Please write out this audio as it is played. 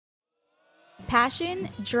Passion,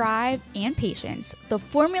 drive, and patience, the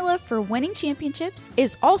formula for winning championships,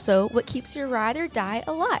 is also what keeps your ride or die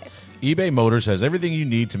alive. eBay Motors has everything you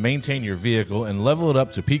need to maintain your vehicle and level it up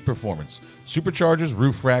to peak performance. Superchargers,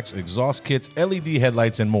 roof racks, exhaust kits, LED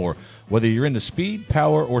headlights, and more. Whether you're into speed,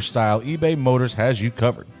 power, or style, eBay Motors has you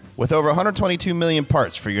covered. With over 122 million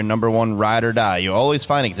parts for your number one ride or die, you'll always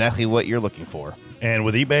find exactly what you're looking for. And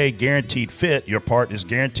with eBay Guaranteed Fit, your part is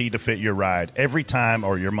guaranteed to fit your ride every time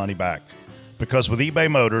or your money back. Because with eBay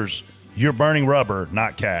Motors, you're burning rubber,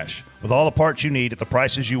 not cash. With all the parts you need at the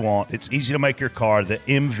prices you want, it's easy to make your car the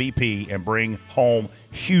MVP and bring home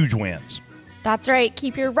huge wins. That's right.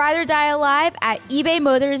 Keep your ride or die alive at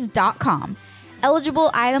ebaymotors.com.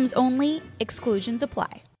 Eligible items only. Exclusions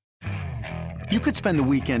apply. You could spend the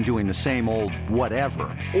weekend doing the same old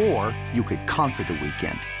whatever, or you could conquer the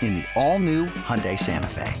weekend in the all-new Hyundai Santa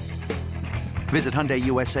Fe. Visit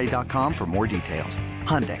HyundaiUSA.com for more details.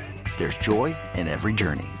 Hyundai, there's joy in every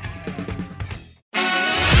journey.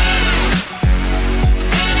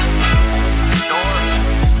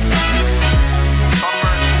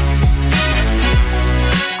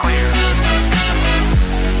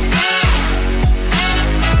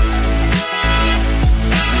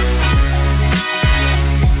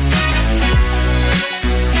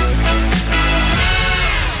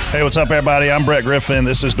 Hey, what's up, everybody? I'm Brett Griffin.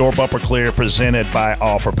 This is Door Bumper Clear, presented by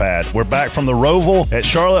OfferPad. We're back from the Roval at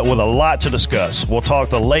Charlotte with a lot to discuss. We'll talk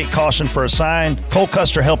the late caution for a sign, Cole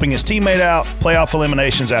Custer helping his teammate out, playoff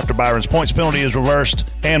eliminations after Byron's points penalty is reversed,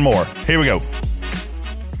 and more. Here we go.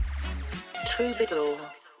 Troubadour.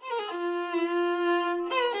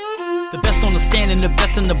 The best on the stand and the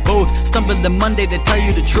best in the booth. Stumbling the Monday to tell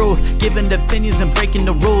you the truth. Giving the opinions and breaking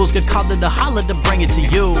the rules. Get called to the holler to bring it to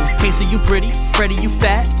you. Casey, you pretty. Freddie, you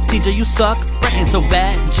fat. TJ, you suck. Brett ain't so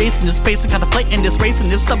bad. Jason is pacing, contemplating this race.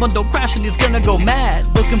 And if someone don't crash it, he's gonna go mad.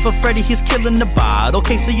 Looking for Freddie, he's killing the bottle.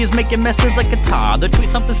 Casey is making messes like a toddler. Tweet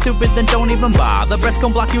something stupid, then don't even bother. Brett's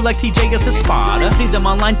gonna block you like TJ is his spotter. See them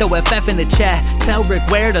online, throw FF in the chat. Tell Rick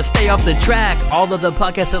where to stay off the track. All of the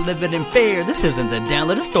podcasts are living in fear. This isn't the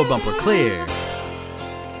download, it's Door Bumper Clear.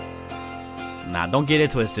 Nah, don't get it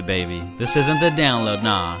twisted, baby. This isn't the download,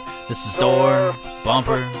 nah. This is Door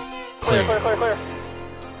Bumper Clear. Clear.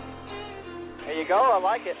 There you go, I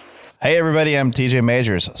like it. Hey, everybody, I'm TJ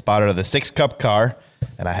Majors, spotter of the 6 Cup car,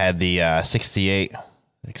 and I had the 68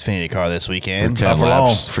 Xfinity car this weekend. For 10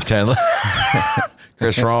 laps. For 10 laps.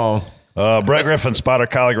 Chris Wrong. Brett Griffin, spotter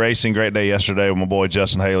Colleague Racing. Great day yesterday with my boy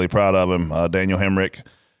Justin Haley. Proud of him. Daniel Hemrick.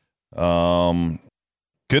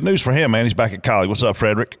 Good news for him, man. He's back at college. What's up,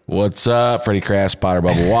 Frederick? What's up? Freddie Kraft, spotter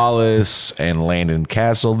Bubba Wallace, and Landon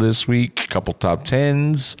Castle this week. Couple top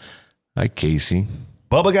 10s. Hi, Casey.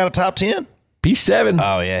 Bubba got a top 10? P7.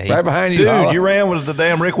 Oh, yeah. Right behind you. Dude, you ran with the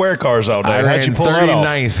damn Rick Ware cars all day. I How'd ran you pull that off?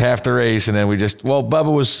 39th half the race, and then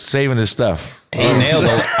Bubba was saving his stuff. He nailed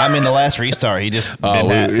it. I mean, the last restart, he just got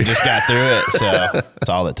through it, so that's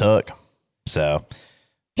all it took. So,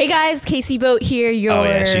 Hey guys, Casey Boat here. oh,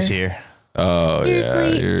 yeah, she's here. Oh,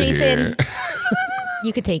 Seriously, yeah. Jason,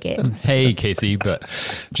 you could take it. Hey, Casey, but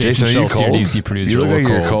Jason are you Schultz here, cold? DC producer. You look like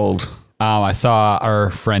Cold. you're cold. I saw our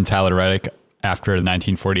friend Tyler Reddick after the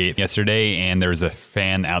 1948 yesterday, and there was a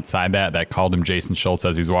fan outside that called him Jason Schultz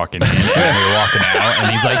as he's walking in, and we were walking out,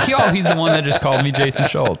 and he's like, yo, he's the one that just called me Jason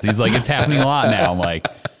Schultz. He's like, it's happening a lot now. I'm like,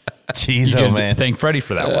 Jeez, you oh, man. thank Freddie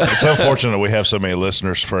for that one. It's unfortunate we have so many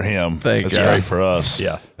listeners for him. Thank That's you. great for us.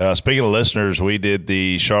 Yeah. Speaking of listeners, we did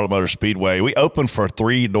the Charlotte Motor Speedway. We opened for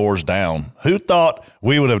 3 doors down. Who thought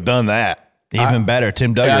we would have done that? Even better,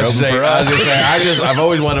 Tim Duggar opened for us. I've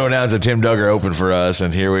always wanted to announce that Tim Duggar opened for us,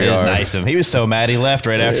 and here we It are. was nice of him. He was so mad he left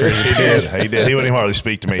right after He did. He did. He wouldn't even hardly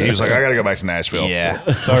speak to me. He was like, I got to go back to Nashville. Yeah.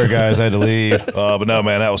 Sorry, guys. I had to leave. But no,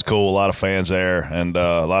 man, that was cool. A lot of fans there, and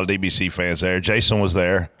a lot of DBC fans there. Jason was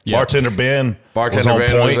there. Yep. Bartender Ben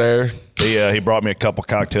was there. He brought me a couple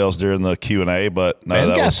cocktails during the Q&A, but no, Man,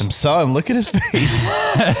 that he's got was some sun. Look at his face.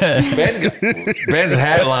 Ben's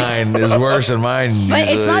hat line is worse than mine. But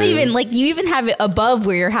it's not usually even like you even have it above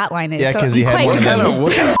where your hat line is. Yeah, so 'cause I'm he had quite one of them. confused.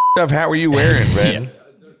 What kind of up hat were you wearing, Ben?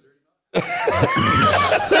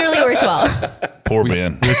 Clearly works well. poor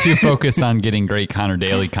Ben. We're too focused on getting great Connor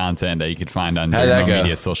Daly content that you could find on How'd that general go?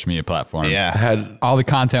 media, social media platforms. Yeah. All the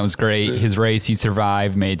content was great. His race, he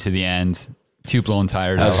survived, made to the end. 2 blown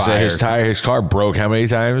tires. His car broke how many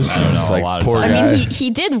times? I don't know, a lot of poor times. guy. I mean,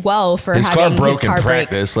 he did well for His having car broke his car in break.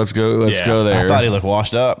 practice. Let's go there. I thought he looked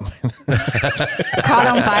washed up. Caught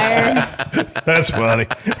on fire. That's funny.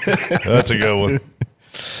 That's a good one.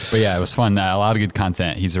 But yeah, it was fun. A lot of good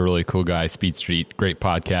content. He's a really cool guy. Speed Street, great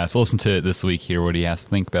podcast. Listen to it this week. Hear what he has to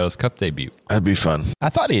think about his Cup debut. That'd be fun. I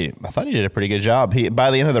thought he did a pretty good job.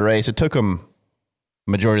 By the end of the race, it took him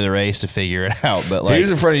majority of the race to figure it out. But he was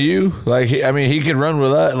in front of you. Like, he could run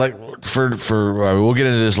with us. Like we'll get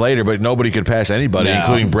into this later, but nobody could pass anybody,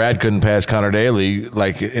 including Brad couldn't pass Connor Daly.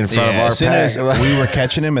 Like in front of our pack. We were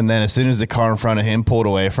catching him, and then as soon as the car in front of him pulled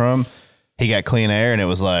away from him, he got clean air, and it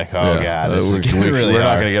was like, God, this is really we're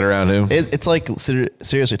not going to get around him. It's like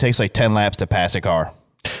seriously, it takes like 10 laps to pass a car.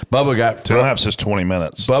 Bubba got 10 laps is 20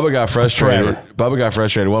 minutes. Bubba got frustrated.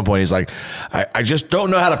 At one point. He's like, I just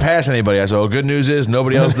don't know how to pass anybody. I said, well, good news is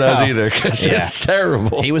nobody else does either, because it's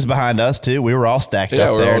terrible. He was behind us too. We were all stacked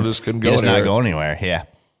up there. All just couldn't go anywhere. not go anywhere. Yeah.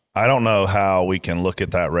 I don't know how we can look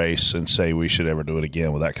at that race and say we should ever do it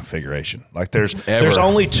again with that configuration. Like there's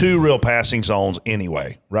only 2 real passing zones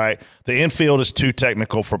anyway, right? The infield is too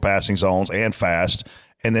technical for passing zones and fast,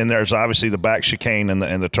 and then there's obviously the back chicane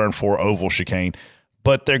and the turn 4 oval chicane.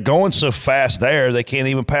 But they're going so fast there, they can't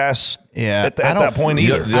even pass at that point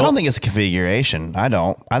either. I don't think it's the configuration. I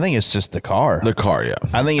don't. I think it's just the car. The car, yeah.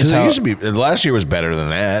 I think it's it used to be. Last year was better than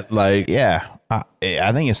that. Like, yeah,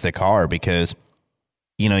 I think it's the car because,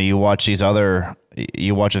 you watch you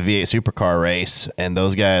watch a V8 supercar race, and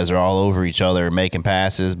those guys are all over each other making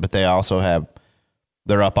passes, but they also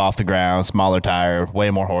they're up off the ground, smaller tire, way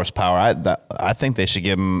more horsepower. I think they should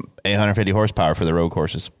give them 850 horsepower for the road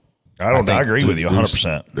courses. I agree with you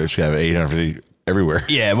 100%. They should have 850 everywhere.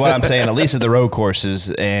 Yeah, what I'm saying, at least at the road courses,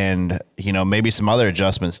 and maybe some other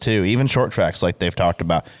adjustments too, even short tracks like they've talked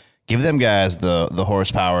about. Give them guys the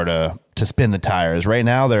horsepower to spin the tires. Right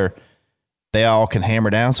now they all can hammer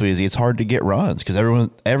down so easy. It's hard to get runs because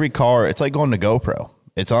every car, it's like going to GoPro.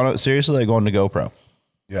 It's seriously like going to GoPro.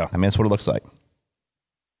 Yeah. I mean, that's what it looks like.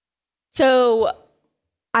 So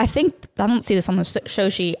I don't see this on the show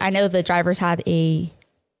sheet. I know the drivers had a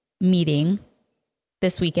meeting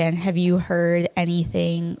this weekend. Have you heard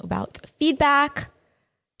anything about feedback?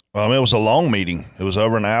 It was a long meeting. It was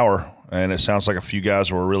over an hour, and it sounds like a few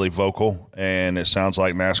guys were really vocal, and it sounds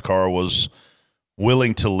like NASCAR was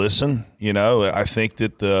willing to listen. I think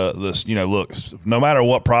that look, no matter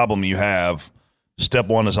what problem you have, step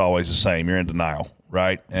one is always the same. You're in denial,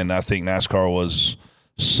 right? And I think NASCAR was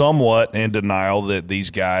somewhat in denial that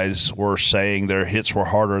these guys were saying their hits were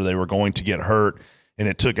harder, they were going to get hurt, and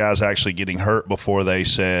it took guys actually getting hurt before they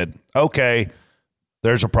said, okay,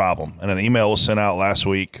 there's a problem. And an email was sent out last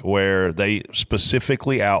week where they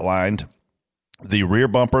specifically outlined the rear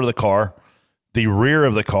bumper of the car, the rear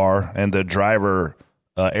of the car, and the driver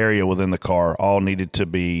area within the car all needed to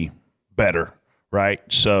be better, right?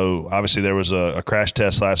 So obviously there was a crash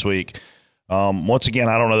test last week. Once again,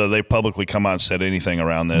 I don't know that they publicly come out and said anything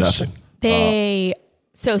around this. Nothing.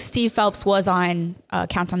 So Steve Phelps was on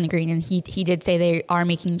Count on the Green, and he did say they are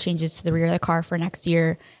making changes to the rear of the car for next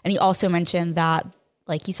year. And he also mentioned that,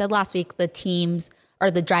 like you said last week, the teams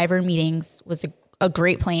or the driver meetings was a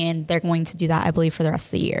great plan. They're going to do that, I believe, for the rest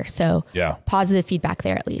of the year. So positive feedback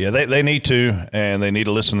there at least. Yeah, they need to, and they need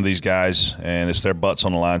to listen to these guys, and it's their butts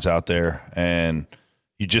on the lines out there. And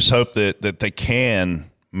you just hope that they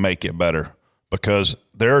can make it better, because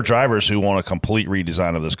there are drivers who want a complete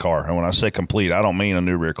redesign of this car. And when I say complete, I don't mean a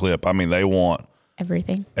new rear clip. I mean they want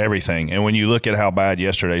everything. And when you look at how bad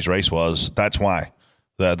yesterday's race was, that's why.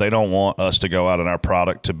 That they don't want us to go out in our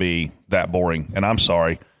product to be that boring. And I'm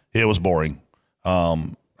sorry, it was boring.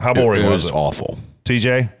 How boring was it? Awful.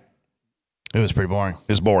 TJ? It was pretty boring.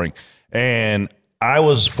 It was boring. And I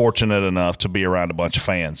was fortunate enough to be around a bunch of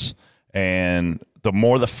fans. And the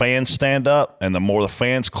more the fans stand up and the more the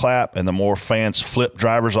fans clap and the more fans flip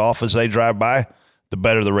drivers off as they drive by, the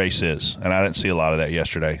better the race is. And I didn't see a lot of that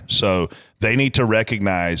yesterday. So they need to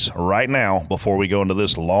recognize right now, before we go into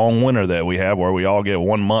this long winter that we have where we all get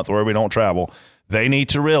 1 month where we don't travel, they need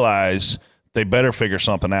to realize they better figure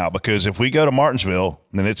something out. Because if we go to Martinsville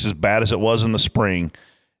and it's as bad as it was in the spring,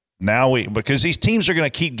 because these teams are going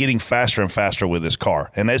to keep getting faster and faster with this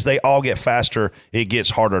car. And as they all get faster, it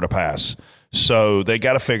gets harder to pass. So they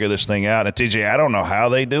got to figure this thing out. And TJ, I don't know how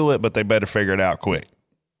they do it, but they better figure it out quick.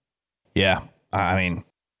 Yeah. I mean,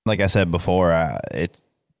 like I said before, it's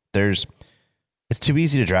too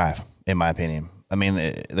easy to drive, in my opinion. I mean,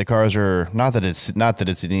 the cars are not that it's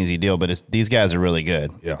an easy deal, but these guys are really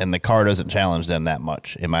good. Yeah. And the car doesn't challenge them that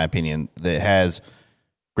much, in my opinion. It has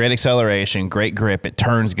great acceleration, great grip. It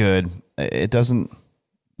turns good. It doesn't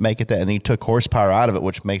make it that, and you took horsepower out of it,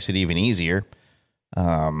 which makes it even easier.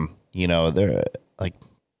 They're like,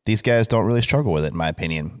 these guys don't really struggle with it, in my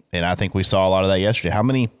opinion. And I think we saw a lot of that yesterday. How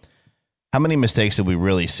many mistakes did we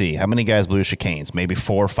really see? How many guys blew chicanes? Maybe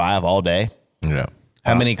 4 or 5 all day. Yeah.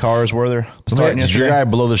 How many cars were there starting Did your guy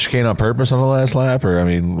blow the chicane on purpose on the last lap? Or,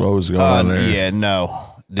 what was going on there? Yeah,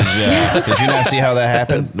 no. Did you not see how that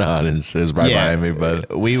happened? No, I didn't. It was right behind me,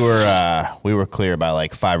 but we were clear by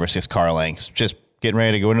like 5 or 6 car lengths, just getting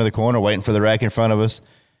ready to go into the corner, waiting for the wreck in front of us,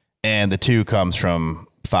 and the 2 comes from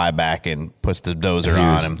 5 back and puts the dozer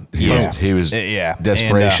on him. He was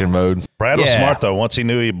desperation mode. Brad was smart though. Once he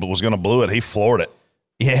knew he was going to blow it, he floored it.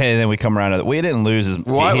 Yeah, and then we come around to it. We didn't lose.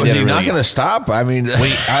 Why was he not going to stop? I mean,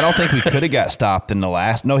 I don't think we could have got stopped in the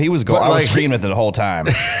last. No, he was going. I was screaming at it the whole time.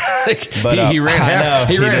 But he ran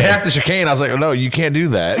half the chicane. I was like, oh, no, you can't do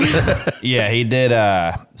that. Yeah, he did.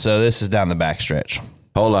 So this is down the backstretch.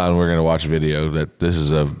 Hold on, we're going to watch a video. This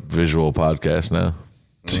is a visual podcast now.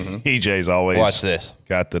 EJ's always watch this.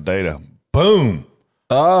 Got the data. Boom.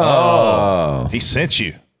 Oh. He sent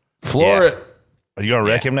you. Floor it. Are you going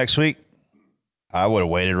to wreck him next week? I would have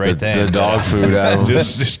waited right then. The dog food out.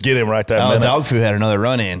 just get him right that minute. Dog food had another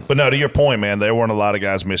run in. But no, to your point, man, there weren't a lot of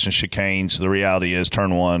guys missing chicanes. The reality is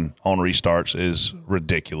turn 1 on restarts is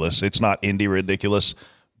ridiculous. It's not Indy ridiculous,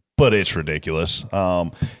 but it's ridiculous.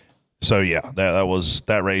 So yeah,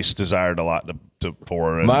 that race desired a lot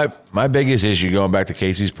for her. My biggest issue, going back to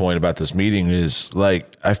Casey's point about this meeting, is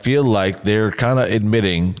like I feel like they're kind of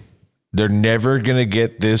admitting they're never going to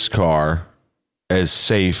get this car as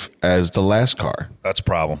safe as the last car. That's a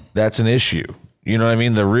problem. That's an issue. You know what I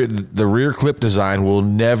mean? The rear clip design will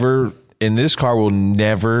never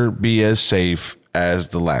be as safe as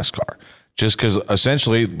the last car. Just because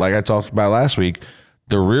essentially, like I talked about last week,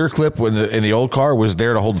 the rear clip in the old car was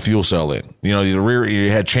there to hold the fuel cell in. You know, the rear,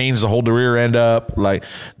 you had chains to hold the rear end up. Like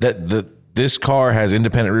that. This car has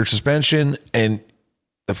independent rear suspension, and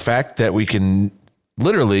the fact that we can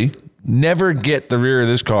literally never get the rear of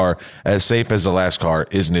this car as safe as the last car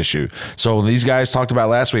is an issue. So these guys talked about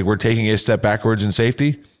last week, we're taking a step backwards in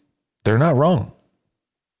safety. They're not wrong.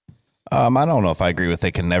 I don't know if I agree with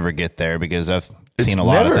they can never get there, because I've seen a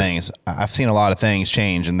lot of things. I've seen a lot of things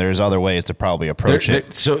change, and there's other ways to probably approach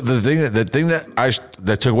it. So the thing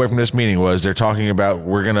that took away from this meeting was they're talking about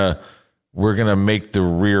we're gonna make the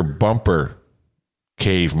rear bumper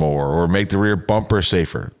cave more or make the rear bumper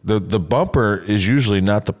safer. The bumper is usually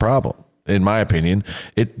not the problem, in my opinion.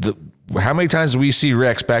 How many times do we see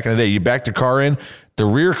wrecks back in the day? You back the car in, the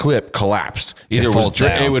rear clip collapsed. Either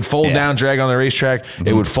it would fold down, drag on the racetrack. Mm-hmm.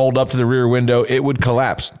 It would fold up to the rear window. It would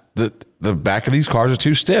collapse. The back of these cars are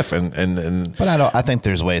too stiff, but I think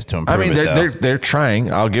there's ways to improve. I mean, they're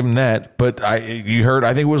trying. I'll give them that. But you heard,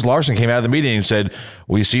 I think it was Larson came out of the meeting and said,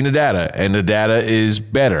 we've seen the data, and the data is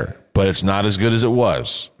better, but it's not as good as it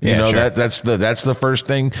was. Sure. That's the first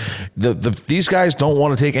thing. These guys don't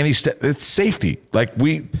want to take any step. It's safety. Like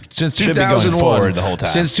since 2001, the whole time.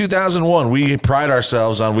 Since 2001, we pride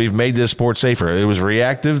ourselves on we've made this sport safer. It was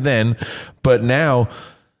reactive then, but now,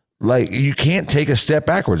 like, you can't take a step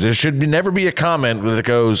backwards. There should never be a comment that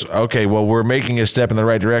goes, okay, well, we're making a step in the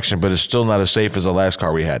right direction, but it's still not as safe as the last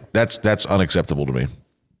car we had. That's unacceptable to me.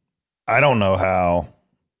 I don't know how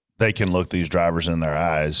they can look these drivers in their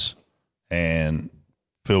eyes and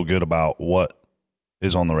feel good about what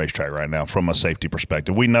is on the racetrack right now from a safety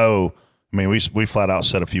perspective. We know, I mean, we flat out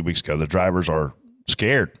said a few weeks ago, the drivers are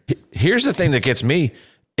scared. Here's the thing that gets me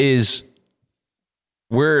is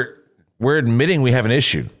we're admitting we have an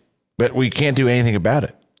issue, but we can't do anything about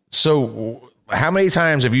it. So how many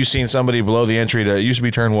times have you seen somebody blow the entry to, it used to be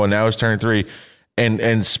turn 1, now it's turn 3,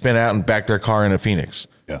 and spin out and back their car into Phoenix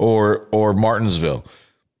or Martinsville?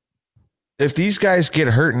 If these guys get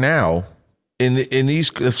hurt now,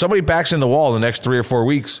 if somebody backs in the wall in the next 3 or 4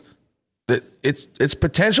 weeks, that it's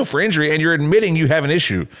potential for injury, and you're admitting you have an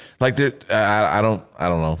issue. Like I don't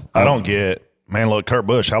know. I don't get, man. Look, Kurt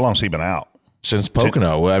Busch, how long's he been out? Since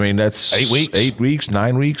Pocono. I mean, that's 8 weeks. 8 weeks,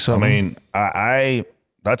 9 weeks. Something. I mean, I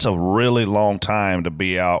that's a really long time to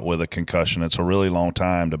be out with a concussion. It's a really long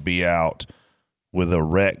time to be out with a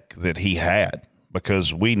wreck that he had,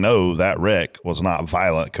 because we know that wreck was not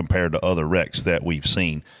violent compared to other wrecks that we've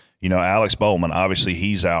seen. You know, Alex Bowman, obviously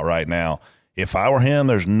he's out right now. If I were him,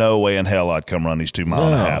 there's no way in hell I'd come run these 2 mile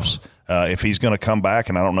and a halves. If he's going to come back,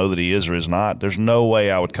 and I don't know that he is or is not, there's no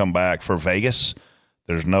way I would come back for Vegas.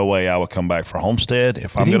 There's no way I would come back for Homestead.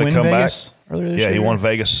 If I'm going to come back. Yeah, he won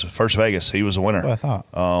Vegas, first Vegas. He was a winner. I thought.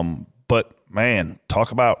 But, man,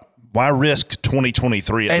 talk about why risk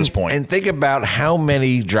 2023 at this point? And think about how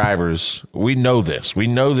many drivers, we know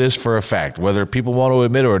this for a fact, whether people want to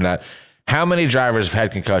admit it or not, how many drivers have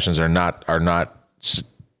had concussions are not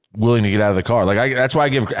willing to get out of the car. Like that's why I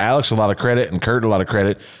give Alex a lot of credit and Kurt a lot of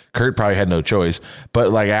credit. Kurt probably had no choice,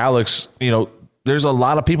 but like Alex, you know, there's a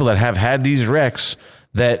lot of people that have had these wrecks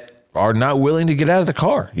that are not willing to get out of the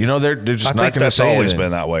car. You know, they're just I not think going to that's say always anything.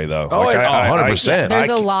 been that way, though. Oh, 100%.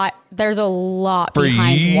 There's a lot For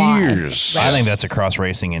behind years. why. I think that's across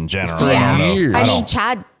racing in general. For Yeah. years. I mean,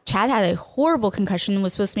 Chad had a horrible concussion and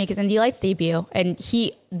was supposed to make his Indy Lights debut. And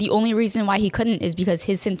the only reason why he couldn't is because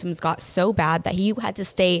his symptoms got so bad that he had to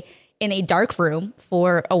stay in a dark room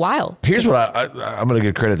for a while. Here's what I'm going to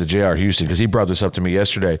give credit to J.R. Houston because he brought this up to me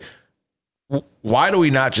yesterday. Why do we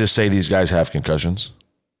not just say these guys have concussions?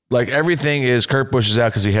 Like everything is Kurt Busch is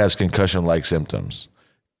out because he has concussion-like symptoms.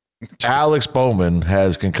 Alex Bowman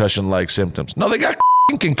has concussion-like symptoms. No, they got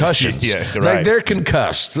concussions. Yeah, like right. they're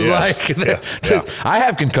concussed. Yes. Like I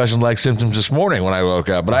have concussion-like symptoms this morning when I woke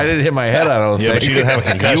up, but I didn't hit my head. I don't think. But you didn't have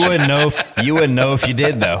a concussion. You wouldn't know if you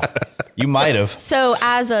did though. You might have. So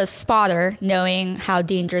as a spotter, knowing how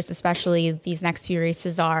dangerous, especially these next few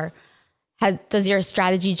races are, does your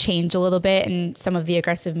strategy change a little bit in some of the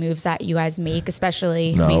aggressive moves that you guys make,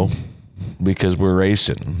 especially? No, because we're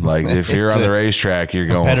racing. Like if you're on the racetrack, you're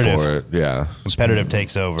going for it. Yeah, competitive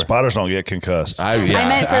takes over. Spotters don't get concussed. I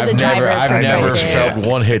meant for the driver. I've never felt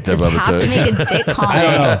one hit that Just have to make a dick comment. I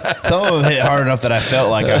don't know. Some of them hit hard enough that I felt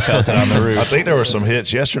like I felt it on the roof. I think there were some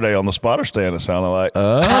hits yesterday on the spotter stand. It sounded like.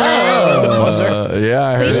 Was there? Yeah,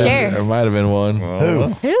 I heard Please it. share. There might have been one.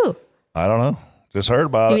 Who? I don't know. Just heard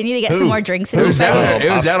about Do it. we need to get some more drinks? It was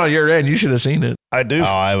down on your end. You should have seen it. I do. Oh,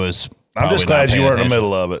 I was. I'm just glad you weren't in the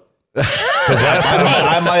middle of it. Because last time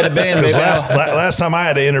I might have been. Because last time I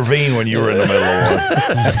had to intervene when you were in the middle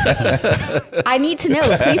of one. I need to know.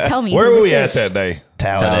 Please tell me. Where who were we this at is. that day?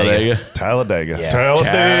 Talladega. Talladega. Yeah.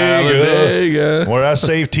 Talladega. Where I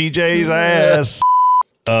saved TJ's ass.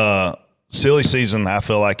 Silly season, I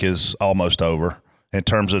feel like, is almost over in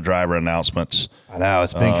terms of driver announcements. I know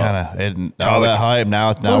it's been kind of all that hype.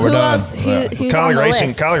 Now we're who done. else? Who's Kaulig on the Racing,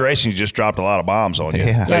 list? Kaulig Racing just dropped a lot of bombs on you.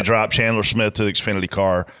 Yeah. They Yep. dropped Chandler Smith to the Xfinity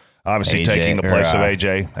car, obviously AJ, taking the place of or,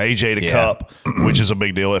 AJ. AJ to yeah. Cup, which is a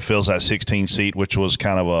big deal. It fills that 16 seat, which was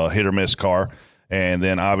kind of a hit or miss car. And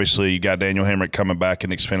then obviously you got Daniel Hemrick coming back in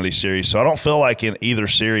the Xfinity Series. So I don't feel like in either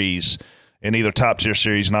series, in either top tier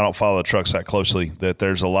series, and I don't follow the trucks that closely, that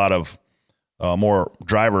there's a lot of more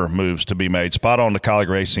driver moves to be made. Spot on to Kaulig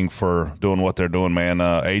Racing for doing what they're doing, man.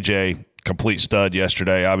 AJ, complete stud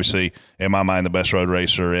yesterday. Obviously, in my mind, the best road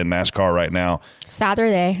racer in NASCAR right now.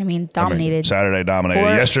 Saturday. I mean, dominated. Saturday dominated.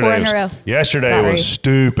 Four in a row. Yesterday That was race.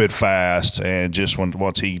 stupid fast, and just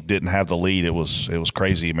once he didn't have the lead, it was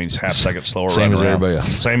crazy. I mean, he's half second slower. Same running as around. everybody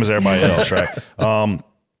else. Same as everybody else, right?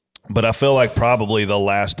 But I feel like probably the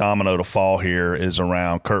last domino to fall here is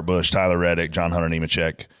around Kurt Busch, Tyler Reddick, John Hunter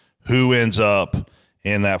Nemechek, who ends up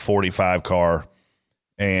in that 45 car,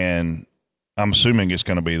 and I'm assuming it's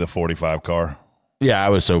going to be the 45 car. Yeah, I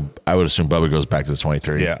would assume Bubba goes back to the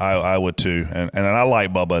 23. Yeah, I would too, and I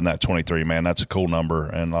like Bubba in that 23. Man, that's a cool number.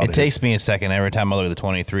 And It takes me a second every time I look at the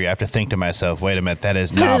 23. I have to think to myself, wait a minute, that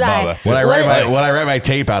is Who not did I- Bubba. When I write my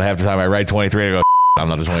tape out half the time, I write 23. I go, I'm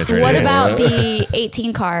not the 23. What about the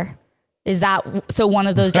 18 car? Is that so? One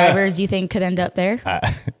of those drivers you think could end up there,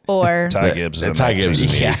 or Ty Gibbs. Is Ty in that Gibbs too.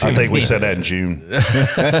 is in the I 18. think we said that in June.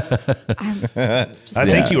 I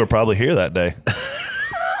think you were probably here that day.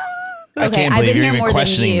 I okay? can't I've believe been you're here even more than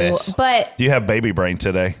questioning you, this. but Do you have baby brain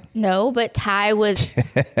today? no. But Ty was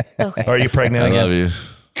okay. Are you pregnant I again? love you.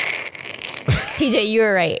 TJ, you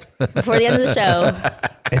were right before the end of the show.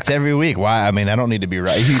 It's every week. Why? I mean, I don't need to be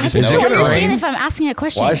right. You I just just know don't it it's gonna understand rain? if I'm asking a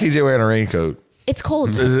question. Why is CJ wearing a raincoat? It's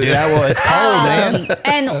cold. Yeah, well, it's cold,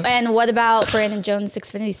 man. And what about Brandon Jones'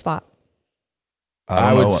 Xfinity spot?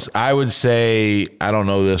 I would say, I don't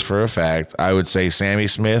know this for a fact. I would say Sammy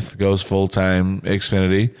Smith goes full-time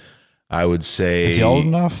Xfinity. I would say. Is he old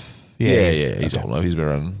enough? Yeah, he's old enough. He's been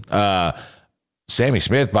running. Sammy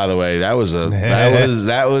Smith, by the way, that was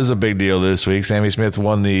a big deal this week. Sammy Smith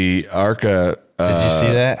won the ARCA. Did you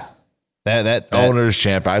see that? That Owners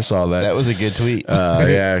Champ. I saw that. That was a good tweet.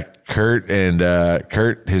 Yeah, Kurt,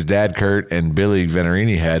 his dad Kurt, and Billy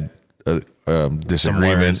Venerini had a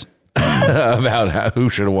disagreement about who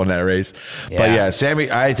should have won that race. Yeah. But yeah, Sammy,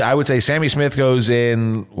 I would say Sammy Smith goes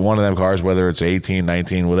in one of them cars, whether it's 18,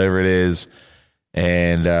 19, whatever it is.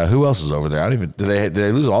 And who else is over there? I don't even. Did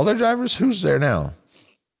they lose all their drivers? Who's there now?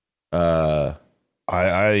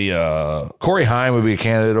 Corey Heim would be a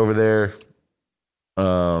candidate over there.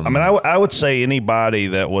 I mean, I would say anybody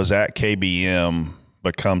that was at KBM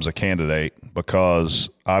becomes a candidate because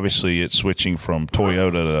obviously it's switching from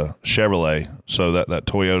Toyota to Chevrolet. So that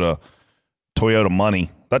Toyota money,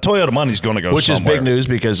 that Toyota money is going to go Which somewhere. is big news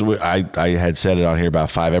because I had said it on here about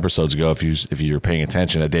 5 episodes ago. If you're paying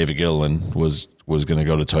attention, that David Gilliland was going to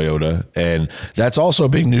go to Toyota, and that's also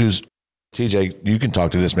big news TJ, you can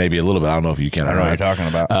talk to this maybe a little bit. I don't know if you can. I don't know what you're talking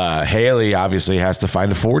about. Haley obviously has to find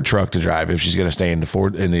a Ford truck to drive if she's going to stay in the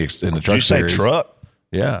truck Did you say series. truck?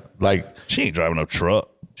 Yeah, like She ain't driving no truck.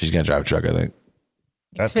 she's going to drive a truck. I think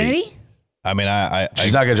Xfinity? I mean,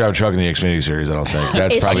 she's not going to drive a truck in the Xfinity series. I don't think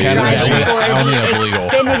that's Is probably she driving for I don't think that's illegal. the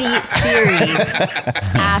Xfinity series?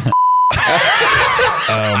 Ask.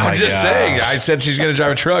 I'm just saying. I said she's going to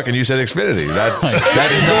drive a truck, and you said Xfinity. That's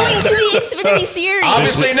Is she going to the Xfinity series?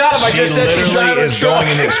 obviously not. If I just said she's driving a is truck.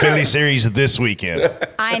 going in the Xfinity Series this weekend.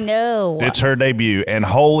 I know. It's her debut, and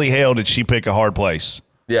holy hell, did she pick a hard place?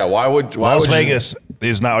 Yeah, why would Las you- Vegas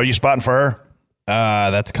is not. Are you spotting for her?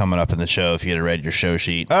 that's coming up in the show if you had read your show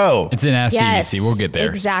sheet. Oh, It's in Ask Yes, DBC. We'll get there.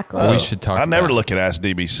 exactly. We should talk I never about look at Ask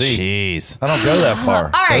DBC. Jeez. I don't go that far.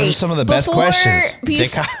 All right. Those are some of the best before- questions.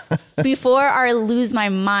 Before I lose my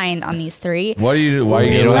mind on these three, Why are you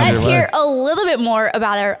getting let's hear a little bit more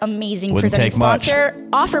about our amazing Wouldn't presenting take much. sponsor,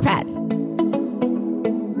 OfferPad.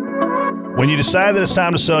 When you decide that it's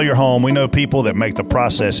time to sell your home, we know people that make the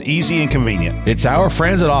process easy and convenient. It's our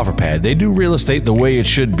friends at OfferPad. They do real estate the way it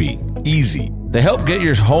should be. Easy. They help get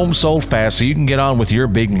your home sold fast so you can get on with your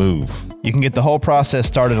big move. You can get the whole process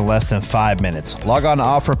started in less than 5 minutes. Log on to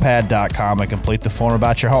offerpad.com and complete the form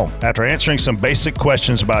about your home. After answering some basic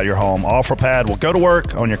questions about your home, OfferPad will go to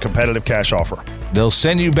work on your competitive cash offer. They'll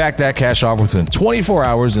send you back that cash offer within 24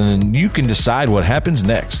 hours, and then you can decide what happens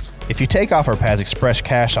next. If you take OfferPad's express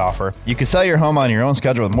cash offer, you can sell your home on your own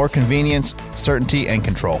schedule with more convenience, certainty, and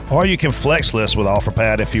control. Or you can flex list with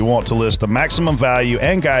OfferPad if you want to list the maximum value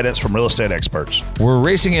and guidance from real estate experts. We're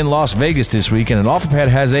racing in Las Vegas this weekend, and OfferPad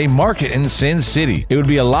has a market in Sin City. It would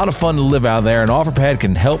be a lot of fun to live out there, and OfferPad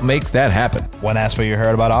can help make that happen. When asked what you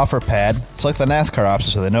heard about OfferPad, select the NASCAR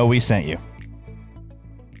option so they know we sent you.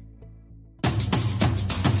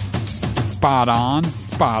 Spot on,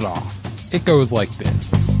 spot off. It goes like this.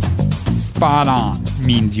 Spot on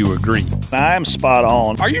means you agree. I'm spot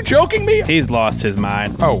on. Are you joking me? He's lost his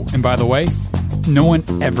mind. Oh, and by the way, no one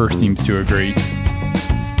ever seems to agree.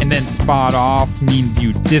 And then spot off means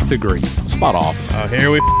you disagree. Spot off. Oh, here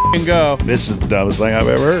we go. This is the dumbest thing I've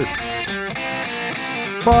ever heard.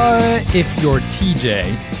 But if you're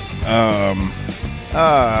TJ,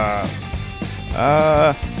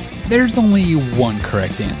 there's only one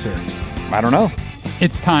correct answer. I don't know.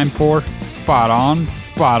 It's time for Spot On,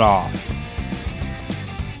 Spot Off.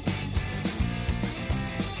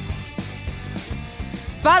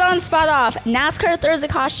 Spot on, spot off. NASCAR throws a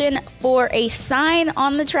caution for a sign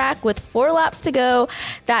on the track with 4 laps to go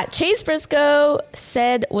that Chase Briscoe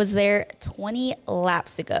said was there 20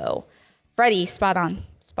 laps ago. Freddie, spot on,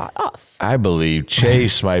 spot off. I believe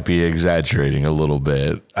Chase might be exaggerating a little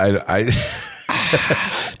bit.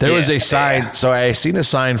 There was a sign. So I seen a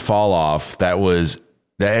sign fall off that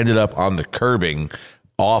ended up on the curbing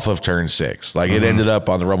off of turn 6. Like it ended up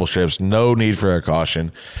on the rumble strips. No need for a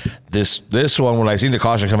caution. This one, when I seen the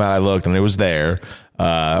caution come out, I looked and it was there.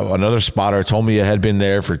 Another spotter told me it had been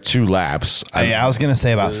there for 2 laps. I was going to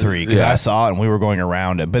say about 3 because yeah. I saw it and we were going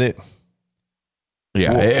around it, but it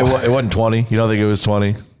wasn't 20. You don't think it was 20?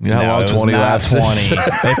 You know how long it was 20 not laps 20. is?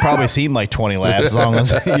 It probably seemed like 20 laps as long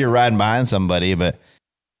as you're riding behind somebody, but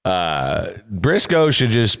Briscoe should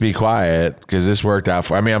just be quiet because this worked out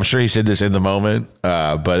for. I mean, I'm sure he said this in the moment,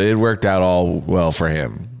 but it worked out all well for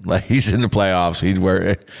him. Like he's in the playoffs. He'd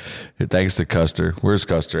work thanks to Custer. Where's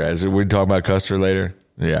Custer? As we talk about Custer later.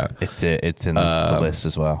 Yeah, it's in the list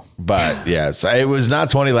as well. But yes, it was not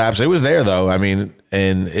 20 laps. It was there though. I mean,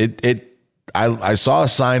 and I saw a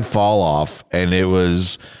sign fall off, and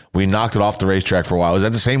we knocked it off the racetrack for a while. Was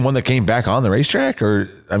that the same one that came back on the racetrack? Or,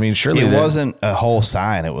 I mean, surely it wasn't a whole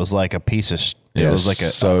sign. It was like a piece of,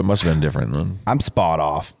 so it must have been different then. I'm spot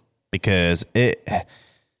off because I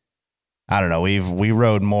don't know. We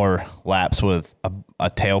rode more laps with a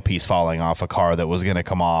tailpiece falling off a car that was going to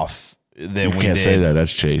come off than we did. You can't say that.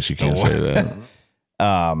 That's Chase. You can't say that.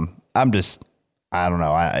 I don't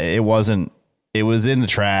know. It was in the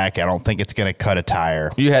track. I don't think it's going to cut a tire.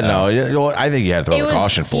 You had I think you had to throw a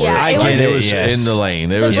caution for it. Yeah, It was in the lane.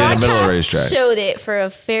 It was in the middle of the racetrack. Showed it for a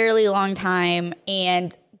fairly long time,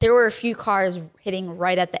 and there were a few cars hitting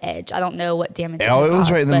right at the edge. I don't know what damage. It was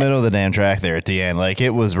right in the middle of the damn track there at the end. Like it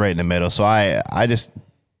was right in the middle. So I just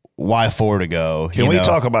why 4 to go? Can we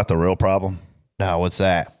talk about the real problem? No, what's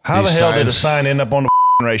that? How the hell did the sign end up on the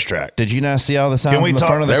racetrack? Did you not see all the signs in the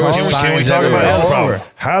front of the car? Can we talk about the problem?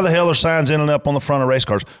 How the hell are signs ending up on the front of race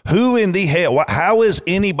cars? Who in the hell? How is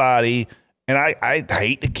anybody? And I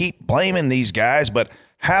hate to keep blaming these guys, but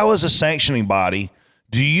how is a sanctioning body?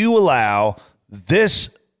 Do you allow this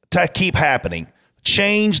to keep happening?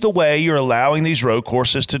 Change the way you're allowing these road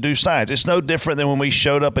courses to do signs. It's no different than when we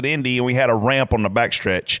showed up at Indy and we had a ramp on the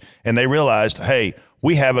backstretch and they realized, hey,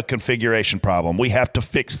 we have a configuration problem. We have to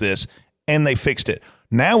fix this, and they fixed it.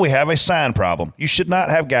 Now we have a sign problem. You should not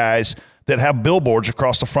have guys that have billboards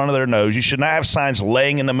across the front of their nose. You should not have signs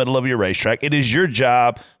laying in the middle of your racetrack. It is your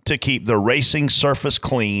job to keep the racing surface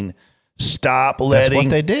clean. Stop letting. That's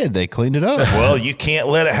what they did. They cleaned it up. Well, you can't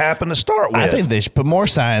let it happen to start with. I think they should put more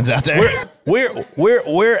signs out there.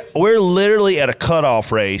 We're literally at a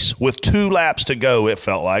cutoff race with 2 laps to go. It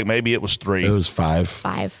felt like maybe it was 3. It was 5.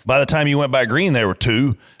 5. By the time you went by green, there were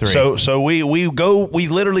 2. 3. So we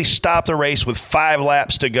literally stopped the race with 5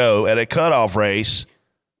 laps to go at a cutoff race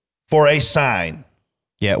for a sign.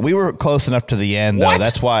 Yeah, we were close enough to the end, though. What?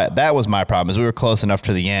 That's why that was my problem. Is we were close enough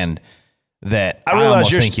to the end that I realize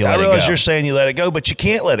almost you're saying you let it go, but you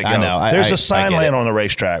can't let it go. I know. There's a sign get laying it. on the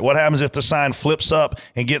racetrack. What happens if the sign flips up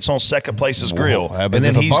and gets on second place's grill, What and happens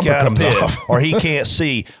then if a he's bumper got a comes pit, off? or he can't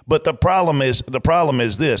see? But the problem is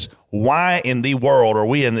this: why in the world are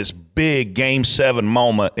we in this big Game 7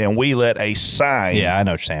 moment and we let a sign? Yeah, I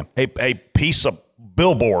know what you're saying. A piece of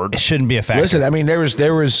billboard. It shouldn't be a factor. Listen, I mean, there was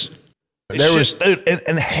Dude,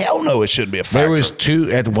 and hell no, it shouldn't be a factor. There was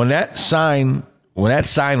 2 when that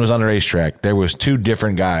sign was on the racetrack. There was 2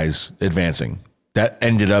 different guys advancing that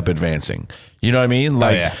ended up advancing. You know what I mean?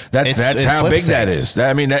 Like yeah. that's It how flips big that things. is.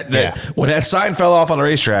 I mean, that when that sign fell off on the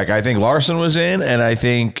racetrack, I think Larson was in, and I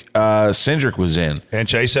think Cindric was in. And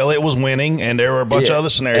Chase Elliott was winning, and there were a bunch of other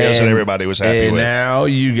scenarios that everybody was happy and with. Now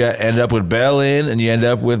you end up with Bell in, and you end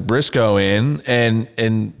up with Briscoe in, and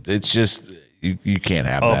it's just you can't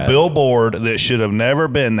have that. A billboard that should have never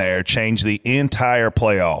been there changed the entire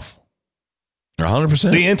playoff.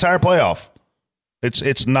 100%. The entire playoff.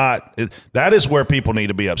 It's not. That is where people need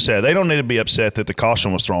to be upset. They don't need to be upset that the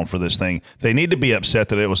caution was thrown for this thing. They need to be upset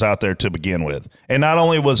that it was out there to begin with. And not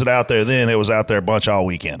only was it out there then, it was out there a bunch all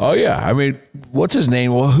weekend. Oh yeah, I mean, what's his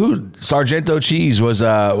name? Well, Sargento Cheese was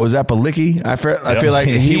that Palicki? I feel like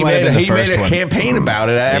he made a campaign about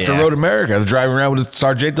it after Road America, driving around with a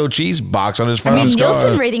Sargento Cheese box on his front of his car.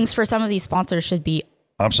 Nielsen ratings for some of these sponsors should be.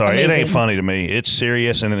 I'm sorry, amazing. It ain't funny to me. It's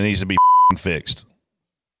serious and it needs to be fixed.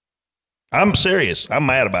 I'm serious. I'm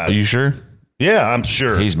mad about it. Are you sure? Yeah, I'm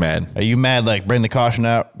sure. He's mad. Are you mad, like bring the caution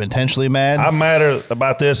out, intentionally mad? I'm madder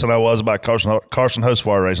about this than I was about Carson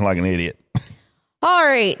Hostfire racing like an idiot. All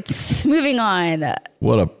right, moving on.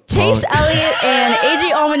 What a Chase punk. Elliott and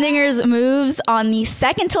AJ Allmendinger's moves on the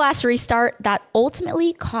second to last restart that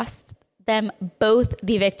ultimately cost them both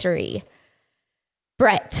the victory.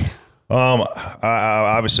 Brett.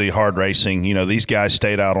 Obviously hard racing. You know, these guys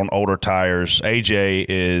stayed out on older tires. AJ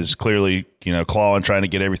is clearly, clawing, trying to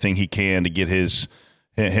get everything he can to get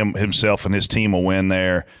himself and his team a win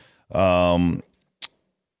there.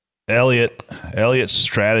 Elliott's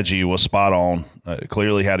strategy was spot on.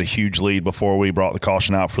 Clearly had a huge lead before we brought the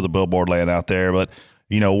caution out for the billboard laying out there. But,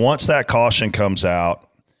 once that caution comes out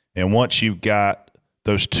and once you've got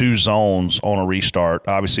those 2 zones on a restart,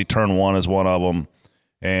 obviously turn 1 is one of them.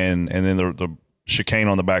 And then the chicane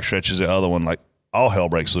on the backstretch is the other one. Like, all hell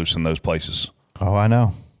breaks loose in those places. Oh, I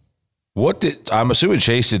know. I'm assuming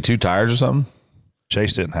Chase did 2 tires or something?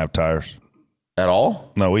 Chase didn't have tires. At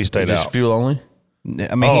all? No, he stayed Just out. fuel only?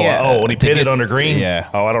 I mean, when he pitted under green? Yeah.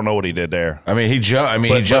 Oh, I don't know what he did there. I mean, he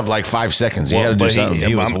jumped like 5 seconds. He had to do something.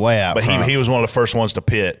 He was way out But front. he was one of the first ones to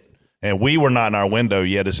pit. And we were not in our window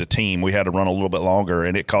yet as a team. We had to run a little bit longer,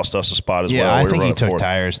 and it cost us a spot as well. Yeah, I We were think he running took fourth.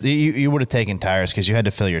 tires. You would have taken tires because you had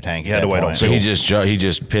to fill your tank. You had to wait on So he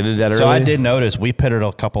just pitted that early? So I did notice we pitted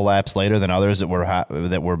a couple laps later than others that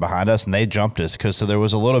were behind us, and they jumped us so there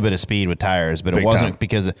was a little bit of speed with tires, but Big it wasn't time.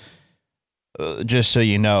 because, just so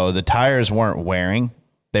you know, the tires weren't wearing;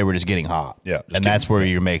 they were just getting hot. Yeah, and that's where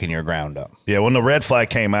you're making your ground up. Yeah, when the red flag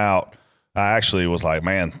came out, I actually was like,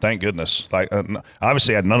 man, thank goodness. Like,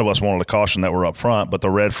 obviously, none of us wanted a caution that were up front, but the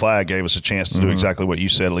red flag gave us a chance to do exactly what you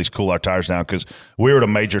said, at least cool our tires down, because we were at a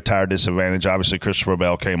major tire disadvantage. Obviously, Christopher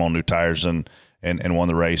Bell came on new tires and won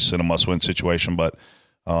the race in a must-win situation. But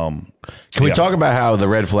can we talk about how the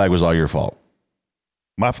red flag was all your fault?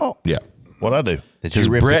 My fault? Yeah. What'd I do? Did you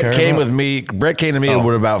rip the Brett curb came up? with me. Brett came to me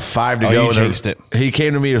with about 5 to go. You jinxed it. He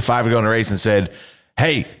came to me with 5 to go in the race and said,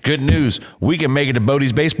 "Hey, good news. We can make it to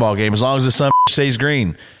Bodie's baseball game as long as the sun stays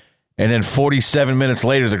green." And then 47 minutes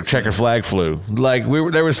later, the checker flag flew. Like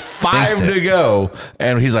there was 5 to go,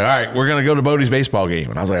 and he's like, "All right, we're gonna go to Bodie's baseball game."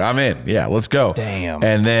 And I was like, "I'm in. Yeah, let's go." Damn.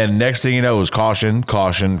 And then next thing you know, it was caution,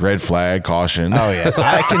 red flag, caution. Oh yeah,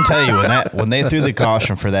 I can tell you when they threw the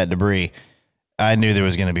caution for that debris. I knew there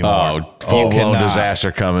was going to be more. Oh, full-blown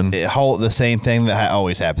disaster coming. The same thing that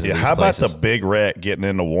always happens. Yeah, at these how places. about the big wreck getting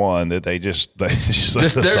into one that they just there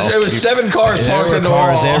was 7 cars parked in the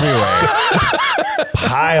cars wall. everywhere.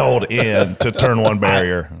 piled in to turn one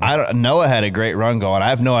barrier. Noah had a great run going. I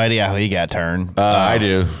have no idea how he got turned. I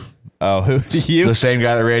do. Oh, who? You? The same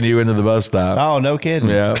guy that ran you into the bus stop. Oh, no kidding.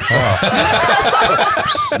 Yeah. Oh.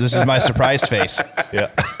 This is my surprised face. Yeah.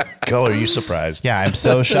 Color, are you surprised? Yeah, I'm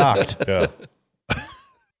so shocked. Yeah.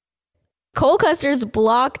 Cole Custer's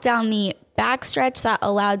blocked down the backstretch that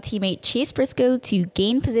allowed teammate Chase Briscoe to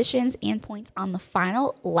gain positions and points on the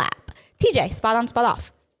final lap. TJ, spot on, spot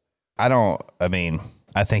off.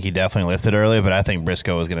 I think he definitely lifted early, but I think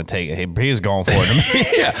Briscoe was going to take it. He was going for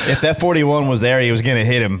it. Yeah. If that 41 was there, he was going to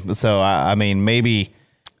hit him. So, maybe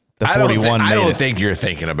the 41 I don't think you're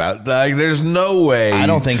thinking about there's no way. I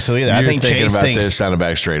don't think so either. I think Chase thinks this down the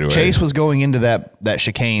back straightaway. Chase was going into that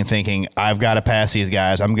chicane thinking, I've got to pass these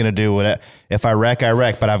guys. I'm going to do what if I wreck, I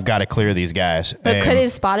wreck, but I've got to clear these guys. But could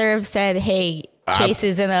his spotter have said, hey, Chase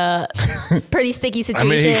is in a pretty sticky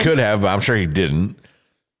situation? He could have, but I'm sure he didn't.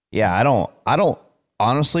 Yeah, I don't.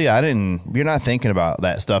 Honestly, I didn't. You're not thinking about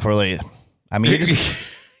that stuff early.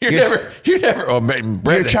 You're never. Oh, Brett,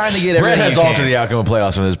 you're trying to get everything. Brett has you altered can. The outcome of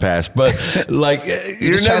playoffs in his past, but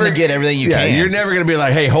you're just never trying to get everything you can. You're never going to be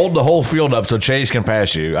like, hey, hold the whole field up so Chase can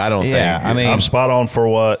pass you. I don't think. I'm spot on for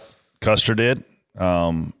what Custer did.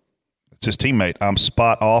 It's his teammate. I'm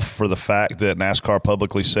spot off for the fact that NASCAR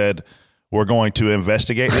publicly said we're going to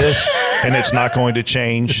investigate this, and it's not going to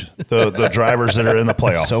change the drivers that are in the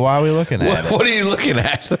playoff. So why are we looking at it? What are you looking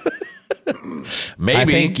at? Maybe I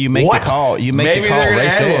think you make the call. You make the call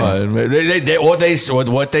right there.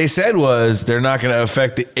 What they said was they're not going to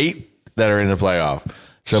affect the 8 that are in the playoff.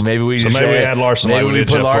 So maybe we add Larson. Maybe like we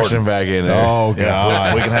put Jeff Larson Gordon. back in there. Oh God,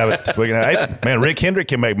 yeah, we can have it. Hey, man, Rick Hendrick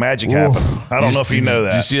can make magic happen. I don't know if you know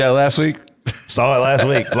that. Did you see that last week? Saw it last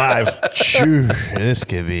week live. This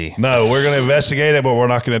could be. No, we're going to investigate it, but we're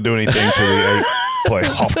not going to do anything to the 8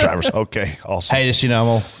 playoff drivers. Okay, awesome. Hey, just I'm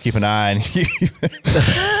gonna keep an eye on you.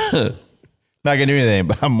 Not gonna do anything,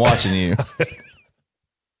 but I'm watching you.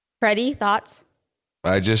 Freddie, thoughts?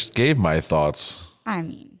 I just gave my thoughts.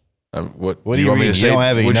 What do you want me to say? You don't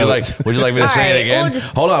have any would notes. you like me to say it again?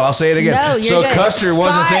 Hold on, I'll say it again. No, so good. Custer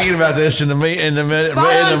wasn't thinking about this in the moment.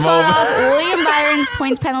 William Byron's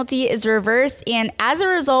points penalty is reversed, and as a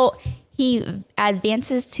result, he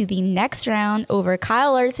advances to the next round over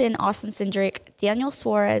Kyle Larson, Austin Cindric, Daniel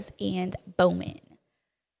Suarez, and Bowman.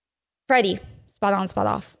 Freddie, spot on, spot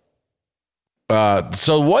off.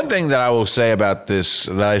 So one thing that I will say about this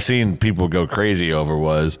that I've seen people go crazy over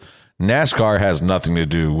was NASCAR has nothing to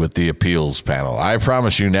do with the appeals panel. I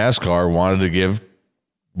promise you NASCAR wanted to give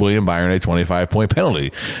William Byron a 25-point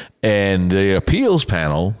penalty. And the appeals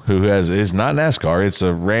panel, is not NASCAR, it's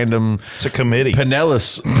a committee.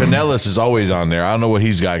 Pinellas is always on there. I don't know what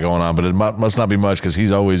he's got going on, but it must not be much because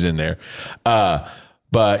he's always in there.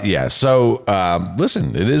 But yeah, so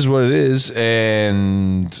listen, it is what it is,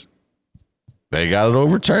 and they got it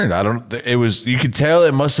overturned. You could tell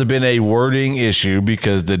it must have been a wording issue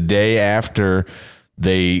because the day after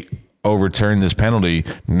they overturned this penalty,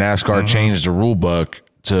 NASCAR changed the rule book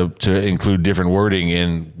to include different wording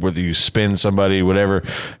in whether you spin somebody,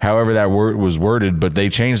 however that word was worded, but they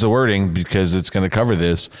changed the wording because it's going to cover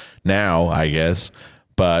this now, I guess.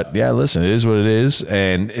 But yeah, listen, it is what it is.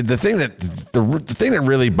 And the thing that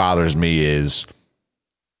really bothers me is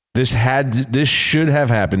this should have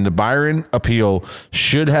happened. The Byron appeal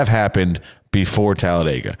should have happened before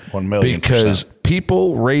Talladega. 1,000,000%. Because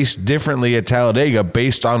people race differently at Talladega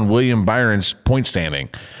based on William Byron's point standing.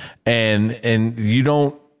 And you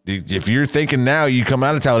don't, if you're thinking now you come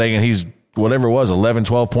out of Talladega and he's whatever it was, 11,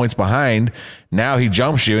 12 points behind. Now he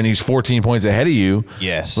jumps you and he's 14 points ahead of you.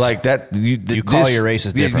 Yes. Like that. You call your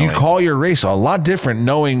races differently. You call your race a lot different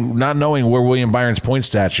not knowing where William Byron's point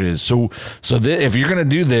stature is. So if you're going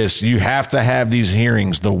to do this, you have to have these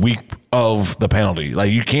hearings the week of the penalty.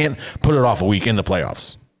 Like you can't put it off a week in the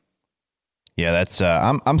playoffs. Yeah, that's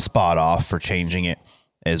I'm spot off for changing it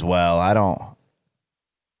as well. I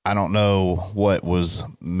don't know what was,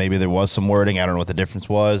 maybe there was some wording. I don't know what the difference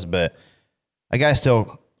was, but a guy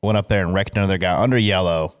still went up there and wrecked another guy under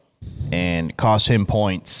yellow and cost him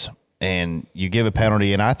points, and you give a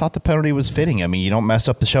penalty, and I thought the penalty was fitting. I mean, you don't mess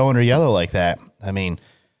up the show under yellow like that. I mean,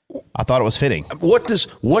 I thought it was fitting. What does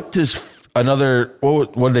another,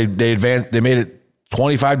 what did they advanced, they made it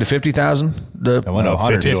 25 to 50,000? It went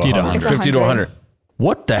 100 50 to 100. 50 to 100.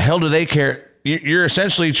 What the hell do they care? you're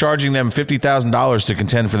essentially charging them $50,000 to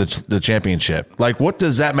contend for the championship. Like, what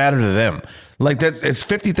does that matter to them? Like, that it's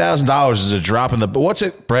 $50,000 is a drop in the. But what's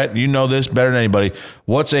it, Brett? You know this better than anybody.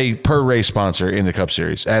 What's a per race sponsor in the Cup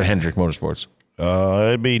Series at Hendrick Motorsports?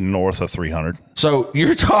 It'd be north of 300. So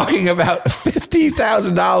you're talking about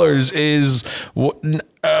 $50,000 is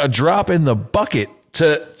a drop in the bucket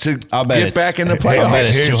to get back in the playoffs. I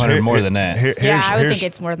bet it's 200 more than that. I would think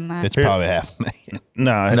it's more than that. It's probably $500,000.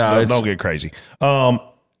 No, don't get crazy.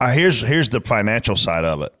 Here's the financial side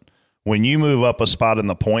of it. When you move up a spot in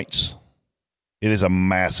the points, it is a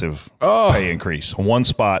massive pay increase. One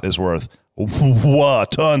spot is worth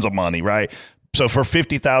tons of money, right? So for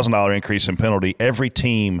 $50,000 increase in penalty, every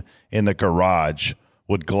team in the garage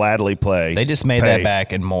would gladly play. They just made that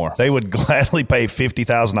back and more. They would gladly pay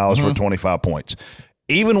 $50,000 for 25 points.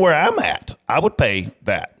 Even where I'm at, I would pay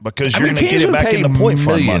that because you're going to get it back in the point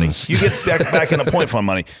fund money. You get back in the point fund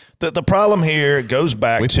money. The problem here goes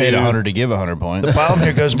back to... We paid 100 to give 100 points. The problem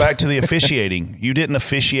here goes back to the officiating. You didn't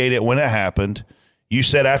officiate it when it happened. You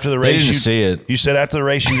said after the race... They didn't see it. You said after the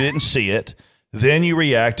race you didn't see it. Then you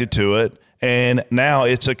reacted to it. And now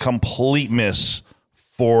it's a complete miss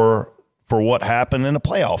for what happened in the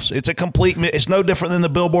playoffs. It's a complete miss. It's no different than the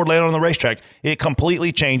billboard laid on the racetrack. It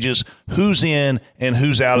completely changes who's in and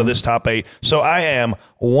who's out of this top 8. So I am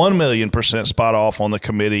 1,000,000% spot off on the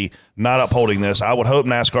committee not upholding this. I would hope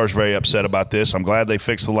NASCAR is very upset about this. I'm glad they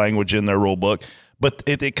fixed the language in their rule book. But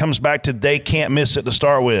it comes back to they can't miss it to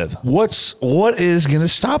start with. What is going to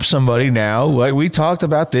stop somebody now? Like we talked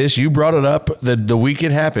about this. You brought it up the week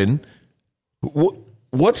it happened.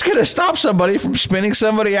 What's going to stop somebody from spinning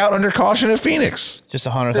somebody out under caution at Phoenix? Just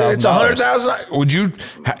 $100,000. It's $100,000. Would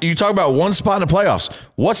you talk about one spot in the playoffs?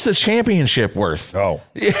 What's the championship worth? Oh,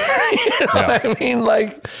 you know what I mean?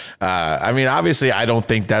 Like, obviously, I don't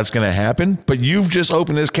think that's going to happen. But you've just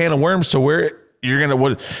opened this can of worms to where you're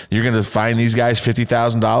gonna find these guys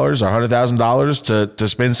 $50,000 or $100,000 to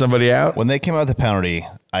spin somebody out. When they came out with the penalty,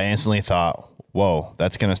 I instantly thought, "Whoa,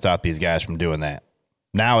 that's going to stop these guys from doing that."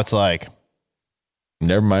 Now it's like.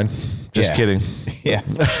 Never mind. Just kidding. Yeah.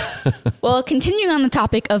 Well, continuing on the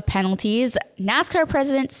topic of penalties, NASCAR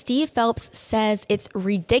president Steve Phelps says it's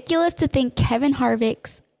ridiculous to think Kevin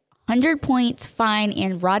Harvick's 100 points fine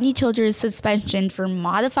and Rodney Childers' suspension for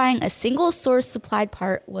modifying a single source supplied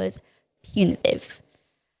part was punitive.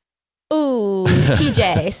 Ooh,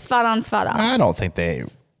 TJ, spot on, spot off. I don't think they...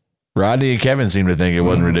 Rodney and Kevin seem to think it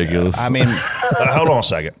wasn't ridiculous. I mean... hold on a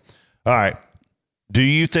second. All right. Do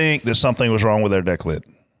you think that something was wrong with their deck lid?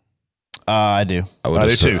 I do. I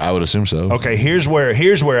do too. I would assume so. Okay, here's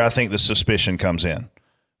where I think the suspicion comes in.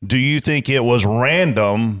 Do you think it was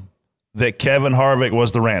random that Kevin Harvick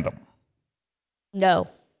was the random? No.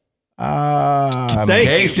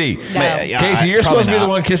 Casey. No. Casey, you're supposed to be the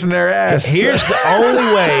one kissing their ass. Here's the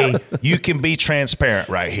only way you can be transparent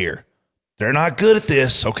right here. They're not good at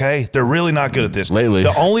this, okay? They're really not good at this. Lately.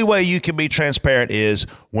 The only way you can be transparent is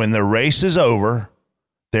when the race is over,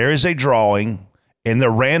 there is a drawing, and the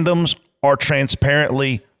randoms are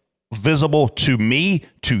transparently visible to me,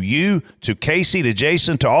 to you, to Casey, to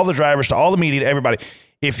Jason, to all the drivers, to all the media, to everybody.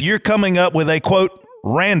 If you're coming up with a, quote,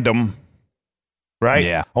 random, right?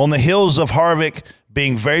 Yeah. On the heels of Harvick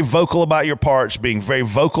being very vocal about your parts, being very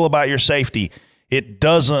vocal about your safety, it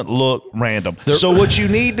doesn't look random. So what you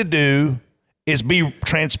need to do is be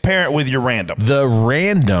transparent with your random. The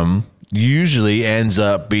random usually ends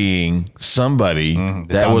up being somebody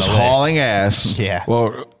that was hauling ass. Yeah.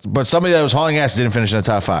 Well, but somebody that was hauling ass didn't finish in the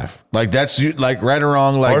top 5. Like that's like right or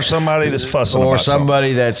wrong. Like or somebody that's fussing or about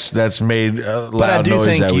somebody that's made loud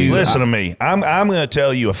noise that we listen to me. I'm going to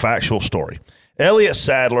tell you a factual story. Elliott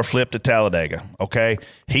Sadler flipped at Talladega, okay?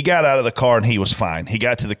 He got out of the car and he was fine. He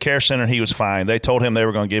got to the care center and he was fine. They told him they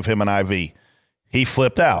were going to give him an IV. He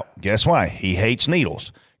flipped out. Guess why? He hates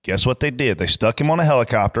needles. Guess what they did? They stuck him on a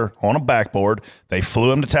helicopter, on a backboard. They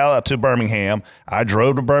flew him to Birmingham. I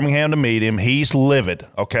drove to Birmingham to meet him. He's livid,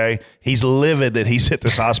 okay? He's livid that he's at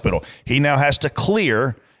this hospital. He now has to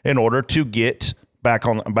clear in order to get back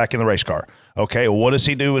in the race car. Okay, well, what does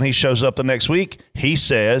he do when he shows up the next week? He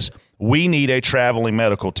says, we need a traveling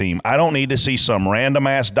medical team. I don't need to see some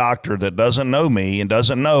random-ass doctor that doesn't know me and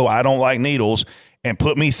doesn't know I don't like needles and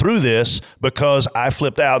put me through this because I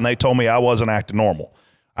flipped out and they told me I wasn't acting normal.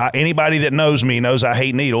 Anybody that knows me knows I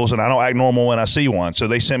hate needles and I don't act normal when I see one. So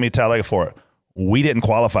they sent me to Talladega for it. We didn't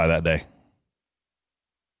qualify that day.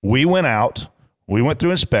 We went out. We went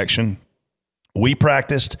through inspection. We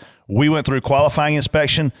practiced. We went through qualifying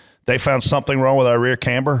inspection. They found something wrong with our rear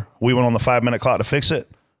camber. We went on the 5-minute clock to fix it.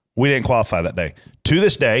 We didn't qualify that day. To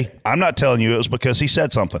this day, I'm not telling you it was because he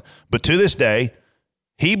said something, but to this day,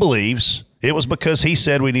 He believes it was because he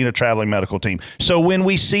said we need a traveling medical team. So when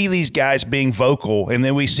we see these guys being vocal and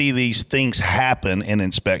then we see these things happen in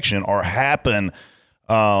inspection or happen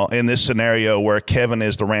in this scenario where Kevin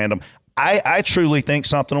is the random, I truly think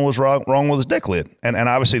something was wrong with his deck lid. And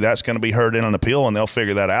obviously that's going to be heard in an appeal and they'll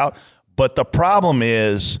figure that out. But the problem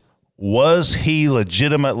is, was he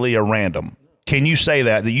legitimately a random? Can you say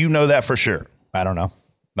that you know that for sure? I don't know.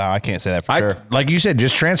 No, I can't say that for sure. Like you said,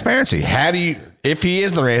 just transparency. How do you, if he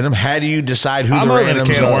is the random, how do you decide who I'm the randoms opening a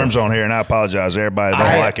can are? of worms on here, and I apologize. Everybody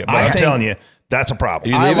don't like it, but I'm telling you, that's a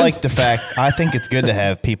problem. I like the fact. I think it's good to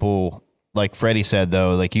have people like Freddie said,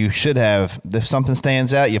 though. Like you should have. If something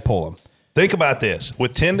stands out, you pull them. Think about this.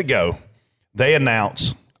 With 10 to go, they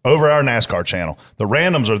announce over our NASCAR channel, the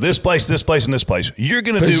randoms are this place, and this place. You're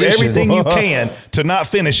going to do everything you can to not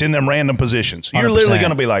finish in them random positions. You're 100%. Literally going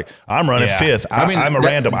to be like, I'm running fifth. I'm a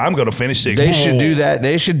random. I'm going to finish sixth. They should do that.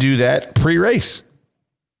 They should do that pre-race.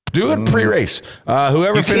 Do it pre-race.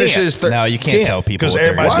 Whoever finishes. No, you can't tell people because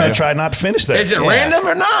everybody's going to try not to finish there. Is it random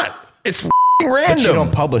or not? It's random. But you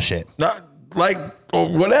don't publish it. Not like or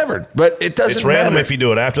whatever. But it doesn't. It's random matter if you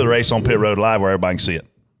do it after the race on Pit Road Live where everybody can see it.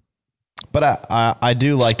 But I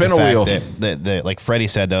do like Spin the a fact wheel. that like Freddie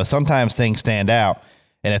said, though, sometimes things stand out,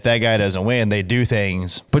 and if that guy doesn't win, they do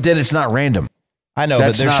things. But then it's not random. I know,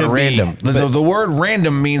 That's but there not should random. be. The word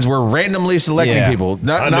random means we're randomly selecting people.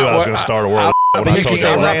 I knew I was going to start a world. I'm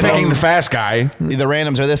not picking the fast guy. The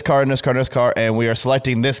randoms are this car and this car and this car, and we are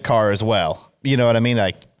selecting this car as well. You know what I mean?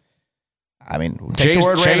 Take the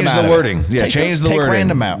word random out the of wording. it. Yeah, change the take wording.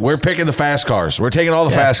 Random out. We're picking the fast cars. We're taking all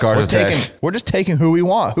the fast cars. We're just taking who we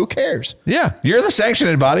want. Who cares? Yeah, you're the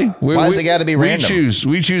sanctioning body. Why does it got to be random?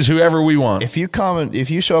 We choose whoever we want. If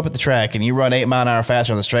you show up at the track and you run 8 mile an hour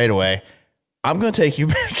faster on the straightaway, I'm going to take you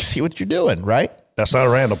back and see what you're doing, right? That's not a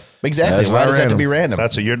random. Exactly. Why does it have to be random?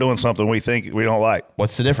 That's you're doing something we think we don't like.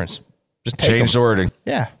 What's the difference? Just change the wording.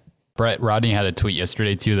 Yeah. Brett, Rodney had a tweet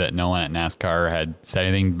yesterday, too, that no one at NASCAR had said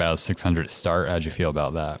anything about a 600 start. How'd you feel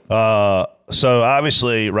about that? So,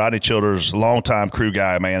 obviously, Rodney Childers, longtime crew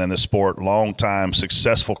guy, man, in the sport, longtime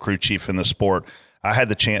successful crew chief in the sport. I had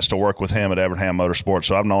the chance to work with him at Evernham Motorsports,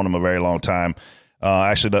 so I've known him a very long time.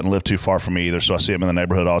 Actually doesn't live too far from me either, so I see him in the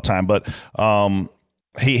neighborhood all the time. But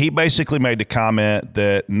he basically made the comment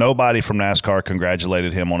that nobody from NASCAR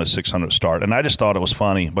congratulated him on his 600 start. And I just thought it was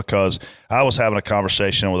funny because I was having a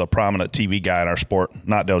conversation with a prominent TV guy in our sport,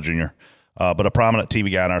 not Dale Jr., but a prominent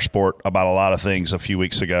TV guy in our sport about a lot of things a few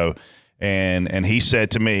weeks ago. And he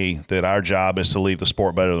said to me that our job is to leave the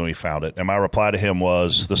sport better than we found it. And my reply to him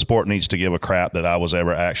was, the sport needs to give a crap that I was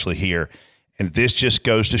ever actually here. And this just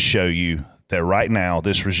goes to show you that right now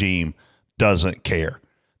this regime doesn't care.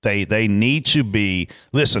 They need to be,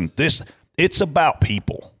 listen, it's about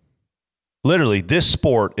people. Literally, this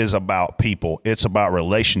sport is about people. It's about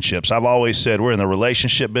relationships. I've always said we're in the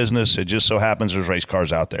relationship business. It just so happens there's race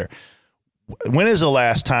cars out there. When is the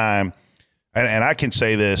last time, and I can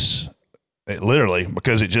say this literally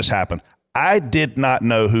because it just happened, I did not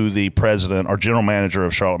know who the president or general manager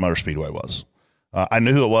of Charlotte Motor Speedway was. I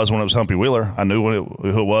knew who it was when it was Humpy Wheeler. I knew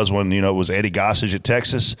who it was when, it was Eddie Gossage at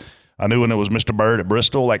Texas. I knew when it was Mr. Bird at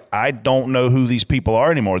Bristol. Like, I don't know who these people are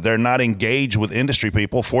anymore. They're not engaged with industry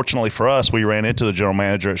people. Fortunately for us, we ran into the general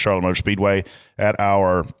manager at Charlotte Motor Speedway at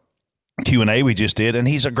our Q&A we just did, and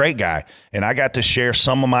he's a great guy. And I got to share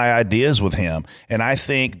some of my ideas with him. And I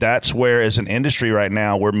think that's where, as an industry right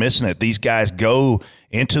now, we're missing it. These guys go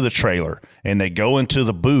into the trailer and they go into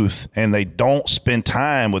the booth and they don't spend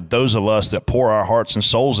time with those of us that pour our hearts and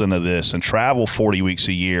souls into this and travel 40 weeks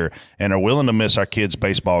a year and are willing to miss our kids'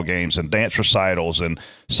 baseball games and dance recitals and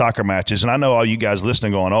soccer matches. And I know all you guys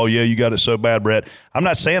listening going, oh, yeah, you got it so bad, Brett. I'm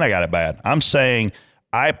not saying I got it bad. I'm saying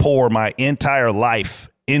I pour my entire life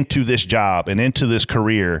into this job and into this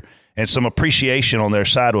career, and some appreciation on their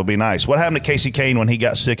side would be nice. What happened to Casey Kane when he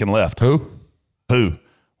got sick and left? Who?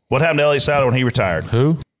 What happened to Elliott Sadler when he retired?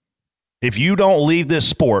 Who? If you don't leave this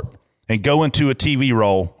sport and go into a TV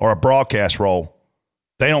role or a broadcast role,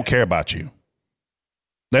 they don't care about you.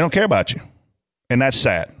 They don't care about you. And that's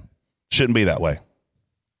sad. Shouldn't be that way.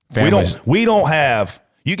 Families. We don't have,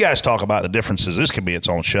 you guys talk about the differences. This could be its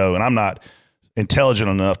own show, and I'm not intelligent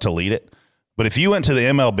enough to lead it. But if you went to the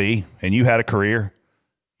MLB and you had a career,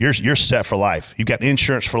 you're set for life. You've got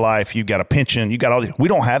insurance for life. You've got a pension. You've got all these. We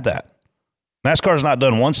don't have that. NASCAR's not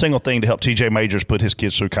done one single thing to help TJ Majors put his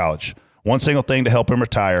kids through college. One single thing to help him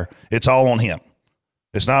retire. It's all on him.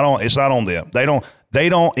 It's not on them. They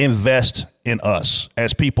don't invest in us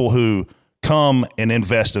as people who come and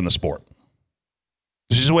invest in the sport.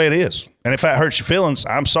 This is the way it is. And if that hurts your feelings,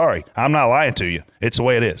 I'm sorry. I'm not lying to you. It's the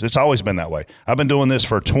way it is. It's always been that way. I've been doing this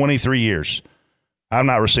for 23 years. I've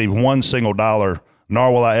not received one single dollar,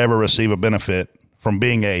 nor will I ever receive a benefit from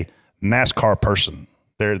being a NASCAR person.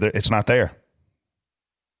 It's not there.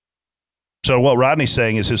 So what Rodney's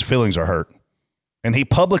saying is his feelings are hurt. And he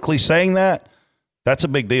publicly saying that, that's a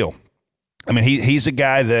big deal. I mean, he's a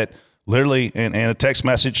guy that literally in a text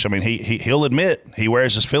message, I mean, he'll admit he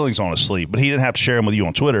wears his feelings on his sleeve, but he didn't have to share them with you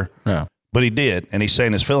on Twitter. Yeah. But he did, and he's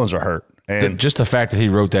saying his feelings are hurt. And Just the fact that he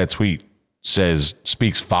wrote that tweet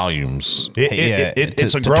speaks volumes.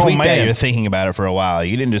 It's a to grown tweet man. that, you're thinking about it for a while.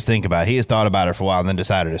 You didn't just think about it. He has thought about it for a while and then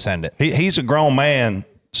decided to send it. He's a grown man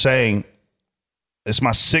saying, it's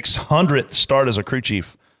my 600th start as a crew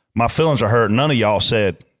chief. My feelings are hurt. None of y'all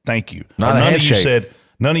said thank you. Not a handshake.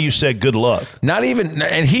 None of you said good luck. Not even,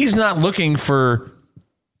 and he's not looking for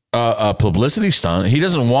a publicity stunt. He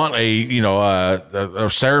doesn't want a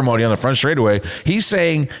ceremony on the front straightaway. He's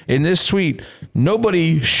saying in this tweet,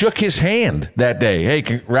 nobody shook his hand that day.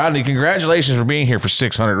 Hey, Rodney, congratulations for being here for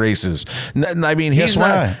 600 races. I mean, he's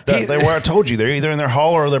not. They were. I told you, they're either in their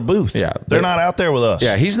hauler or their booth. Yeah, they're not out there with us.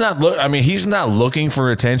 Yeah, he's not. He's not looking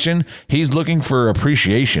for attention. He's looking for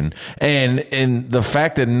appreciation, and the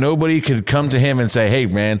fact that nobody could come to him and say, "Hey,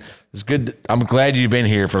 man, it's good. I'm glad you've been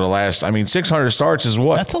here for the last." 600 starts is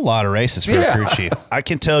what? That's a lot of races for a crew chief. I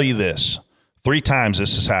can tell you this: 3 times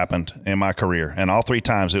this has happened in my career, and all 3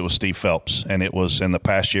 times it was Steve Phelps, and it was in the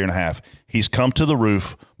past year and a half. He's come to the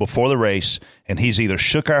roof before the race, and he's either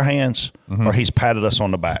shook our hands or he's patted us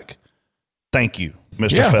on the back. Thank you,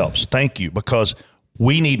 Mr. Phelps. Thank you, because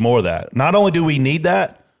we need more of that. Not only do we need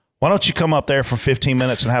that, why don't you come up there for 15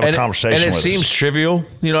 minutes and have a conversation with us? And it seems trivial,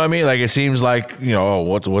 you know what I mean? Like, it seems like,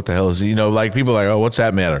 what the hell is he? Like, people are like, oh, what's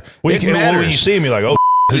that matter? When It matters. you see him, you're like, oh,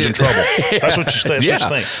 who's in trouble? That's what you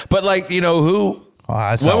think. But, who...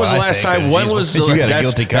 That's when how was the I last think. time? When was the You got a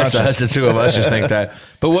guilty conscience. That's the two of us just think that.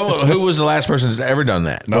 But who was the last person that's ever done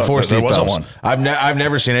that before Steve wasn't Phelps? one. I've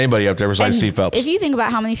never seen anybody up there besides And Steve Phelps. If you think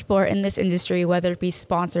about how many people are in this industry, whether it be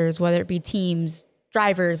sponsors, whether it be teams,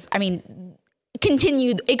 drivers,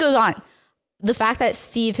 continued, it goes on. The fact that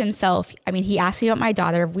Steve himself, he asked me about my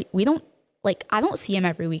daughter. We don't, I don't see him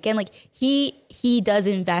every weekend. He does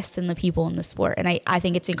invest in the people in the sport. And I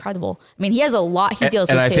think it's incredible. He has a lot he deals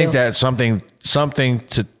with too. And I think that something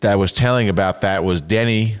that was telling about that was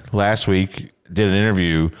Denny last week did an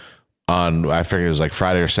interview on, I figure it was like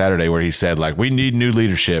Friday or Saturday, where he said, we need new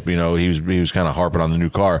leadership. He was kind of harping on the new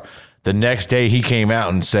car. The next day he came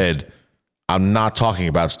out and said, I'm not talking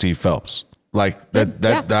about Steve Phelps.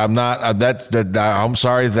 I'm not, I'm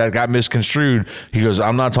sorry that got misconstrued. He goes,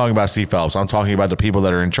 I'm not talking about Steve Phelps. I'm talking about the people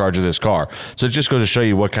that are in charge of this car. So it just goes to show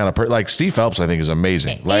you what kind of Steve Phelps, I think, is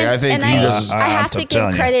amazing. I think he does. I have to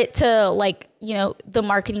give credit to the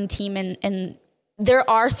marketing team and there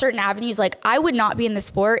are certain avenues. I would not be in the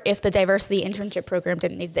sport if the diversity internship program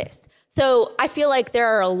didn't exist. So I feel like there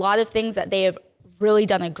are a lot of things that they have really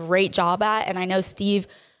done a great job at. And I know Steve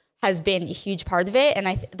has been a huge part of it,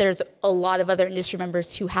 and there's a lot of other industry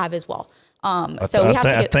members who have as well. So we have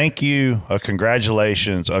to thank you,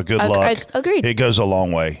 congratulations, good luck. Agreed. It goes a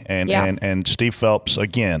long way, and Steve Phelps,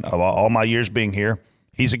 again, of all my years being here,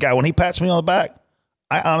 he's a guy. When he pats me on the back,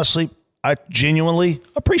 I genuinely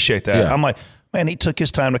appreciate that. Yeah. I'm like, man, he took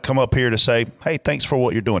his time to come up here to say, hey, thanks for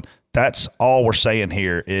what you're doing. That's all we're saying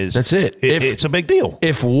here. That's it. It's a big deal.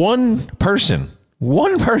 If one person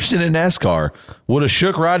in NASCAR would have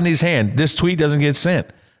shook Rodney's hand, this tweet doesn't get sent.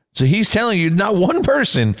 So he's telling you not one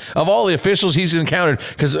person of all the officials he's encountered,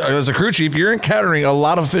 because as a crew chief, you're encountering a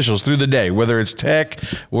lot of officials through the day, whether it's tech,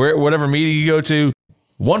 whatever meeting you go to.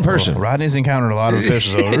 One person. Well, Rodney's encountered a lot of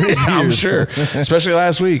officials over the years. I'm sure, especially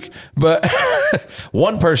last week. But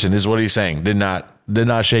one person is what he's saying. Did not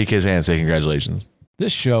shake his hand and say congratulations.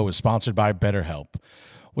 This show is sponsored by BetterHelp.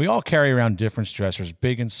 We all carry around different stressors,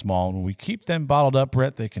 big and small, and when we keep them bottled up,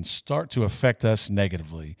 Brett, they can start to affect us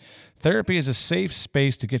negatively. Therapy is a safe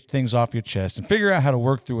space to get things off your chest and figure out how to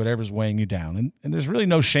work through whatever's weighing you down. And there's really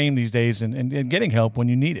no shame these days in getting help when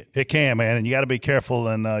you need it. It can, man, and you got to be careful,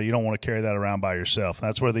 and you don't want to carry that around by yourself.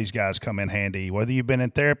 That's where these guys come in handy. Whether you've been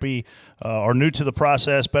in therapy or new to the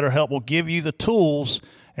process, BetterHelp will give you the tools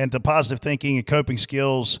and the positive thinking and coping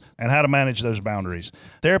skills and how to manage those boundaries.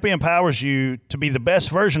 Therapy empowers you to be the best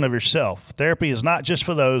version of yourself. Therapy is not just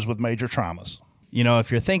for those with major traumas. If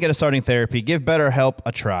you're thinking of starting therapy, give BetterHelp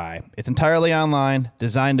a try. It's entirely online,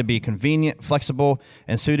 designed to be convenient, flexible,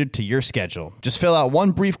 and suited to your schedule. Just fill out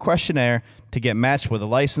one brief questionnaire to get matched with a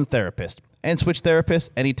licensed therapist and switch therapists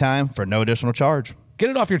anytime for no additional charge. Get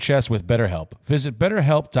it off your chest with BetterHelp. Visit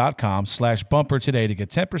BetterHelp.com/bumper today to get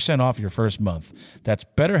 10% off your first month. That's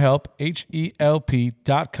BetterHelp,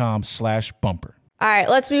 HELP.com/bumper. All right,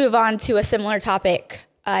 let's move on to a similar topic.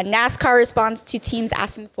 NASCAR responds to teams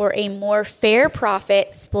asking for a more fair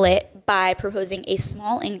profit split by proposing a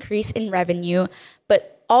small increase in revenue,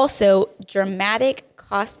 but also dramatic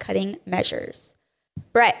cost-cutting measures.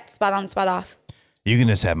 Brett, spot on, spot off. You can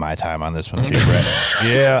just have my time on this one too, Brett.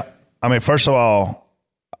 Yeah. I mean, first of all,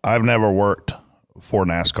 I've never worked for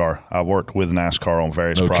NASCAR. I've worked with NASCAR on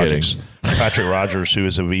various projects. Patrick Rogers, who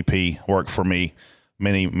is a VP, worked for me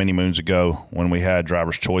many moons ago when we had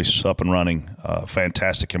Driver's Choice up and running.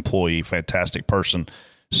 Fantastic employee, fantastic person.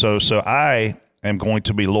 So I am going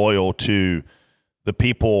to be loyal to the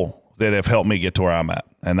people that have helped me get to where I'm at,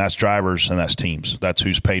 and that's drivers and that's teams. That's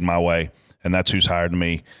who's paid my way, and that's who's hired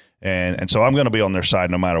me. And so I'm going to be on their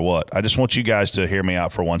side no matter what. I just want you guys to hear me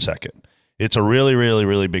out for 1 second. It's a really, really,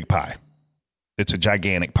 really big pie. It's a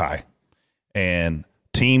gigantic pie, and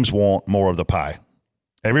teams want more of the pie.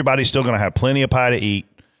 Everybody's still going to have plenty of pie to eat.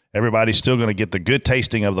 Everybody's still going to get the good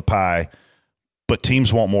tasting of the pie, but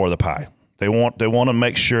teams want more of the pie. They want to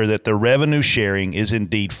make sure that the revenue sharing is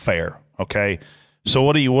indeed fair. Okay, so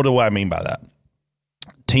what do I mean by that?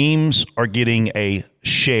 Teams are getting a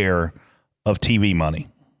share of TV money.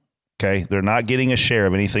 Okay, they're not getting a share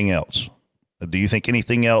of anything else. Do you think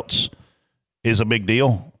anything else is a big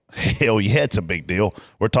deal? Hell yeah, it's a big deal.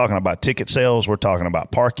 We're talking about ticket sales. We're talking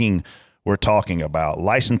about parking. We're talking about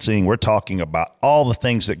licensing. We're talking about all the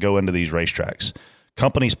things that go into these racetracks.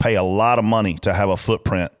 Companies pay a lot of money to have a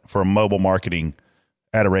footprint for mobile marketing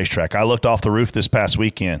at a racetrack. I looked off the roof this past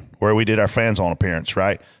weekend where we did our fans on appearance,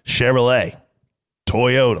 right? Chevrolet,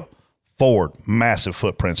 Toyota, Ford, massive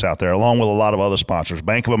footprints out there, along with a lot of other sponsors.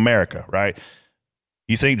 Bank of America, right?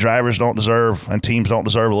 You think drivers don't deserve and teams don't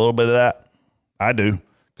deserve a little bit of that? I do.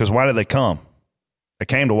 Because why did they come? They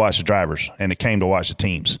came to watch the drivers, and they came to watch the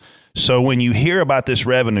teams. So when you hear about this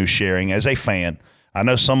revenue sharing as a fan, I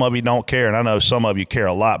know some of you don't care, and I know some of you care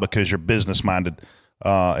a lot because you're business-minded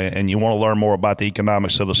and you want to learn more about the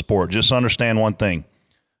economics of the sport. Just understand one thing.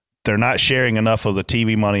 They're not sharing enough of the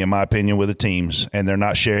TV money, in my opinion, with the teams, and they're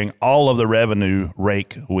not sharing all of the revenue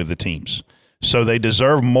rake with the teams. So they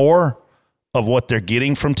deserve more of what they're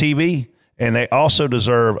getting from TV, and they also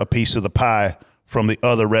deserve a piece of the pie from the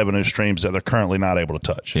other revenue streams that they're currently not able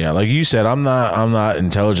to touch. Yeah, like you said, I'm not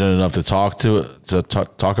intelligent enough to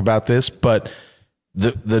talk about this, but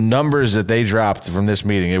the numbers that they dropped from this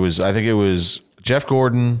meeting, I think it was Jeff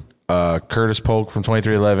Gordon, Curtis Polk from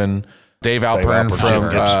 2311, Dave Alpern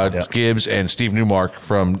from Gibbs, and Steve Newmark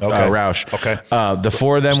from Roush. Okay. The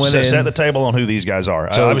four of them went in. Set the table on who these guys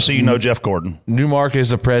are. So, obviously, you know Jeff Gordon. Newmark is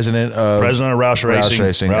the president of Roush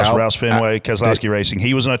Racing. Roush Fenway, Keselowski Racing.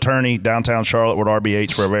 He was an attorney downtown Charlotte with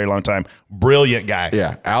RBH for a very long time. Brilliant guy.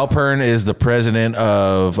 Yeah. Alpern is the president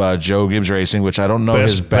of Joe Gibbs Racing, which I don't know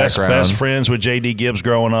his background. Best friends with J.D. Gibbs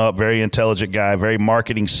growing up. Very intelligent guy. Very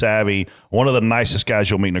marketing savvy. One of the nicest guys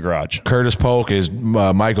you'll meet in the garage. Curtis Polk is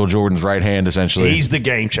Michael Jordan's right hand, essentially. He's the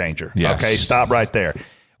game changer. Yes. Okay, stop right there.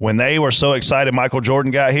 When they were so excited Michael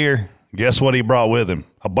Jordan got here, guess what he brought with him?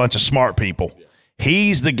 A bunch of smart people.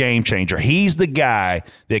 He's the game changer. He's the guy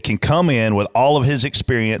that can come in with all of his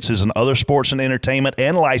experiences in other sports and entertainment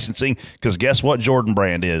and licensing, because guess what Jordan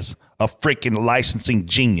Brand is? A freaking licensing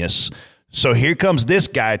genius. So here comes this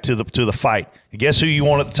guy to the fight. And guess who you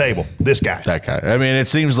want at the table? This guy. That guy. I mean, it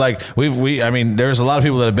seems like there's a lot of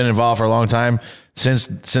people that have been involved for a long time.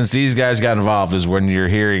 Since these guys got involved is when you're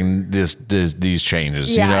hearing these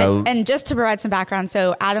changes. Yeah, you know? and just to provide some background,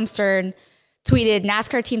 so Adam Stern tweeted,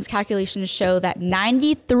 NASCAR teams' calculations show that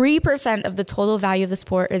 93% of the total value of the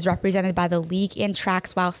sport is represented by the league and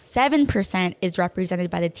tracks, while 7% is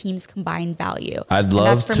represented by the team's combined value. I'd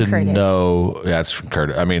love to know. That's from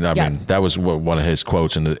Curtis. I mean, that was one of his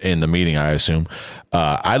quotes in the meeting, I assume.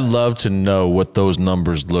 I'd love to know what those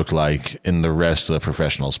numbers look like in the rest of the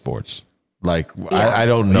professional sports. Like, I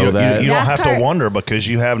don't know that. You don't have to wonder, because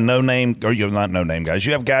you have not no name guys.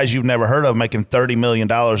 You have guys you've never heard of making $30 million in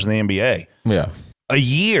the NBA. Yeah. A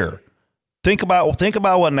year. Think about what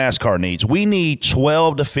NASCAR needs. We need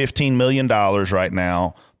 $12 to $15 million right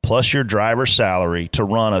now, plus your driver's salary, to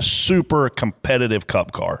run a super competitive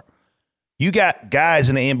cup car. You got guys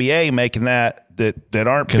in the NBA making that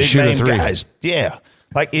aren't big name guys. Yeah.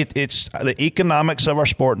 Like it's the economics of our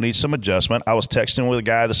sport needs some adjustment. I was texting with a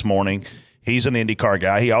guy this morning. He's an IndyCar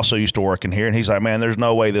guy. He also used to work in here, and he's like, man, there's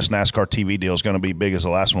no way this NASCAR TV deal is going to be big as the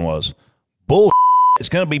last one was. Bull. It's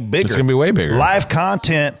going to be bigger. It's going to be way bigger. Live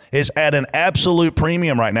content is at an absolute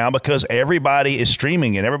premium right now because everybody is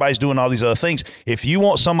streaming and everybody's doing all these other things. If you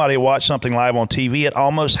want somebody to watch something live on TV, it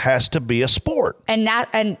almost has to be a sport. And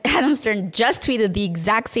Adam Stern just tweeted the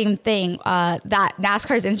exact same thing, that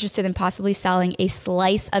NASCAR is interested in possibly selling a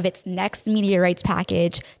slice of its next media rights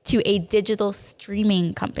package to a digital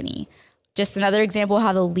streaming company. Just another example of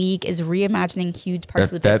how the league is reimagining huge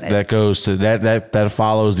parts of the business. That goes to that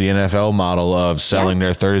follows the NFL model of selling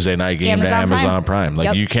their Thursday night game to Amazon Prime.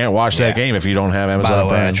 Like you can't watch that game if you don't have Amazon By the way,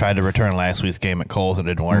 Prime. I tried to return last week's game at Kohl's and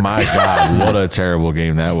it didn't work. My God, what a terrible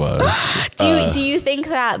game that was. Do you think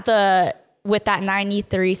that with that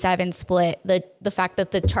 93-7 split, the fact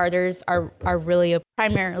that the charters are really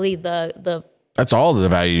primarily the that's all the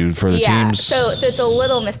value for the teams. So it's a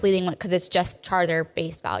little misleading because it's just charter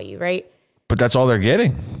based value, right? But that's all they're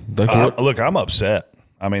getting. Look, I'm upset.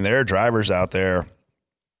 I mean, there are drivers out there.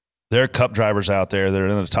 There are Cup drivers out there that are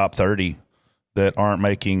in the top 30 that aren't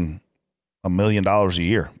making $1 million a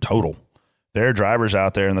year total. There are drivers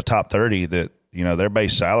out there in the top 30 that, their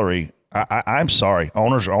base salary. I'm sorry.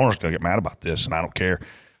 Owners are going to get mad about this, and I don't care.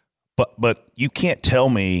 But you can't tell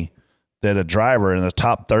me that a driver in the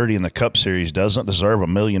top 30 in the Cup Series doesn't deserve $1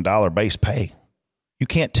 million base pay. You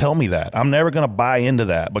can't tell me that. I'm never going to buy into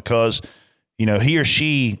that because – he or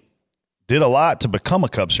she did a lot to become a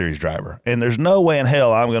Cup Series driver, and there's no way in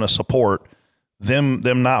hell I'm going to support them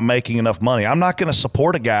not making enough money. I'm not going to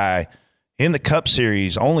support a guy in the Cup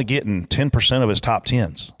Series only getting 10% of his top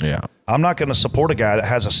 10s. Yeah. I'm not going to support a guy that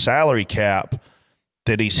has a salary cap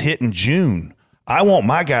that he's hitting June. I want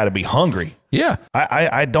my guy to be hungry. Yeah.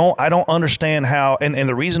 I don't understand how, and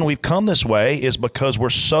the reason we've come this way is because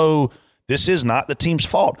this is not the team's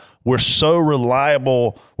fault. We're so reliant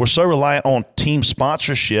on team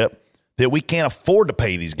sponsorship that we can't afford to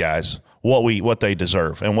pay these guys what they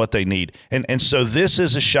deserve and what they need. And so this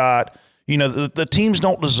is a shot. The teams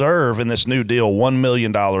don't deserve in this new deal $1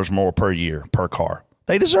 million more per year per car.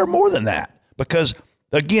 They deserve more than that because,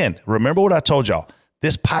 again, remember what I told y'all.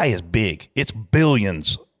 This pie is big. It's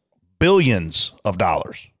billions of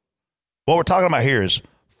dollars. What we're talking about here is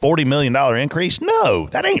 $40 million increase. No,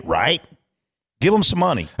 that ain't right. Give them some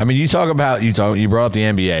money. I mean, you brought up the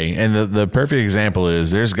NBA, and the perfect example is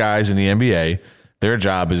there's guys in the NBA, their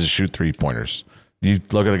job is to shoot 3-pointers. You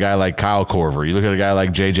look at a guy like Kyle Korver, you look at a guy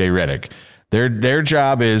like JJ Redick. Their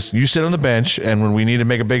job is you sit on the bench, and when we need to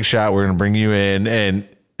make a big shot, we're going to bring you in, and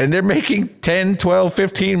they're making $10, $12,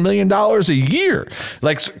 $15 million a year.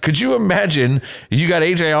 Like, could you imagine you got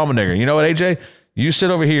AJ Allmendinger? You know what, AJ? You sit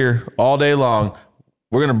over here all day long.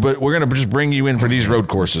 We're gonna just bring you in for these road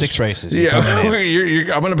courses. 6 races. Yeah,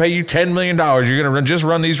 I'm gonna pay you $10 million. You're gonna just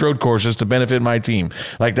run these road courses to benefit my team.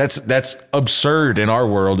 Like that's absurd in our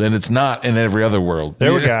world, and it's not in every other world.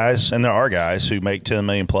 There were guys, and there are guys who make $10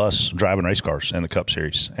 million plus driving race cars in the Cup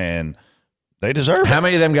Series, and they deserve it. How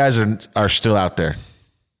many of them guys are still out there?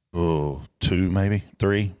 Oh, 2, maybe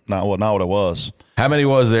 3. Not what it was. How many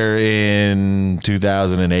was there in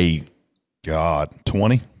 2008? God,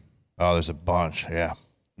 20. Oh, there's a bunch. Yeah.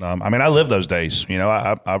 I lived those days.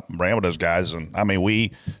 I ran with those guys, and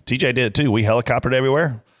TJ did it too. We helicoptered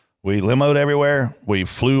everywhere. We limoed everywhere. We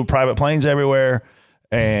flew private planes everywhere.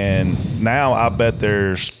 And now I bet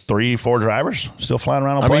there's 3-4 drivers still flying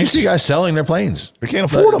around on planes. I mean, you see guys selling their planes. They can't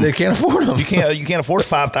afford them. They can't afford them. You can't afford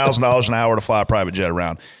 $5,000 an hour to fly a private jet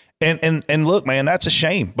around. And look, man, that's a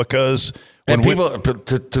shame because. And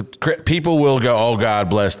people will go, oh, God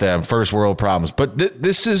bless them, first world problems. But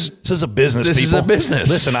this is a business. This is a business.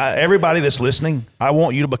 Listen, everybody that's listening, I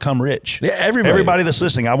want you to become rich. Yeah, everybody that's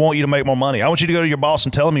listening, I want you to make more money. I want you to go to your boss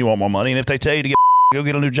and tell them you want more money. And if they tell you to go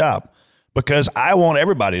get a new job, because I want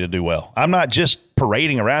everybody to do well. I'm not just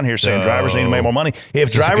parading around here saying drivers need to make more money.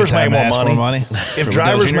 If drivers make more money, if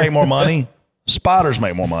drivers make more money, spotters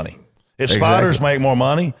make more money. If spotters make more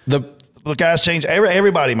money, the guys change.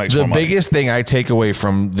 Everybody makes more money. The biggest thing I take away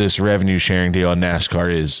from this revenue sharing deal in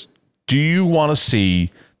NASCAR is, do you want to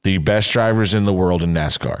see the best drivers in the world in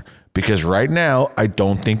NASCAR? Because right now, I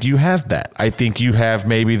don't think you have that. I think you have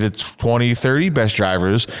maybe the 20, 30 best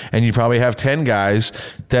drivers, and you probably have 10 guys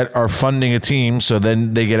that are funding a team so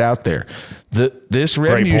then they get out there. This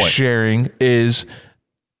revenue sharing is...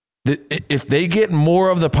 If they get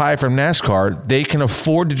more of the pie from NASCAR, they can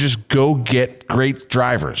afford to just go get great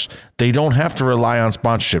drivers. They don't have to rely on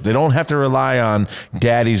sponsorship. They don't have to rely on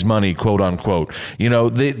daddy's money, quote unquote.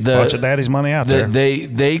 Bunch of daddy's money out there.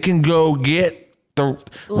 They can go get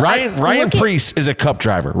Ryan Preece is a Cup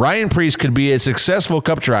driver. Ryan Preece could be a successful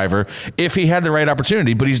Cup driver if he had the right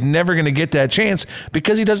opportunity, but he's never going to get that chance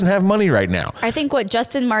because he doesn't have money right now. I think what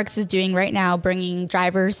Justin Marks is doing right now, bringing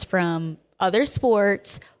drivers from other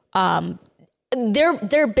sports.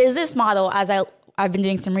 Their business model, as I've been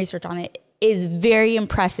doing some research on it, is very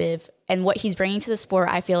impressive. And what he's bringing to the sport,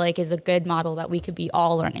 I feel like, is a good model that we could be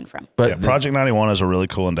all learning from. But Project 91 is a really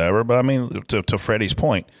cool endeavor. But I mean, to Freddie's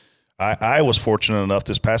point, I was fortunate enough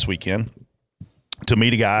this past weekend to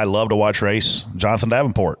meet a guy I love to watch race, Jonathan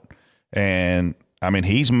Davenport. And I mean,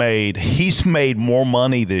 he's made more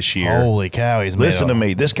money this year. Holy cow! Listen to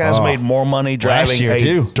me. This guy's made more money driving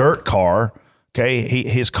a dirt car. Okay,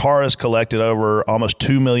 his car has collected over almost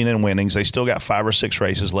 $2 million in winnings. They still got 5 or 6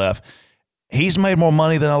 races left. He's made more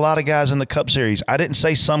money than a lot of guys in the Cup Series. I didn't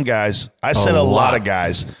say some guys. I said a lot of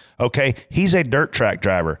guys. Okay, he's a dirt track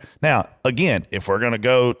driver. Now, again, if we're going to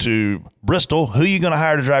go to Bristol, who are you going to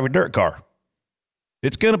hire to drive your dirt car?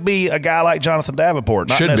 It's going to be a guy like Jonathan Davenport,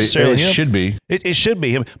 not necessarily him. It should be. It should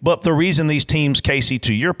be him. But the reason these teams, Casey,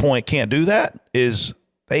 to your point, can't do that is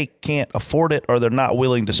they can't afford it or they're not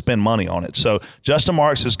willing to spend money on it. So Justin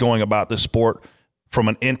Marks is going about this sport from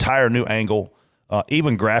an entire new angle,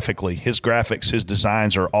 even graphically. His graphics, his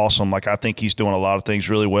designs are awesome. Like, I think he's doing a lot of things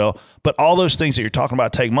really well. But all those things that you're talking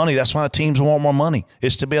about take money. That's why the teams want more money,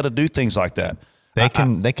 is to be able to do things like that. They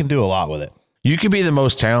can do a lot with it. You could be the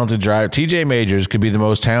most talented driver. TJ Majors could be the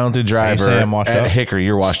most talented driver at Hickory.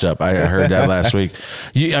 You're washed up. I heard that last week.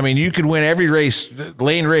 You could win every race.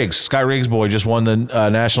 Lane Riggs, Scott Riggs' boy, just won the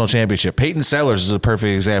national championship. Peyton Sellers is a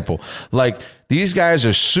perfect example. Like, these guys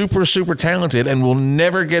are super, super talented and will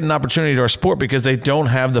never get an opportunity to our sport because they don't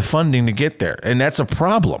have the funding to get there. And that's a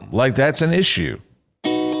problem. Like, that's an issue.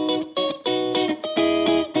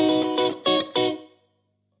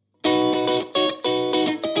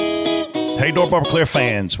 Hey, Door Bumper Clear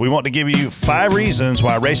fans, we want to give you 5 reasons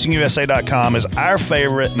why RacingUSA.com is our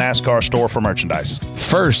favorite NASCAR store for merchandise.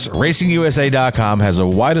 First, RacingUSA.com has a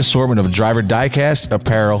wide assortment of driver diecast,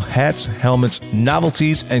 apparel, hats, helmets,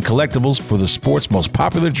 novelties, and collectibles for the sport's most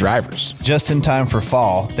popular drivers. Just in time for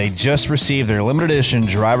fall, they just received their limited edition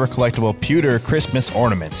driver collectible pewter Christmas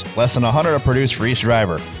ornaments. Less than 100 are produced for each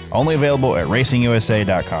driver. Only available at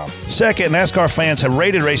RacingUSA.com. Second, NASCAR fans have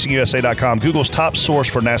rated RacingUSA.com Google's top source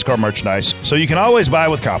for NASCAR merchandise, so you can always buy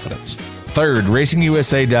with confidence. Third,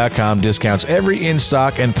 RacingUSA.com discounts every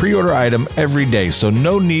in-stock and pre-order item every day, so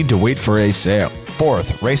no need to wait for a sale. Fourth,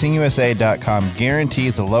 RacingUSA.com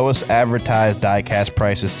guarantees the lowest advertised diecast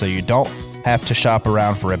prices, so you don't have to shop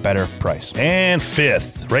around for a better price. And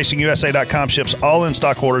fifth, RacingUSA.com ships all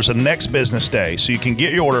in-stock orders the next business day, so you can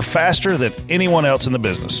get your order faster than anyone else in the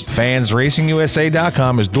business. Fans,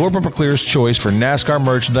 RacingUSA.com is Door Bumper Clear's choice for NASCAR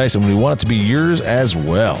merchandise, and we want it to be yours as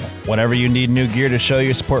well. Whenever you need new gear to show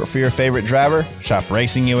your support for your favorite driver, shop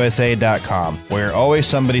RacingUSA.com, where you're always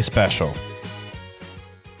somebody special.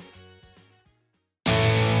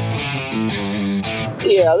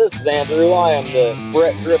 Yeah, this is Andrew. I am the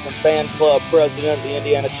Brett Griffin Fan Club president of the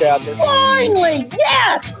Indiana chapter. Finally,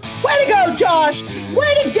 yes! Way to go, Josh!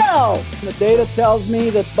 Way to go! The data tells me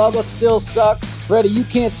that Bubba still sucks. Freddie, you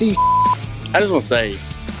can't see I just want to say,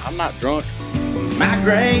 I'm not drunk. My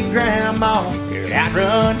great-grandma could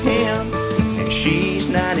outrun him, and she's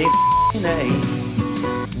 98.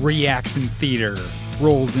 Reaction Theater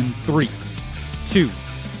rolls in 3, 2,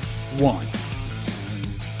 1.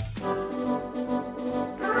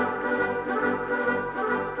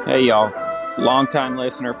 Hey, y'all. Long-time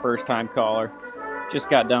listener, first-time caller. Just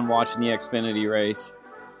got done watching the Xfinity race.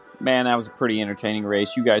 Man, that was a pretty entertaining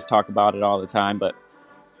race. You guys talk about it all the time, but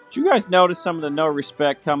did you guys notice some of the no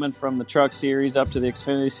respect coming from the Truck Series up to the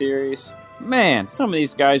Xfinity Series? Man, some of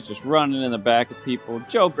these guys just running in the back of people.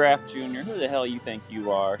 Joe Graff Jr., who the hell you think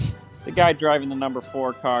you are? The guy driving the number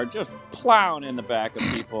 4 car just plowing in the back of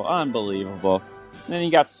people. Unbelievable. And then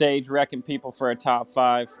you got Sage wrecking people for a top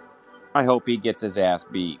 5. I hope he gets his ass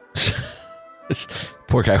beat.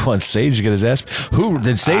 Poor guy wants Sage to get his ass. Who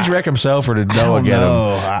did Sage wreck himself, or did Noah get him?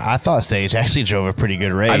 I thought Sage actually drove a pretty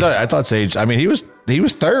good race. I thought Sage. I mean, he was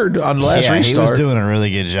third on the last restart. He was doing a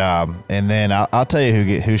really good job. And then I'll tell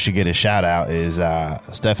you who should get a shout out is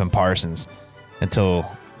Stephen Parsons. Until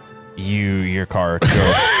your car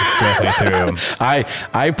drove directly through him.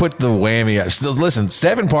 I put the whammy. Listen,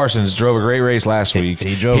 Stephen Parsons drove a great race last week.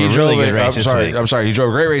 He drove a really good race this week. I'm sorry. He drove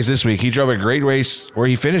a great race this week. He drove a great race where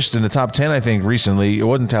he finished in the top 10, I think, recently. It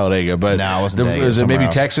wasn't Talladega, but no, it wasn't Talladega, was it maybe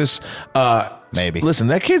else. Texas? Maybe. Listen,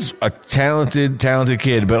 that kid's a talented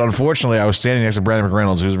kid, but unfortunately, I was standing next to Brandon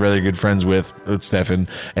McReynolds, who's really good friends with Stephen,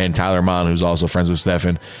 and Tyler Mon, who's also friends with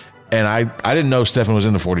Stephen. And I didn't know Stephen was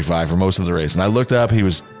in the 45 for most of the race. And I looked up, he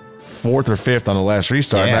was 4th or 5th on the last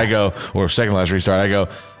restart, and I go, or second last restart, I go,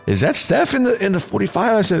 is that Steph in the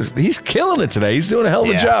 45? I said, he's killing it today. He's doing a hell of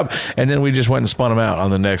a job. And then we just went and spun him out on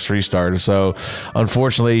the next restart. So,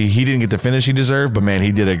 unfortunately, he didn't get the finish he deserved, but, man,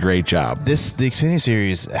 he did a great job. The Xfinity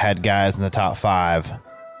Series had guys in the top 5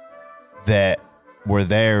 that were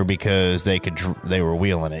there because they were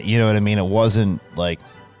wheeling it. You know what I mean? It wasn't like...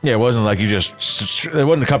 Yeah, it wasn't like it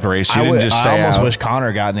wasn't a cup race. You didn't just stay I almost out. wish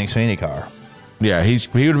Connor got an Xfinity car. Yeah, he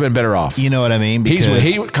would have been better off. You know what I mean? Because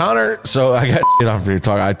Connor. So I got shit off for your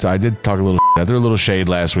talk. I did talk a little. I threw a little shade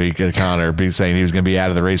last week at Connor, saying he was going to be out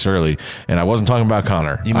of the race early, and I wasn't talking about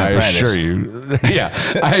Connor. I assure you. Yeah,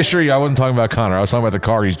 I assure you, I wasn't talking about Connor. I was talking about the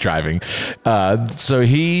car he's driving. So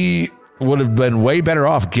he would have been way better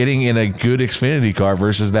off getting in a good Xfinity car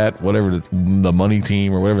versus that whatever the money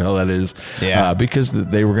team or whatever the hell that is. Yeah, because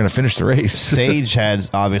they were going to finish the race. Sage had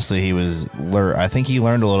obviously I think he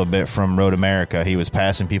learned a little bit from Road America. He was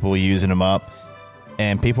passing people, using them up,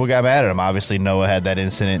 and people got mad at him. Obviously, Noah had that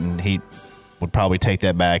incident, and he would probably take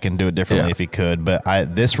that back and do it differently if he could. But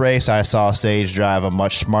this race, I saw Sage drive a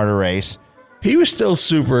much smarter race. He was still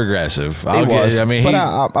super aggressive. I'm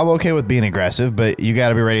okay with being aggressive, but you got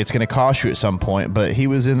to be ready. It's going to cost you at some point. But he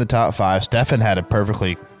was in the top 5. Stefan had a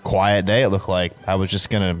perfectly quiet day. It looked like I was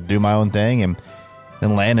just going to do my own thing, and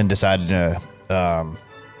then Landon decided to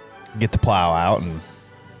get the plow out and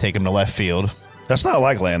take him to left field. That's not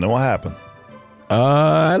like Landon. What happened?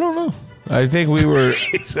 I don't know. I think we were.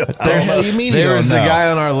 There was the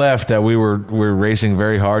guy on our left that we were racing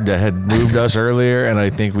very hard that had moved us earlier, and I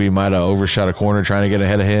think we might have overshot a corner trying to get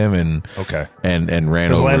ahead of him, and ran over.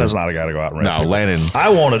 Because Landon's not a guy to go out and wreck people. Landon. I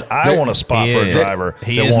want a spot for a driver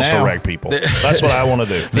that wants to wreck people. That's what I want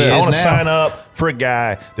to do. I want to sign up for a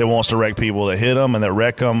guy that wants to wreck people, that hit them and that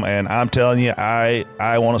wreck them. And I'm telling you, I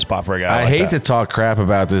want a spot for a guy. I hate to talk crap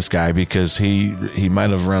about this guy because he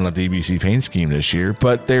might have run a DBC paint scheme this year,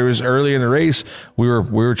 but there was early in the race we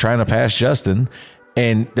were trying to pass Justin,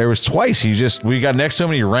 and there was twice we got next to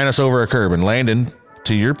him and he ran us over a curb, and Landon,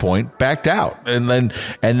 to your point, backed out, and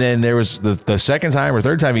then there was the second time or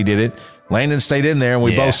third time he did it. Landon stayed in there, and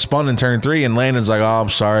we both spun in turn 3, and Landon's like, "Oh, I'm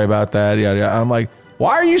sorry about that." Yeah, I'm like,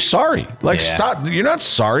 why are you sorry? Stop. You're not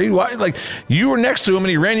sorry. Why? Like, you were next to him and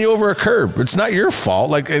he ran you over a curb. It's not your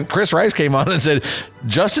fault. And Chris Rice came on and said,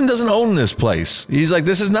 Justin doesn't own this place. He's like,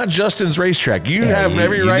 this is not Justin's racetrack. You have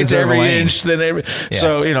every right to every inch.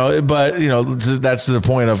 So, but that's the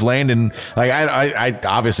point of Landon. I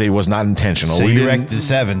obviously was not intentional. So we wrecked the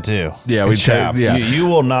 7 too. Yeah. You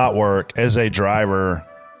will not work as a driver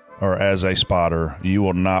or as a spotter. You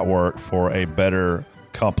will not work for a better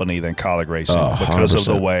company than Kaulig Racing because 100%. Of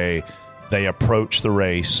the way they approach the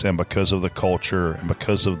race, and because of the culture, and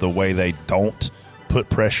because of the way they don't put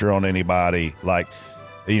pressure on anybody.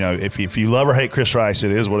 If you love or hate Chris Rice,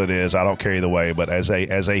 it is what it is. I don't care either way. But as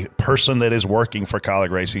a person that is working for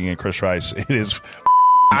Kaulig Racing and Chris Rice, it is.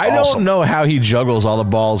 I don't know how he juggles all the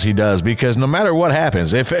balls he does, because no matter what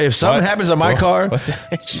happens, if something happens on my car,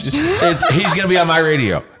 he's going to be on my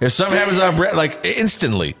radio. If something happens on Brett,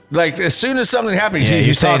 instantly, as soon as something happens,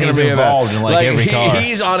 he's talking to me involved in every car.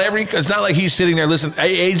 He's on every. It's not like he's sitting there listening.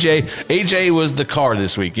 AJ was the car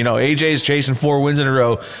this week. AJ's chasing 4 wins in a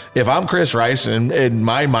row. If I'm Chris Rice and in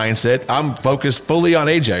my mindset, I'm focused fully on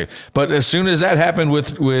AJ. But as soon as that happened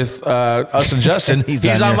with us and Justin,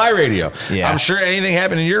 he's on my radio. Yeah. I'm sure anything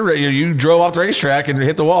happened in your radio, you drove off the racetrack and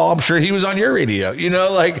hit the wall, I'm sure he was on your radio.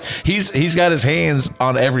 He's got his hands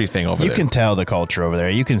on everything over there. You can tell the culture over there.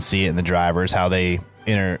 You can see it in the drivers, how they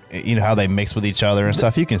how they mix with each other and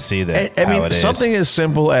stuff. You can see that. I mean, something as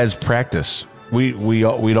simple as practice. We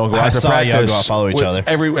don't go out to practice. Y'all go out follow each other.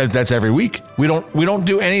 That's every week. We don't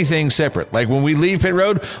do anything separate. Like when we leave pit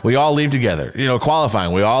road, we all leave together.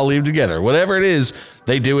 Qualifying, we all leave together. Whatever it is,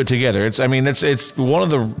 they do it together. It's one of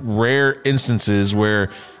the rare instances where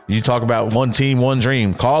you talk about one team, one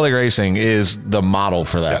dream. Kaulig Racing is the model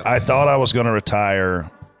for that. I thought I was going to retire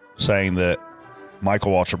saying that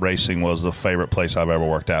Michael Waltrip Racing was the favorite place I've ever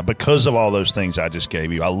worked at because of all those things I just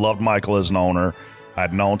gave you. I loved Michael as an owner.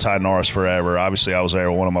 I'd known Ty Norris forever. Obviously, I was there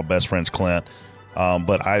with one of my best friends, Clint.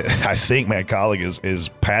 But I think, man, Kaulig is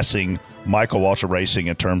passing Michael Waltrip Racing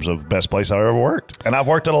in terms of best place I've ever worked. And I've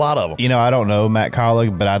worked at a lot of them. I don't know Matt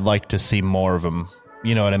Kaulig, but I'd like to see more of him.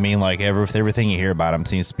 You know what I mean? Everything you hear about him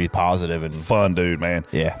seems to be positive and fun, dude, man.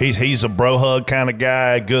 Yeah. He's a bro hug kind of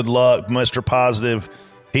guy. Good luck, Mr. Positive.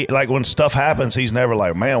 He when stuff happens, he's never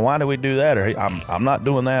like, man, why did we do that? Or I'm not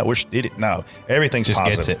doing that. No, everything's just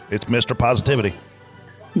positive. Gets it. It's Mr. Positivity.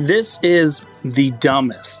 This is the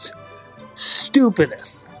dumbest,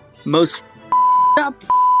 stupidest, most up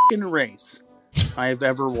race I have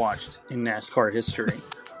ever watched in NASCAR history.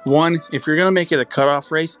 One, if you're going to make it a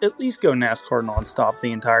cutoff race, at least go NASCAR nonstop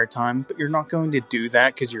the entire time. But you're not going to do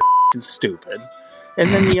that because you're stupid. And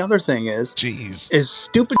then the other thing is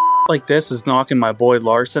stupid like this is knocking my boy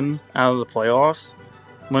Larson out of the playoffs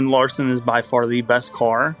when Larson is by far the best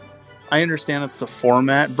car. I understand it's the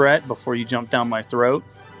format, Brett, before you jump down my throat,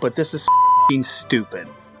 but this is stupid.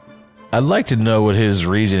 I'd like to know what his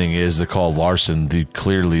reasoning is to call Larson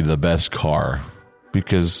clearly the best car,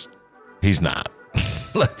 because he's not.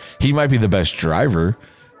 He might be the best driver,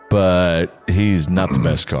 but he's not the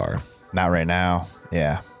best car. Not right now.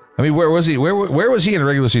 Yeah. I mean, where was he? Where was he in the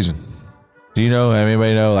regular season? Do you know?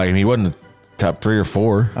 Anybody know? Like, he wasn't top 3 or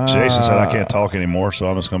 4. Jason said I can't talk anymore, so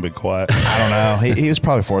I'm just going to be quiet. I don't know. He was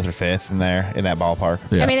probably 4th or 5th in that ballpark.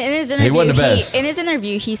 Yeah. I mean, in his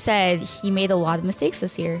interview, he said he made a lot of mistakes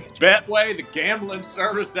this year. Betway, the gambling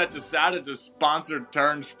service that decided to sponsor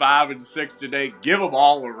turns 5 and 6 today, give them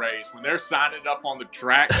all a raise. When they're signing up on the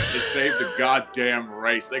track to save the goddamn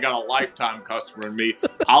race, they got a lifetime customer in me.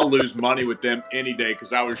 I'll lose money with them any day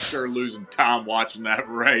because I was sure losing time watching that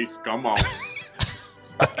race. Come on.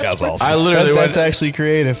 That's awesome. I literally that's actually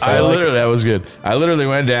creative. That was good. I literally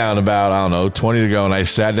went down about, 20 to go, and I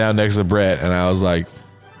sat down next to Brett, and I was like,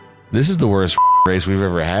 this is the worst race we've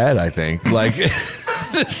ever had, I think. Like,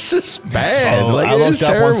 this is bad. So like, I looked up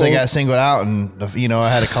terrible. once they got singled out, and, I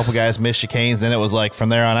had a couple guys miss chicanes. Then it was like, from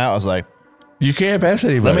there on out, I was like, you can't pass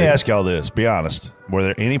anybody. Let me ask y'all this. Be honest. Were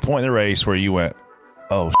there any point in the race where you went,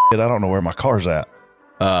 oh, shit, I don't know where my car's at?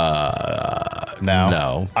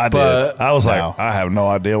 No. I did. I was like, I have no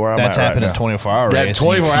idea where I'm at. That's happened in 24-hour race. That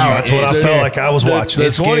 24-hour. That's what I felt like I was watching. The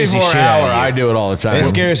 24-hour, I do it all the time. It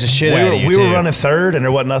scares the shit out of you, We were running third, and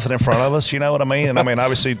there wasn't nothing in front of us. You know what I mean? And I mean,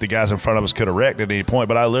 obviously, the guys in front of us could have wrecked at any point,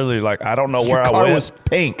 but I literally, I don't know where I went. Car was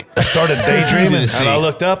pink. I started daydreaming, and I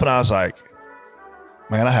looked up, and I was like,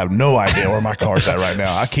 man, I have no idea where my car's at right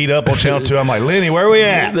now. I keyed up on Channel 2. I'm like, Lenny, where are we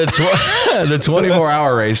at? The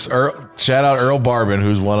 24-hour race. Shout out Earl Barbin,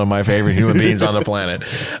 who's one of my favorite human beings on the planet.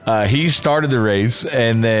 He started the race,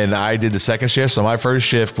 and then I did the second shift. So my first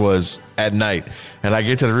shift was at night. And I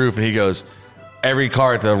get to the roof, and he goes, every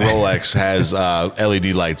car at the Rolex has LED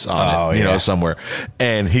lights on it, somewhere.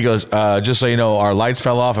 And he goes, just so you know, our lights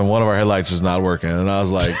fell off, and one of our headlights is not working. And I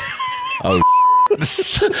was like, oh,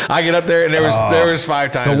 I get up there, and there was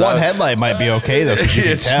 5 times. The one headlight might be okay though.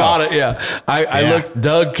 It's spotted. Yeah, I looked.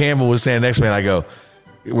 Doug Campbell was standing next to me, and I go,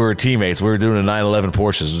 "We were teammates. We were doing a 911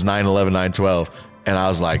 Porsches. It was 911, 912, and I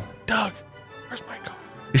was like, Doug, where's my car?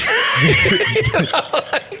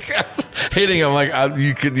 Hitting him like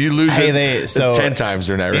you lose it 10 times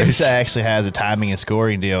during that race. IMSA actually has a timing and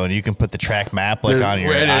scoring deal, and you can put the track map on your and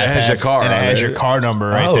iPad, it has your car, and it has your car number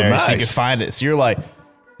right there, nice. so you can find it. So you're like,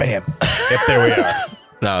 bam, yep, there we are.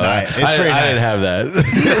 No, I didn't have that.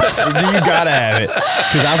 You gotta have it,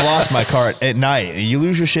 because I've lost my car at night. You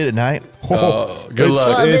lose your shit at night. Good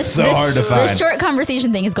luck. Well, it's so hard to find. This short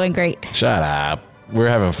conversation thing is going great. Shut up. We're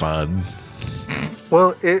having fun.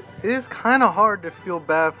 Well, it is kind of hard to feel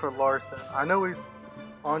bad for Larson. I know he's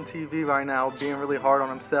on TV right now being really hard on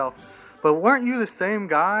himself, but weren't you the same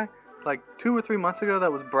guy like 2 or 3 months ago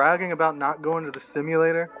that was bragging about not going to the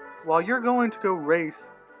simulator? While you're going to go race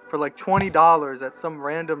for like $20 at some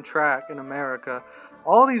random track in America,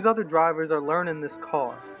 all these other drivers are learning this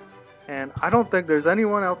car. And I don't think there's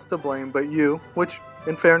anyone else to blame but you, which,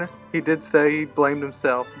 in fairness, he did say he blamed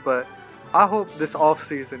himself. But I hope this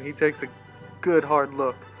offseason he takes a good hard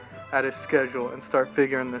look at his schedule and start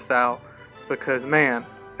figuring this out, because, man,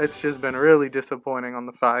 it's just been really disappointing on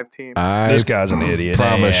the 5 team. This guy's an idiot.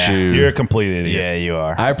 Promise you. You're a complete idiot. Yeah, you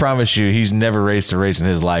are. I promise you, he's never raced a race in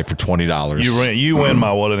his life for $20. You win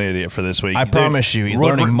my what an idiot for this week. I promise you, he's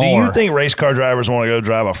learning more. Do you think race car drivers want to go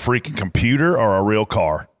drive a freaking computer or a real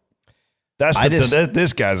car?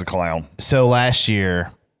 This guy's a clown. So last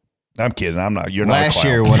year, I'm kidding. I'm not. You're not. Last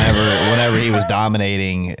year, whenever he was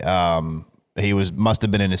dominating, he must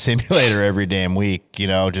have been in a simulator every damn week.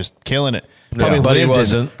 Just killing it. But he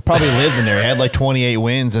wasn't. Probably lived in there. He had like 28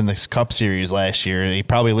 wins in the Cup Series last year. He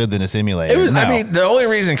probably lived in a simulator. I mean, the only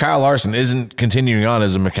reason Kyle Larson isn't continuing on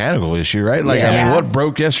is a mechanical issue, right? Like, I mean, what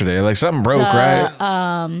broke yesterday? Like, something broke,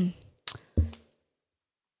 right?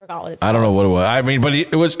 Forgot what it's I don't know what it was. I mean, but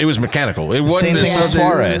it was mechanical. It wasn't same thing with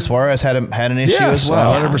Suarez. Suarez had an issue as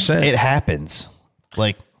well. 100%. It happens.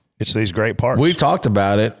 Like, It's these great parts. We talked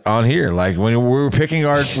about it on here. Like when we were picking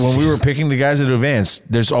the guys that advance,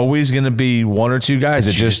 there's always going to be one or two guys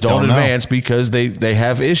that just don't advance because they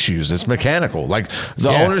have issues. It's mechanical. Like the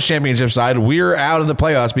Owners Championship side, we're out of the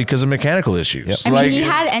playoffs because of mechanical issues. Yep. I mean, he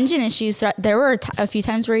had engine issues. There were a few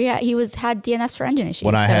times where he had DNS for engine issues.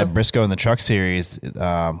 When I had Briscoe in the Truck Series,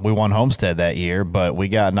 we won Homestead that year, but we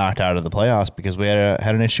got knocked out of the playoffs because we had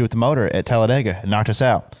an issue with the motor at Talladega. It knocked us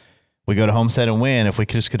out. We go to Homestead and win. If we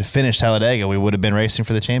could have finished Talladega, we would have been racing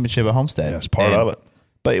for the championship at Homestead. Yeah, it's part of it.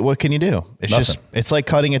 But what can you do? It's it's like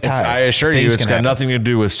cutting a tire. I assure you, it's got nothing to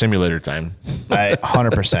do with simulator time.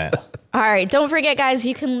 100%. All right. Don't forget, guys,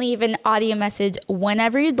 you can leave an audio message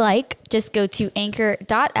whenever you'd like. Just go to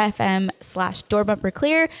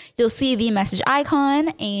anchor.fm/doorbumperclear. You'll see the message icon,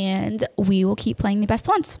 and we will keep playing the best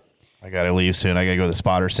ones. I got to leave soon. I got to go to the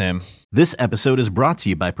spotter sim. This episode is brought to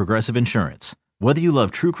you by Progressive Insurance. Whether you love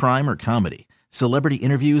true crime or comedy, celebrity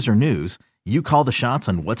interviews or news, you call the shots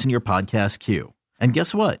on what's in your podcast queue. And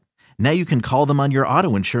guess what? Now you can call them on your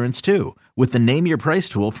auto insurance too with the Name Your Price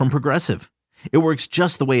tool from Progressive. It works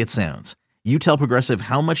just the way it sounds. You tell Progressive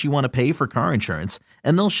how much you want to pay for car insurance,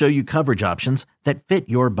 and they'll show you coverage options that fit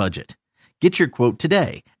your budget. Get your quote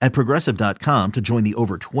today at Progressive.com to join the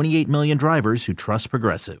over 28 million drivers who trust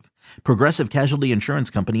Progressive. Progressive Casualty Insurance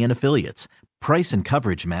Company and Affiliates. Price and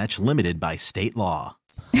coverage match limited by state law.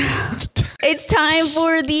 It's time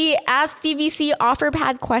for the Ask DBC Offer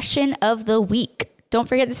Pad question of the week. Don't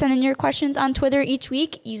forget to send in your questions on Twitter each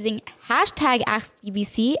week using hashtag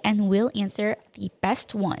AskDBC, and we'll answer the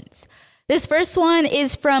best ones. This first one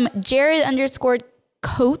is from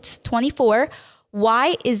Jared_Coates24.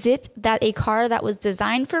 Why is it that a car that was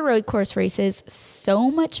designed for road course races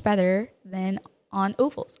so much better than on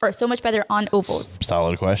ovals, or so much better on ovals?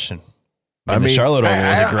 Solid question. I mean, the Charlotte Oval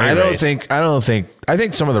was a great race. I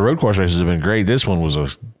think some of the road course races have been great. This one was a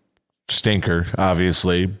stinker,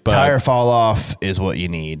 obviously. But tire fall off is what you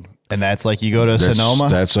need. And that's like you go to Sonoma.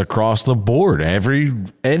 That's across the board.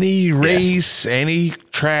 Any race, any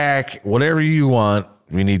track, whatever you want,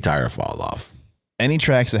 we need tire fall off. Any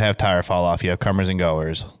tracks that have tire fall off, you have comers and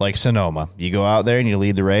goers. Like Sonoma. You go out there and you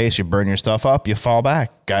lead the race, you burn your stuff up, you fall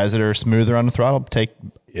back. Guys that are smoother on the throttle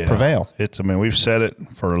prevail. We've said it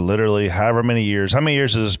for literally however many years. How many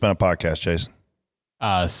years has this been a podcast, Jason?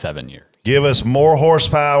 7 years. Give us more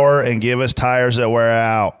horsepower and give us tires that wear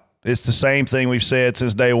out. It's the same thing we've said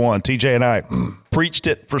since day one. TJ and I preached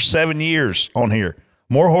it for 7 years on here.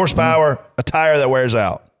 More horsepower, a tire that wears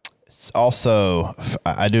out. Also,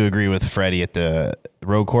 I do agree with Freddie at the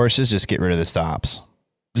road courses. Just get rid of the stops.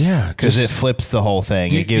 Yeah. Because it flips the whole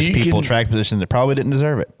thing. It gives people track position that probably didn't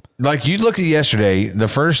deserve it. Like you look at yesterday, the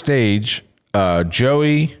first stage,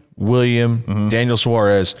 Joey, William, Daniel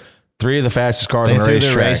Suarez, 3 of the fastest cars on the racetrack. They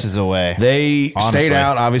threw their races away. They stayed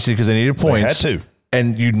out, obviously, because they needed points. They had to.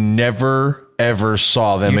 And you never, ever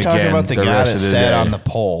saw them again. You're talking about the guy that sat on the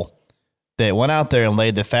pole. That went out there and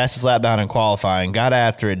laid the fastest lap down in qualifying, got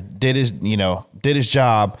after it, did his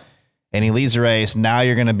job, and he leads the race. Now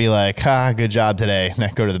you're going to be like, good job today. Now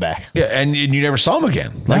go to the back. Yeah, and you never saw him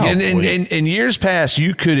again. Like in years past,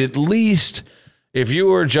 you could at least, if you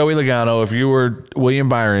were Joey Logano, if you were William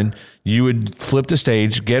Byron, you would flip the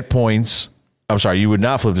stage, get points. I'm sorry, you would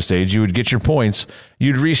not flip the stage. You would get your points.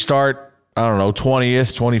 You'd restart,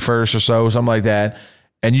 20th, 21st or so, something like that,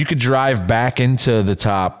 and you could drive back into the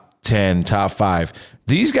top 10, top 5.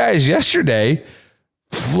 These guys yesterday,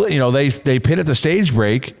 they pit at the stage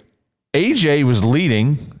break. AJ was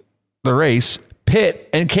leading the race, pit,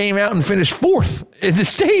 and came out and finished 4th in the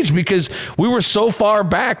stage because we were so far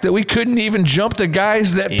back that we couldn't even jump the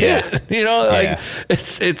guys that pit.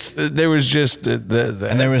 There was just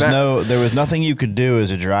there was nothing you could do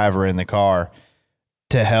as a driver in the car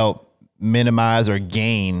to help minimize or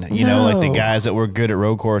gain, like the guys that were good at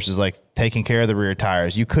road courses, like taking care of the rear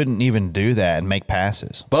tires. You couldn't even do that and make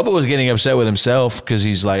passes. Bubba was getting upset with himself because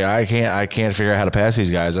he's like, I can't figure out how to pass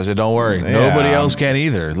these guys. I said, don't worry. Nobody else can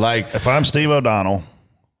either. Like, if I'm Steve O'Donnell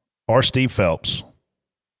or Steve Phelps,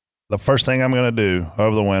 the first thing I'm going to do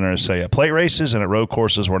over the winter is say at plate races and at road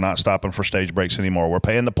courses, we're not stopping for stage breaks anymore. We're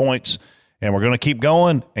paying the points. And we're going to keep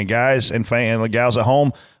going. And guys and gals at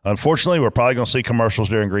home, unfortunately, we're probably going to see commercials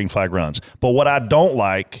during green flag runs. But what I don't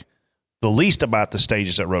like the least about the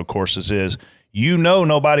stages at road courses is,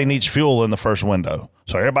 nobody needs fuel in the first window.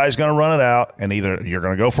 So everybody's going to run it out, and either you're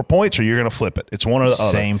going to go for points or you're going to flip it. It's one or the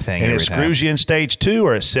other. Same thing. And it screws you in stage 2,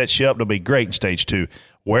 or it sets you up to be great in stage 2.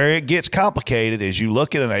 Where it gets complicated is you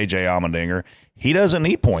look at an AJ Allmendinger, he doesn't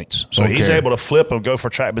need points. So he's able to flip and go for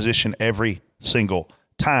track position every single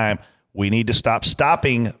time. We need to stop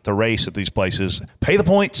stopping the race at these places. Pay the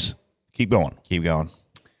points. Keep going. Keep going.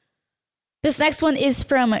 This next one is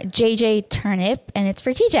from JJ Turnip, and it's for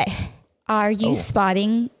TJ. Are you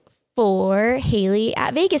spotting for Haley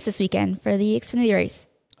at Vegas this weekend for the Xfinity race?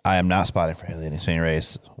 I am not spotting for Haley in the Xfinity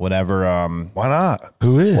race. Whenever, why not?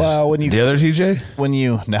 Who is? Well, when you the other TJ, when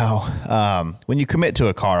you commit to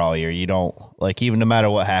a car all year, you don't like even no matter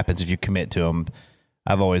what happens. If you commit to them,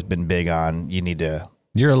 I've always been big on you need to.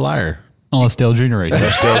 You're a liar. Unless Dale Jr. races.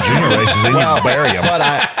 Dale Jr. races, then you bury him. But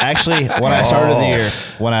I actually, when I started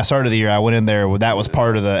the year, I went in there. That was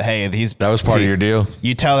part of the that was part of your deal.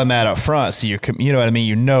 You tell them that up front, so you know what I mean.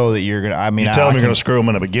 You know that you're gonna. I mean, you tell them you're gonna screw them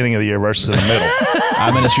in the beginning of the year versus in the middle.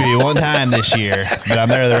 I'm gonna screw you one time this year, but I'm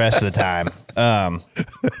there the rest of the time.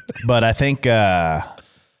 But I think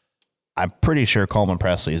I'm pretty sure Coleman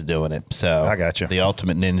Presley is doing it. So I got you. The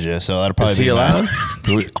Ultimate Ninja. So that'll probably is he be allowed?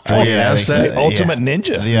 Ultimate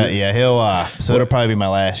Ninja. Yeah, he'll. So it'll probably be my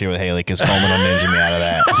last year with Haley because Coleman will ninja me out of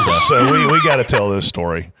that. So we got to tell this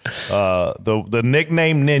story. The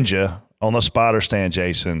nickname Ninja on the spotter stand,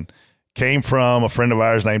 Jason, came from a friend of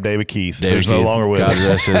ours named David Keith, who's no longer with us. God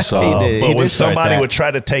rest his soul. But when somebody would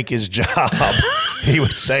try to take his job, he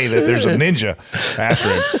would say that there's a ninja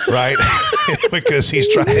after him, right? Because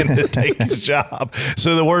he's trying to take his job.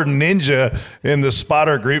 So the word ninja in the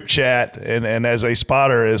spotter group chat and as a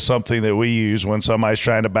spotter is something that we use when somebody's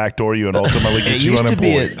trying to backdoor you and ultimately get you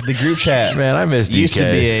unemployed. The group chat, man, I miss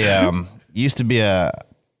DK. Used to be a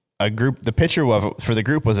group. The picture for the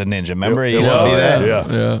group was a ninja. Remember, it used to be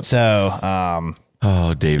that. Yeah. So,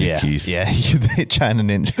 David Keith. Yeah, China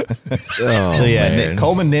Ninja. Man.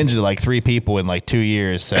 Coleman ninja like 3 people in like 2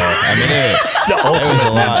 years. So I mean, the ultimate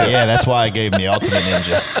ninja. Yeah, that's why I gave him the ultimate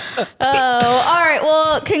ninja. Oh, all right.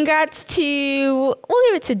 Well, congrats we'll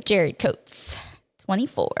give it to Jared Coates,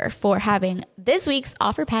 24, for having this week's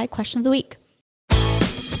OfferPad question of the week.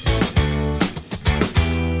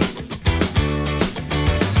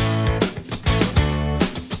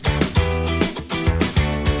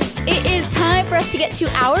 It is time for us to get to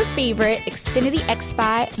our favorite Xfinity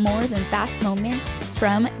X5 More Than Fast moments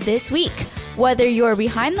from this week. Whether you're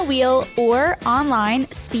behind the wheel or online,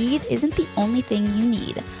 speed isn't the only thing you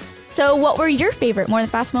need. So what were your favorite More Than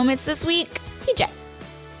Fast moments this week, TJ?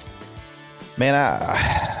 Man,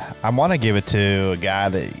 I want to give it to a guy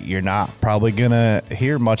that you're not probably going to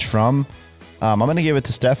hear much from. I'm going to give it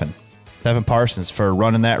to Stephen Parsons for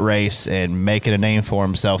running that race and making a name for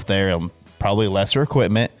himself there on probably lesser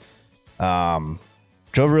equipment.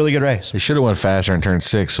 Drove a really good race. He should have went faster in turn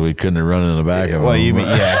 6 so he couldn't have run in the back of him.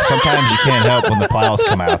 Well, sometimes you can't help when the plows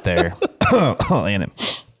come out there.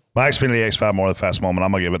 My Xfinity X5 More Than Fast moment,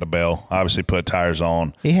 I'm going to give it to Bell. Obviously put tires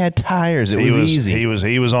on. He had tires. It was easy.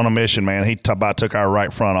 He was on a mission, man. He about took our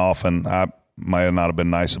right front off, and I might not have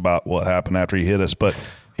been nice about what happened after he hit us, but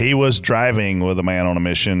he was driving with a man on a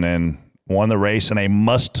mission and won the race in a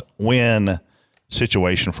must-win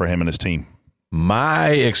situation for him and his team.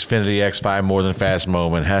 My Xfinity X5 More Than Fast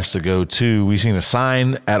moment has to go to, we seen a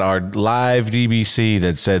sign at our live DBC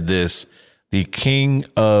that said this, the king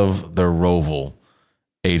of the Roval,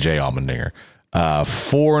 AJ Allmendinger.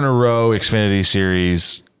 4 in a row Xfinity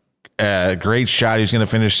Series. Great shot. He's going to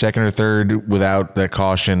finish second or third without that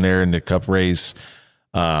caution there in the Cup race.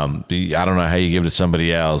 I don't know how you give it to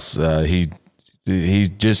somebody else. He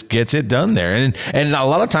just gets it done there. And a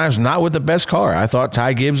lot of times not with the best car. I thought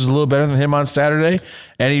Ty Gibbs was a little better than him on Saturday,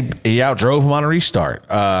 and he outdrove him on a restart.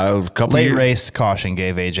 Late race caution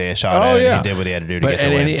gave AJ a shot at it. He did what he had to do to get the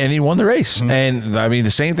win. And he won the race. Mm-hmm. And, I mean,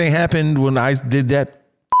 the same thing happened when I did that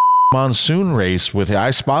monsoon race with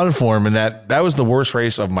I spotted for him, and that was the worst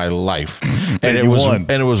race of my life. And it was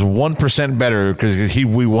 1% better because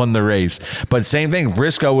we won the race. But same thing,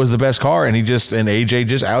 Briscoe was the best car, and AJ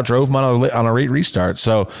just outdrove him on a late restart.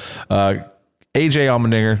 So AJ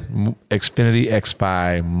Allmendinger, Xfinity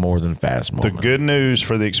X5 More Than Fast moment. The good news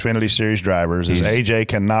for the Xfinity Series drivers is AJ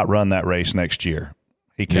cannot run that race next year.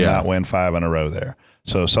 He cannot win 5 in a row there.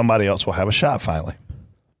 So somebody else will have a shot finally.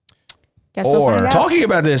 Or talking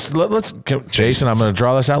about this, let's Jason, I'm going to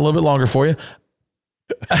draw this out a little bit longer for you.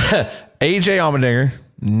 AJ Allmendinger,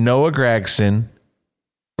 Noah Gragson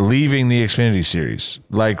leaving the Xfinity Series.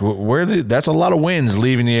 Like, that's a lot of wins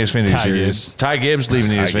leaving the Xfinity Series. Ty Gibbs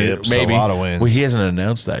leaving the Xfinity. Maybe a lot of wins. Well, he hasn't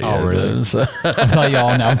announced that yet. Oh, really? So. I thought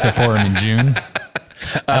y'all announced it for him in June.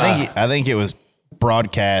 I think it was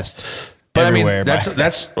broadcast. But everywhere. I mean,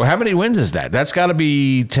 that's how many wins is that? That's got to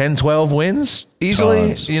be 10, 12 wins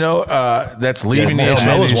easily. Tons. That's leaving the Xfinity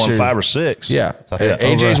Noah's Series. won 5 or 6. Yeah.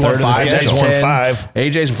 AJ's won 5.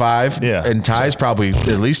 AJ's won 5. Yeah. And Ty's probably at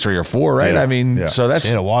least 3 or 4, right? Yeah. I mean, so that's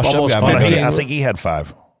a wash almost up 15. I think he had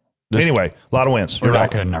 5. Anyway, a lot of wins. We're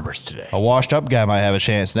not good at numbers today. A washed up guy might have a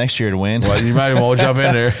chance next year to win. Well, you might want to jump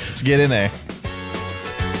in there. Let's get in there.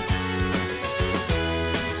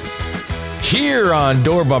 Here on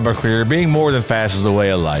Door Bumper Clear, being more than fast is the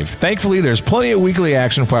way of life. Thankfully, there's plenty of weekly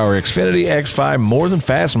action for our Xfinity X5 more than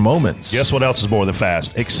fast moments. Guess what else is more than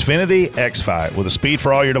fast? Xfinity X5. With a speed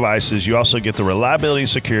for all your devices, you also get the reliability and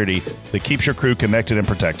security that keeps your crew connected and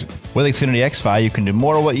protected. With Xfinity X5, you can do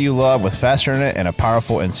more of what you love with faster internet and a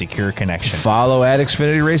powerful and secure connection. Follow at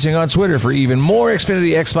Xfinity Racing on Twitter for even more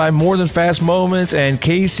Xfinity X5 more than fast moments. And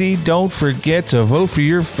Casey, don't forget to vote for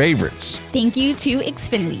your favorites. Thank you to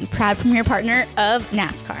Xfinity, proud premier partner of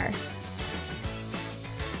NASCAR.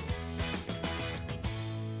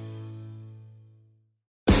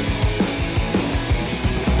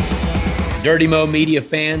 Dirty Mo Media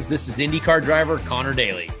fans, this is IndyCar driver Connor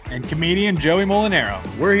Daly. And comedian Joey Molinaro.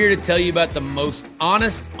 We're here to tell you about the most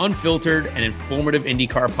honest, unfiltered, and informative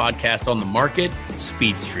IndyCar podcast on the market,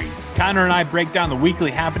 Speed Street. Connor and I break down the weekly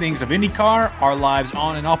happenings of IndyCar, our lives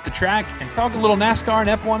on and off the track, and talk a little NASCAR and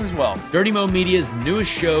F1 as well. Dirty Mo Media's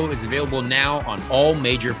newest show is available now on all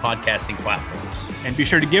major podcasting platforms. And be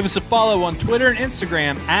sure to give us a follow on Twitter and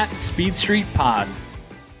Instagram at Speed Street Pod.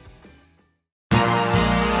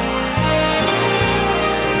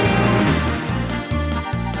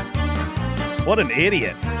 What an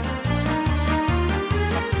idiot.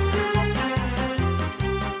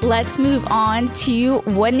 Let's move on to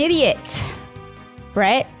What an Idiot.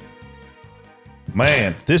 Brett?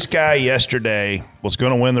 Man, this guy yesterday was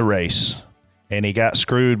going to win the race, and he got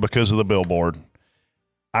screwed because of the billboard.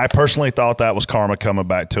 I personally thought that was karma coming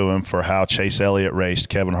back to him for how Chase Elliott raced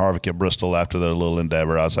Kevin Harvick at Bristol after their little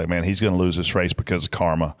endeavor. I was like, man, he's going to lose this race because of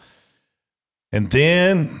karma. And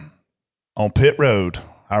then on pit road,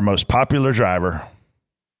 our most popular driver,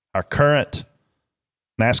 our current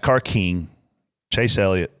NASCAR king, Chase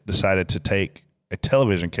Elliott, decided to take a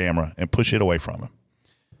television camera and push it away from him.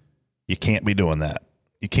 You can't be doing that.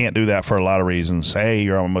 You can't do that for a lot of reasons. A,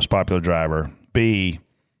 you're our most popular driver. B,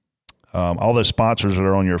 all those sponsors that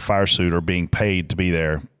are on your fire suit are being paid to be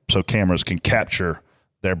there so cameras can capture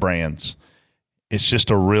their brands. It's just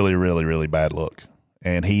a really, really, really bad look.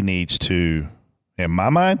 And he needs to, in my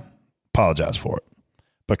mind, apologize for it.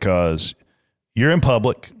 Because you're in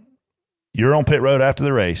public, you're on pit road after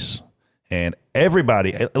the race, and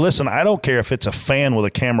everybody, listen, I don't care if it's a fan with a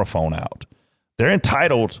camera phone out. They're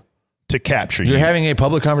entitled to capture you. You're having a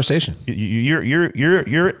public conversation.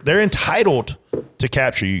 They're entitled to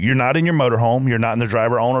capture you. You're not in your motorhome. You're not in the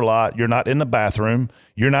driver owner lot. You're not in the bathroom.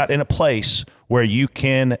 You're not in a place where you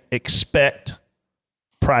can expect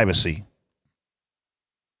privacy.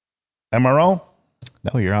 Am I wrong?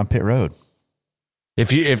 No, you're on pit road.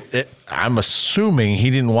 I'm assuming he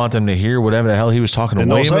didn't want them to hear whatever the hell he was talking to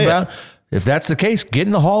William about. If that's the case, get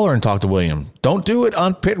in the hauler and talk to William. Don't do it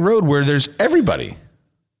on pit road where there's everybody.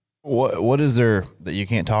 What is there that you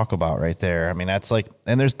can't talk about right there? I mean, that's like,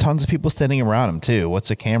 and there's tons of people standing around him too. What's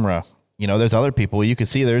a camera? You know, there's other people. You can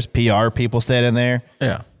see there's PR people standing there.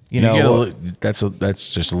 Yeah. That's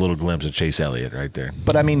just a little glimpse of Chase Elliott right there.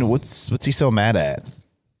 But I mean, what's he so mad at?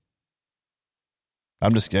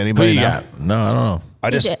 I'm just anybody. No, I don't know.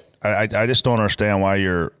 I just don't understand why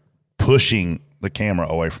you're pushing the camera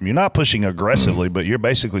away from you. Not pushing aggressively, but you're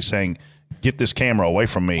basically saying, get this camera away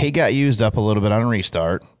from me. He got used up a little bit on a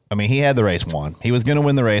restart. I mean, he had the race won. He was going to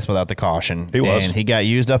win the race without the caution. He was. And he got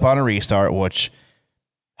used up on a restart, which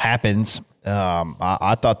happens.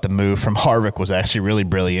 I thought the move from Harvick was actually really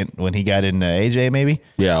brilliant when he got into AJ, maybe.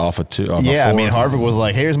 Yeah, off of two. I mean, Harvick was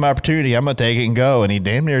like, here's my opportunity. I'm going to take it and go. And he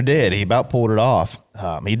damn near did. He about pulled it off.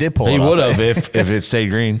 He did pull it off. He would have if it stayed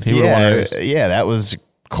green. He would have won. Yeah, that was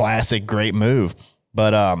classic, great move.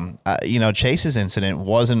 But, Chase's incident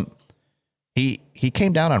wasn't – he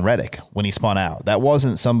came down on Reddick when he spun out. That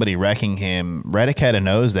wasn't somebody wrecking him. Reddick had a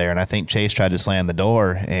nose there, and I think Chase tried to slam the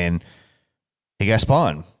door, and he got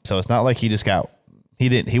spun. So it's not like he just got –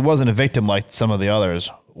 he wasn't a victim like some of the others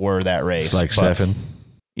were that race. Like Stefan.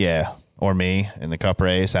 Yeah, or me in the Cup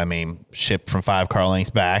race. I mean, shipped from 5 car lengths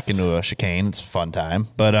back into a chicane. It's a fun time.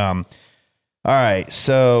 But, all right,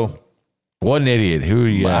 so – what an idiot. Who are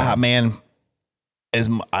you? Man,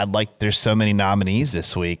 there's so many nominees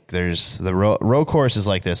this week. There's the road courses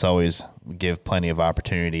like this always give plenty of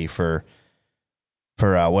opportunity for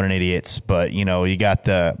what an idiot's. But you got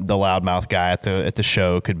the loudmouth guy at the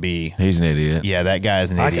show could be. He's an idiot. Yeah, that guy's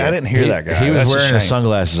an idiot. I didn't hear that guy. He was wearing his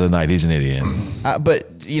sunglasses at night. He's an idiot.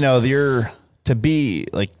 But you're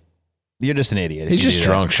just an idiot. He's just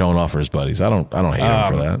drunk, showing off for his buddies. I don't hate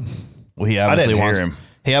him for that. Well,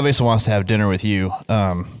 he obviously wants to have dinner with you.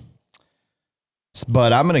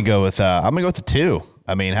 But I'm gonna go with the 2.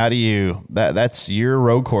 I mean, how do you that's your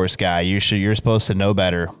road course guy. You're supposed to know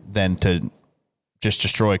better than to just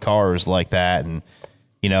destroy cars like that. And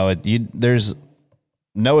there's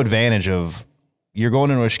no advantage of you're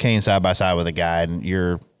going into a chicane side by side with a guy, and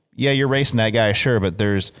you're racing that guy, sure, but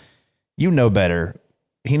there's better.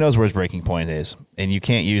 He knows where his braking point is, and you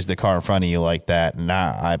can't use the car in front of you like that. And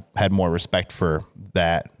I had more respect for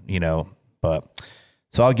that, but.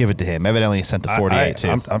 So I'll give it to him. Evidently, he sent the 48 too.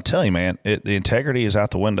 I'm telling you, man, the integrity is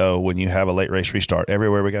out the window when you have a late race restart.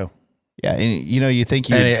 Everywhere we go. Yeah, and you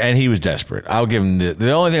think and he was desperate. I'll give him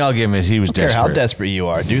the only thing I'll give him is he was desperate. How desperate you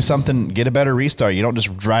are. Do something. Get a better restart. You don't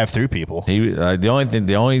just drive through people.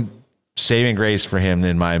 The only saving grace for him,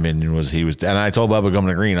 in my opinion, was he was. And I told Bubba coming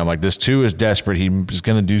to green, I'm like, this too is desperate. He's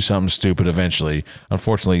going to do something stupid eventually.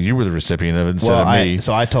 Unfortunately, you were the recipient of it instead of me.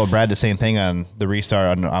 So I told Brad the same thing on the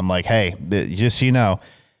restart. I'm like, hey, just you're going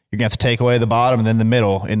to have to take away the bottom and then the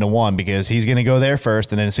middle into one, because he's going to go there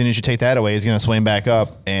first. And then as soon as you take that away, he's going to swing back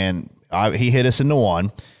up. And he hit us into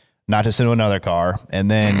one, not just into another car,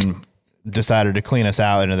 and then decided to clean us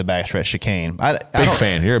out into the backstretch chicane. Big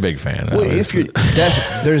fan. You're a big fan. Well, if you're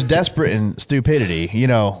there's desperate and stupidity, He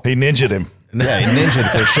ninja'd him. Yeah, he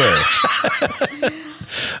ninja'd for sure.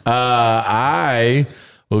 I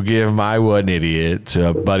will give my What an Idiot to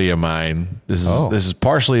a buddy of mine. This is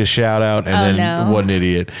partially a shout out and What an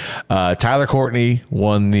Idiot. Tyler Courtney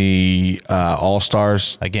won the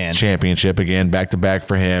All-Stars championship again, back to back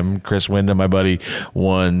for him. Chris Wyndham, my buddy,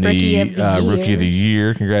 won the Rookie of the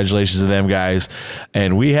Year. Congratulations to them guys.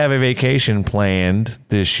 And we have a vacation planned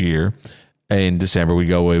this year. In December, we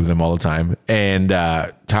go away with them all the time. And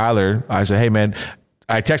Tyler, I said, hey man,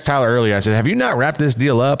 I texted Tyler earlier. I said, have you not wrapped this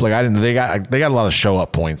deal up? Like they got a lot of show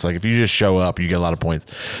up points. Like if you just show up, you get a lot of points.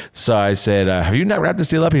 So I said, have you not wrapped this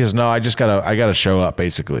deal up? He says, no, I got to show up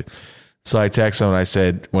basically. So I texted him and I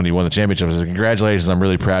said, when he won the championship, I said, congratulations. I'm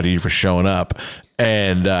really proud of you for showing up.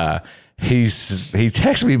 And, he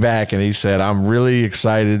texted me back and he said, I'm really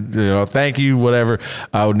excited. Thank you, whatever.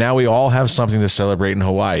 Now we all have something to celebrate in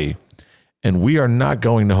Hawaii. And we are not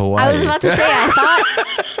going to Hawaii. I was about to say, I thought,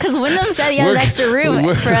 because Wyndham said he had an extra room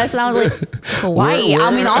for us, and I was like, Hawaii? I'll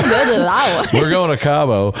go to that one. We're going to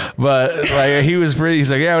Cabo. But he's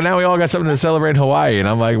like, yeah, now we all got something to celebrate in Hawaii. And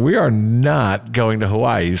I'm like, we are not going to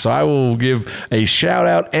Hawaii. So I will give a shout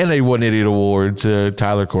out and a What an Idiot award to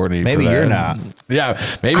Tyler Courtney. Maybe you're not. Yeah,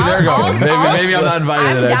 maybe they're going. Maybe I'm not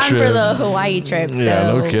invited to that trip. I'm down for the Hawaii trip. So.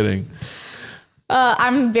 Yeah, no kidding.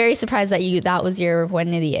 I'm very surprised that was your What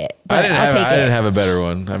an Idiot. I didn't have a better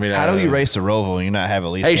one. I mean, how do you race the Roval and you not have at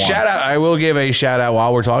least one? Shout out. I will give a shout out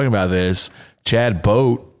while we're talking about this. Chad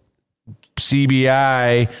Boat,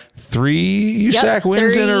 CBI, 3 USAC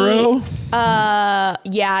wins in a row.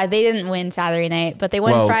 Yeah, they didn't win Saturday night, but they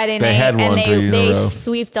won Friday night. They had won and 3 in a row.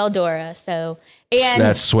 Sweeped Eldora. So and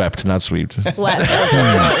that's swept, not sweeped.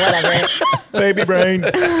 Whatever. Baby brain.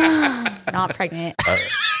 Not pregnant.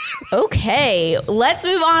 Okay, let's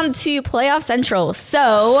move on to Playoff Central.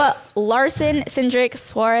 So Larson, Cindric,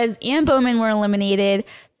 Suarez, and Bowman were eliminated.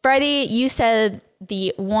 Freddie, you said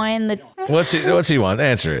What's he want?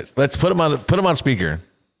 Answer it. Let's put him on speaker.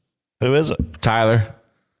 Who is it? Tyler.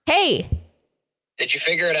 Hey. Did you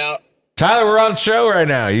figure it out? Tyler, we're on the show right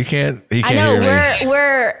now. He can't I know hear me.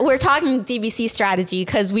 we're talking DBC strategy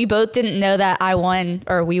because we both didn't know that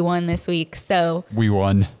we won this week. So we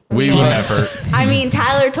won. We won effort. I mean,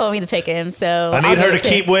 Tyler told me to pick him, so I need her to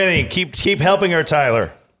keep winning. Keep helping her,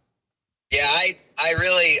 Tyler. Yeah, I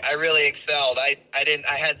really excelled. I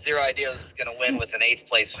had zero idea I was going to win with an 8th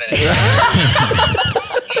place finish.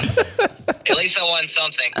 At least I won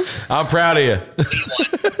something. I'm proud of you.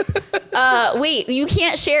 Wait, you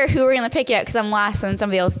can't share who we're going to pick yet because I'm last and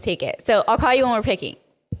somebody else will take it. So I'll call you when we're picking.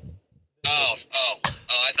 Oh,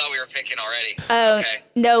 I thought we were picking already. Okay.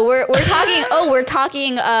 No, we're talking. We're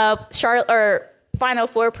talking Charlotte or Final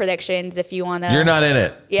Four predictions. If you want to, you're not in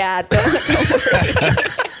it. Yeah, don't worry.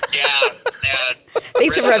 yeah.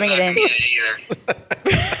 Thanks for rubbing it in.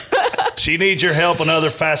 She needs your help in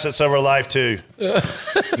other facets of her life too,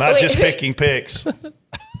 not just picking picks.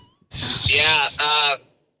 Yeah,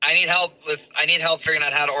 I need help figuring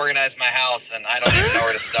out how to organize my house, and I don't even know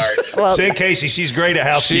where to start. Well, Send Casey. She's great at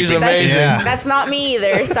housekeeping. She's amazing. That's not me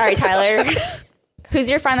either. Sorry, Tyler. Who's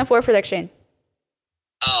your Final Four prediction?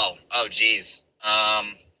 Oh, geez.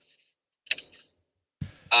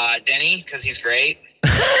 Denny, because he's great.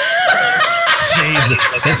 Jesus,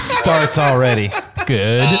 it starts already.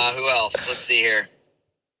 Good. Who else? Let's see here.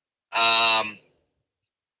 I'm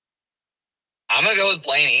gonna go with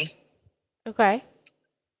Blaney. Okay.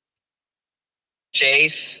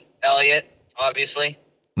 Chase, Elliott, obviously.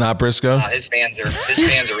 Not Briscoe? His fans are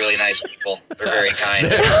really nice people. They're very kind.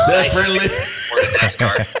 They're friendly.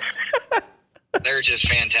 NASCAR. They're just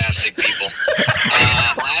fantastic people.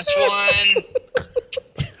 Last one.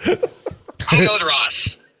 I'll go with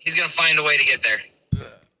Ross. He's gonna find a way to get there.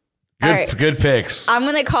 Good picks. I'm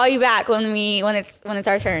gonna call you back when it's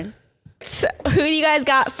our turn. So, who do you guys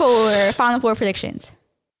got for Final Four predictions?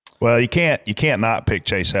 Well, you can't not pick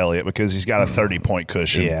Chase Elliott because he's got a 30-point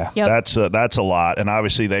cushion. Yeah. Yep. That's a lot, and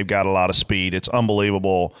obviously they've got a lot of speed. It's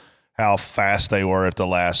unbelievable how fast they were at the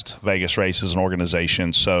last Vegas race as an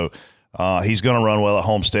organization. So he's going to run well at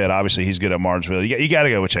Homestead. Obviously, he's good at Martinsville. You got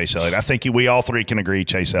to go with Chase Elliott. I think we all three can agree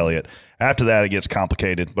Chase Elliott. After that, it gets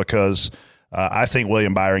complicated because I think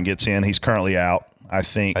William Byron gets in. He's currently out. I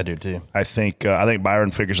do too. I think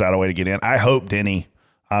Byron figures out a way to get in. I hope Denny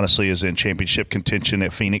honestly is in championship contention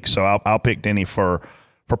at Phoenix. So I'll pick Denny for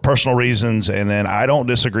personal reasons. And then I don't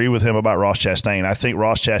disagree with him about Ross Chastain. I think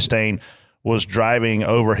Ross Chastain was driving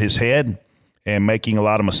over his head and making a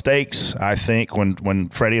lot of mistakes. I think when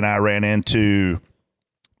Freddie and I ran into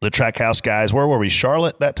the Trackhouse guys, where were we?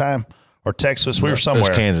 Charlotte that time? Or Texas? We were somewhere. It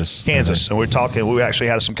was Kansas. Kansas. And we actually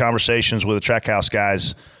had some conversations with the Trackhouse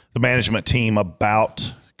guys, the management team,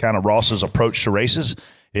 about kind of Ross's approach to races.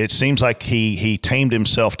 It seems like he tamed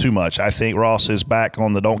himself too much. I think Ross is back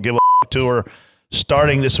on the Don't Give a tour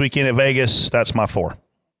starting this weekend at Vegas. That's my 4.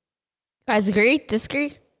 Guys agree?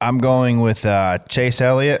 Disagree? I'm going with Chase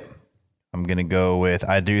Elliott. I'm going to go with,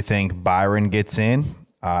 I do think Byron gets in.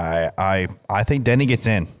 I think Denny gets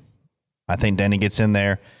in. I think Denny gets in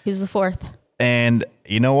there. He's the 4th. And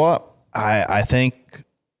you know what? I think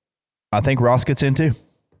Ross gets in too.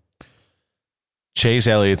 Chase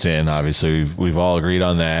Elliott's in. Obviously, we've all agreed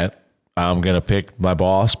on that. I'm going to pick my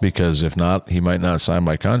boss because if not, he might not sign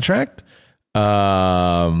my contract.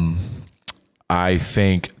 I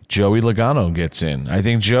think Joey Logano gets in. I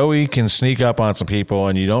think Joey can sneak up on some people,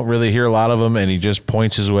 and you don't really hear a lot of him, and he just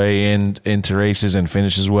points his way into races and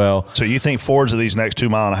finishes well. So you think Fords of these next 2.5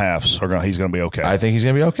 miles he's going to be okay? I think he's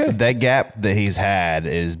going to be okay. That gap that he's had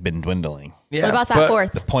has been dwindling. Yeah, what about that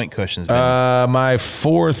 4th? The point cushion's been. My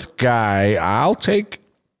 4th guy, I'll take.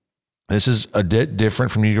 This is a bit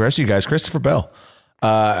different from the rest of you guys. Christopher Bell.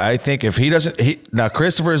 I think if he doesn't, now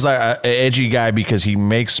Christopher is like an edgy guy because he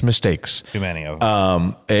makes mistakes. Too many of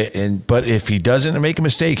them. But if he doesn't make a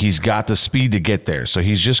mistake, he's got the speed to get there. So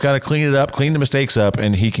he's just got to clean it up, clean the mistakes up,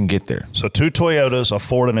 and he can get there. So 2 Toyotas, a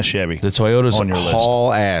Ford, and a Chevy. The Toyotas on your list.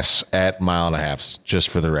 haul ass at 1.5 miles, just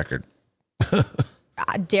for the record.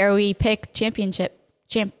 Dare we pick champ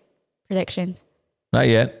predictions? Not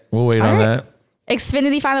yet. We'll wait on that.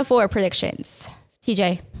 Xfinity Final Four predictions.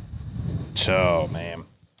 TJ. Oh, man.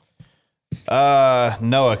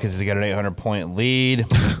 Noah, because he's got an 800-point lead.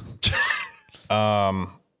 The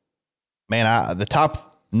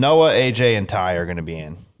top, Noah, AJ, and Ty are going to be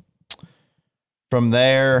in. From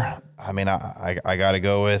there, I mean, I got to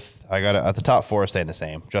go with, at the top 4 staying the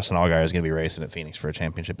same. Justin Allgaier is going to be racing at Phoenix for a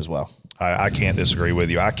championship as well. I can't disagree with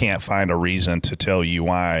you. I can't find a reason to tell you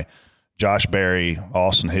why Josh Berry,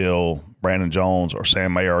 Austin Hill, Brandon Jones, or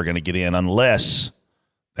Sam Mayer are going to get in unless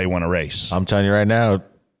they win a race. I'm telling you right now,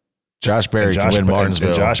 Josh Berry can win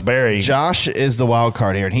Martinsville. Josh is the wild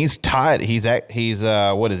card here, and he's tied. He's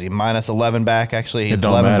what is he, minus 11 back, actually? He's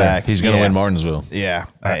 11 back. He's going to win Martinsville. Yeah,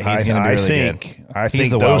 he's going to be really good. I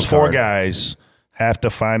think those 4 guys have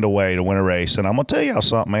to find a way to win a race. And I'm going to tell y'all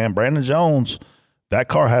something, man. Brandon Jones, that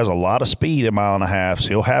car has a lot of speed at 1.5 miles.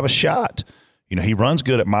 He'll have a shot. He runs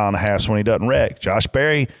good at 1.5 miles when he doesn't wreck. Josh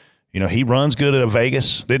Berry, he runs good at a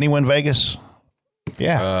Vegas. Didn't he win Vegas?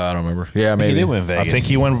 Yeah. I don't remember. Yeah, maybe. He did win Vegas. I think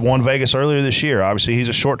he won Vegas earlier this year. Obviously, he's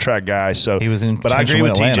a short track guy. So he was in. But I agree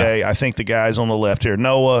with TJ. I think the guys on the left here,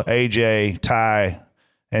 Noah, AJ, Ty,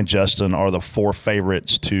 and Justin, are the 4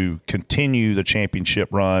 favorites to continue the championship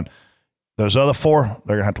run. Those other 4,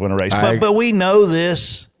 they're going to have to win a race. But we know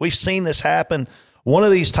this. We've seen this happen. One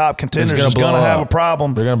of these top contenders is going to have a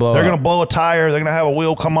problem. They're going to blow. They're going to blow a tire. They're going to have a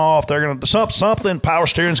wheel come off. They're going to something. Power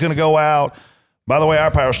steering's going to go out. By the way,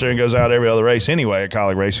 our power steering goes out every other race anyway at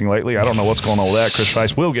Colleague Racing lately. I don't know what's going on with that. Chris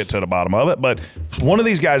Rice will get to the bottom of it, but one of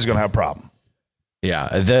these guys is going to have a problem.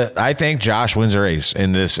 Yeah, I think Josh wins a race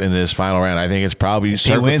in this final round. I think it's probably if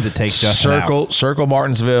he wins, it takes Justin out. Circle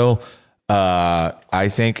Martinsville. I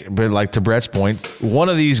think, but like to Brett's point, one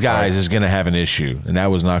of these guys is going to have an issue, and that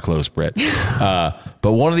was not close, Brett.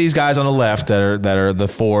 But one of these guys on the left that are the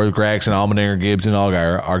 4, Gregson, Allmendinger, Gibbs, and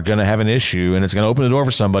Allgaier, are going to have an issue, and it's going to open the door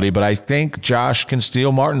for somebody. But I think Josh can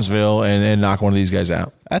steal Martinsville and knock one of these guys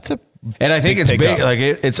out. And I think it's big. Like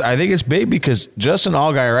I think it's big because Justin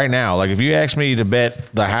Allgaier right now, like if you ask me to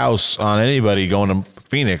bet the house on anybody going to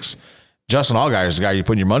Phoenix, Justin Allgaier is the guy you're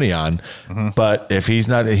putting your money on. Mm-hmm. But if he's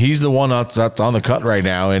not, he's the one that's on the cut right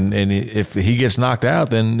now. And if he gets knocked out,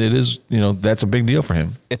 then it is, that's a big deal for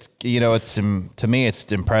him. It's, to me,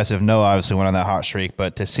 it's impressive. Noah obviously went on that hot streak,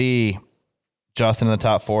 but to see Justin in the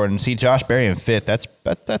top 4 and see Josh Berry in 5th,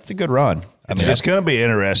 that's a good run. It's going to be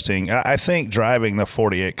interesting. I think driving the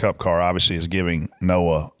 48 Cup car obviously is giving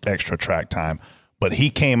Noah extra track time, but he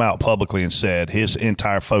came out publicly and said his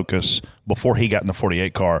entire focus before he got in the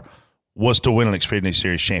 48 car was to win an Xfinity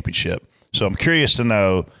Series championship. So I'm curious to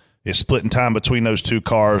know, is splitting time between those two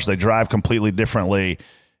cars, they drive completely differently,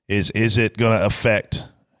 is it going to affect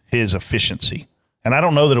his efficiency? And I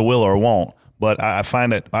don't know that it will or won't, but I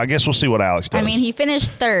find it, I guess we'll see what Alex does. I mean, he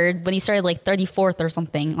finished 3rd when he started 34th or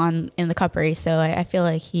something in the Cup race. So I feel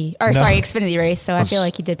like Xfinity race. So I feel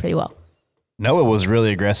like he did pretty well. Noah was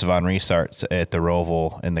really aggressive on restarts at the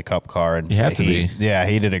Roval in the Cup car. And you have to be. Yeah,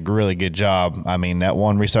 he did a really good job. I mean, that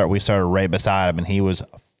one restart, we started right beside him, and he was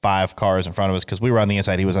 5 cars in front of us because we were on the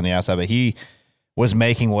inside, he was on the outside, but he was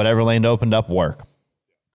making whatever lane opened up work.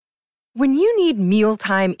 When you need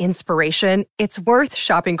mealtime inspiration, it's worth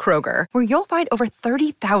shopping Kroger, where you'll find over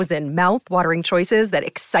 30,000 mouth-watering choices that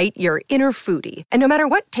excite your inner foodie. And no matter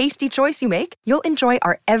what tasty choice you make, you'll enjoy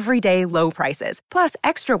our everyday low prices, plus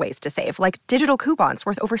extra ways to save, like digital coupons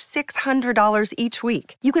worth over $600 each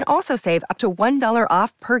week. You can also save up to $1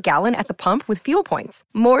 off per gallon at the pump with fuel points.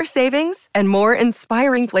 More savings and more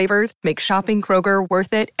inspiring flavors make shopping Kroger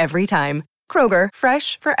worth it every time. Kroger,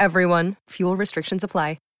 fresh for everyone. Fuel restrictions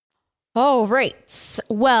apply. All right.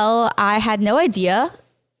 Well, I had no idea.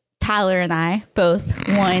 Tyler and I both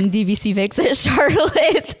won DVC picks at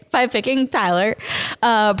Charlotte by picking Tyler.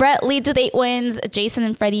 Brett leads with 8 wins. Jason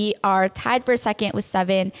and Freddie are tied for 2nd with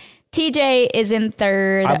 7. TJ is in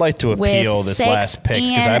 3rd. I'd like to appeal this 6, last pick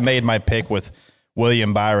because I made my pick with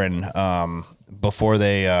William Byron before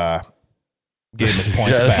they gave him his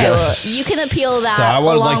points back. Okay, well, you can appeal that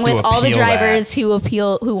along with all the drivers who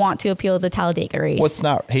want to appeal the Talladega race.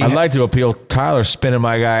 I'd like to appeal Tyler spinning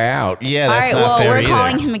my guy out. Yeah, that's not fair we're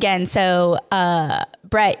calling him again. So,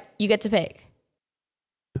 Brett, you get to pick.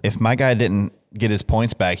 If my guy didn't get his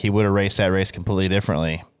points back, he would have raced that race completely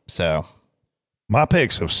differently. So, my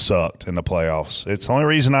picks have sucked in the playoffs. It's the only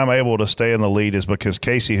reason I'm able to stay in the lead is because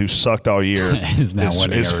Casey, who sucked all year,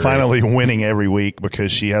 is finally winning every week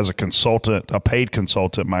because she has a paid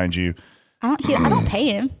consultant, mind you. I don't pay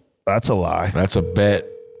him. That's a lie. That's a bet.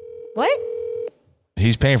 What?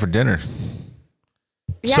 He's paying for dinner.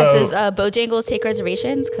 Yeah, does Bojangles take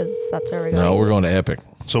reservations? Because that's where we're going. No, we're going to Epic.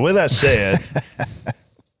 So with that said,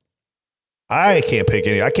 I can't pick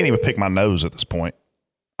any. I can't even pick my nose at this point.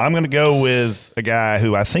 I'm going to go with a guy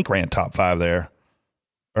who I think ran top 5 there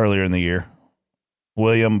earlier in the year,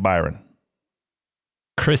 William Byron.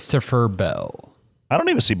 Christopher Bell. I don't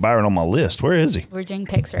even see Byron on my list. Where is he? We're doing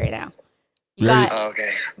picks right now. You got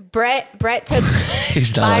Brett took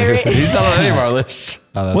He's not on any of our lists.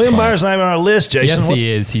 William Byron's not even on our list, Jason. Yes, he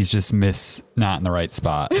is. He's just not in the right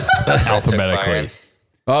spot alphabetically.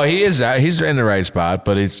 Oh, he is. He's in the right spot,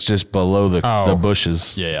 but it's just below the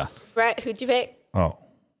bushes. Yeah. Brett, who'd you pick? Oh.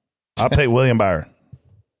 I'll pick William Byron.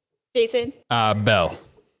 Jason? Bell.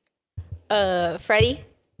 Freddie?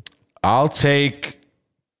 I'll take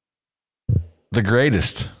the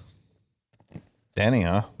greatest. Denny,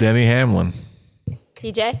 huh? Denny Hamlin.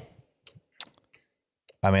 TJ?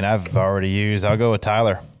 I mean, I'll go with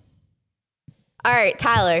Tyler. All right,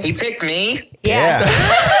 Tyler. He picked me? Yeah.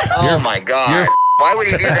 Oh, my God. Why would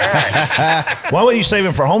he do that? Why would you save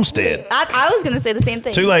him for Homestead? I was going to say the same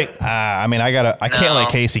thing. Too late. I can't let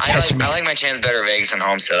Casey catch me. I like my chance better Vegas than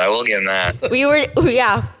Homestead. I will give him that.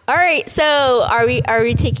 Yeah. All right. So are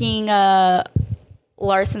we taking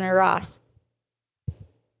Larson or Ross?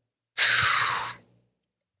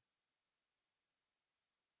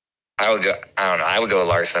 I don't know. I would go with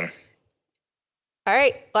Larson. All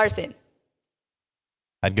right, Larson.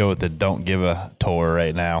 I'd go with the don't give a tour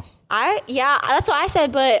right now. That's what I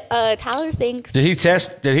said, but Tyler thinks. Did he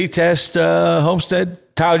test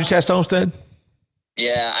Homestead? Tyler, did you test Homestead?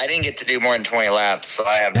 Yeah, I didn't get to do more than 20 laps, so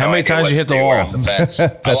I have How many times you hit the wall? That's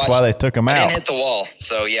why they took him out. I didn't hit the wall,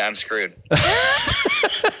 so yeah, I'm screwed.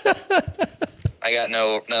 I got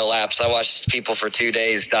no laps. I watched people for 2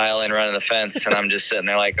 days dial in running the fence, and I'm just sitting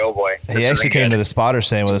there like, oh boy. He actually came to the spotter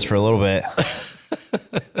stand with us for a little bit.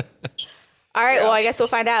 All right, well, I guess we'll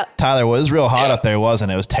find out. Tyler, it was real hot up there,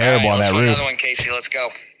 wasn't it? It was terrible on that roof. Another one, Casey. Let's go.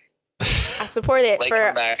 I support it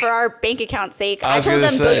for our bank account's sake. I was told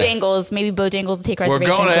them gonna say. Bojangles. Maybe Bojangles will take We're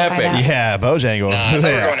reservations. going to Epic. Yeah, Bojangles. Nah, I thought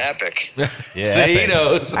we were going to Epic. Yeah, See, he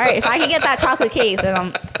knows. All right, if I can get that chocolate cake, then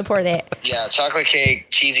I'll support it. Yeah, chocolate cake,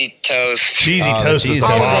 cheesy toast. Cheesy toast is the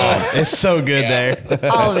All of bomb. it. It's so good there.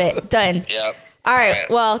 All of it. Done. Yep. All right.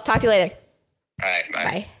 Well, talk to you later. All right.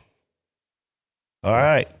 Bye. All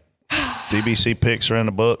right. DBC picks are in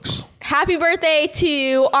the books. Happy birthday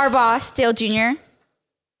to our boss, Dale Jr.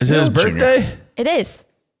 Is it his birthday? It is.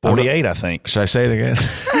 48, I think. Should I say it again?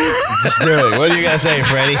 Just do it. What do you got to say,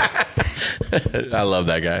 Freddie? I love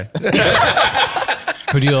that guy.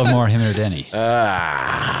 Who do you love more, him or Denny?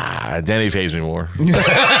 Denny pays me more.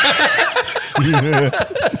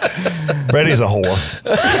 Freddie's a whore.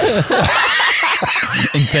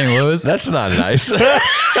 In St. Louis? That's not nice. Speaking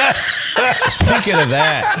of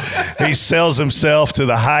that, he sells himself to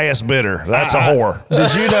the highest bidder. That's a whore.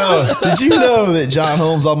 Did you know that John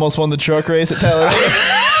Holmes almost won the truck race at Talladega?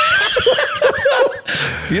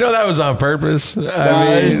 You know that was on purpose.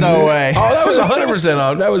 There's no way. Oh, that was 100%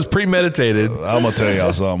 on. That was premeditated. I'm gonna tell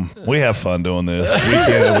y'all something. We have fun doing this week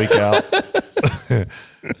in and week out.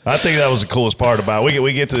 I think that was the coolest part about it.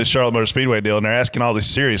 We get to the Charlotte Motor Speedway deal, and they're asking all these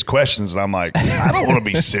serious questions, and I'm like, I don't want to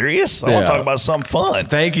be serious. I want to talk about something fun.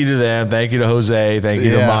 Thank you to them. Thank you to Jose. Thank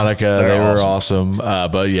you to Monica. They were awesome.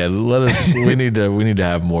 But yeah, we need to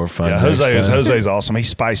have more fun. Yeah, Jose's awesome. He's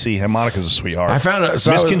spicy, and Monica's a sweetheart. I found out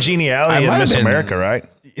Miss Congeniality in Miss America, right?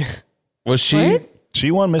 Was she? What? She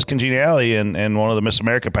won Miss Congeniality in one of the Miss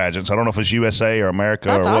America pageants. I don't know if it's USA or America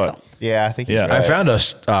That's or awesome. what. Yeah, I think. Yeah, Right. I found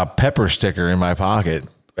a pepper sticker in my pocket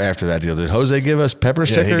after that deal. Did Jose give us pepper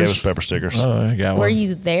stickers? Yeah, he gave us pepper stickers. Oh, I got one. Were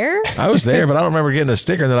you there? I was there, but I don't remember getting a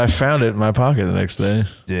sticker. And then I found it in my pocket the next day.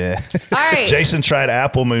 Yeah. All right. Jason tried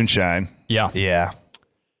apple moonshine. Yeah. Yeah.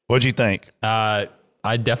 What'd you think?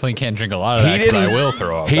 I definitely can't drink a lot of that because I will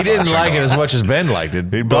throw up. He didn't like it as much as Ben liked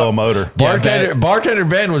it. He'd blow a motor. Bartender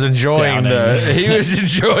Ben was enjoying He was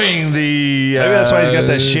enjoying the. Maybe that's why he's got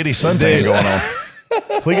that shitty suntan going on.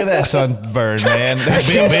 Look at that sunburn, man. That's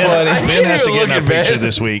Ben, so funny. Ben has to get in Look that at picture Ben.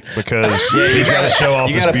 this week because he's got to show off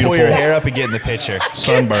You this got to pull beautiful your hair up and get in the picture.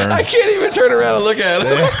 sunburn. I can't even turn around and look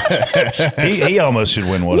at him. He almost should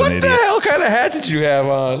win. What an What the idiot. hell kind of hat did you have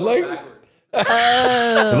on? Like,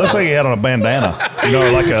 It looks like he had on a bandana. You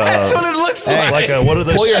know, like a. that's what it looks like. Like a, what are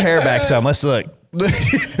those? Pull your hair back some. Let's look.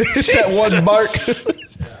 It's that one mark.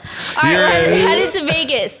 All right, headed to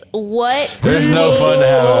Vegas. What? There's no fun to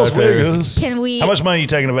have out there. Can we? How much money are you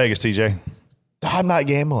taking to Vegas, TJ? I'm not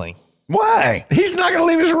gambling. Why? He's not going to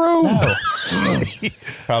leave his room.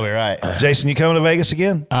 Probably right. Jason, you coming to Vegas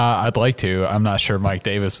again? I'd like to. I'm not sure Mike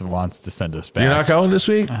Davis wants to send us back. You're not going this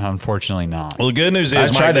week? Unfortunately not. Well, the good news I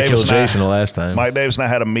is tried to kill Jason the last time. Mike Davis and I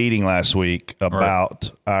had a meeting last week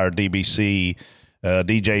about our DBC,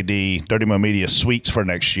 DJD, Dirty Mo Media suites for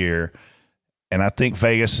next year. And I think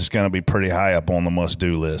Vegas is going to be pretty high up on the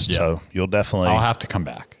must-do list. Yeah. So you'll definitely... I'll have to come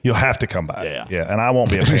back. You'll have to come back. Yeah. And I won't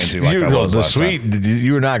be a pansy like I was the last suite. time.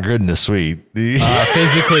 You were not good in the suite.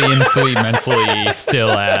 Physically in suite, mentally still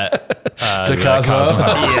at The Cosmo?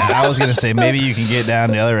 Yeah, I was gonna say maybe you can get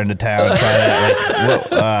down the other end of town and try that.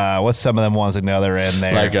 Like, what's some of them ones at the other end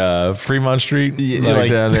there? Like Fremont Street, Yeah, like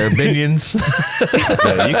like- down there, Binions.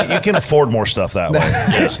 Yeah, you can afford more stuff that way.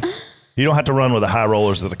 Yes. You don't have to run with the high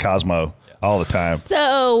rollers of the Cosmo all the time.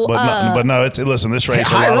 So, But no, listen, this race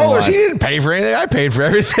High a lot rollers. He online. didn't pay for anything. I paid for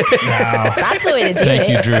everything. that's the way to do Thank it.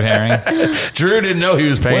 you, Drew Herring. Drew didn't know he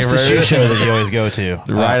was paying What's for the shoot everything. show that you always go to?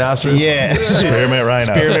 The Rhinoceros? Yeah, Spearmint Rhino.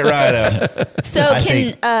 Spearmint Rhino. So I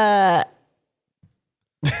can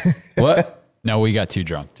What? No, we got too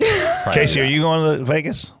drunk. Casey, are you going to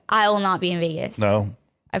Vegas? I will not be in Vegas. No.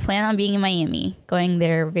 I plan on being in Miami, going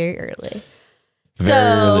there very early.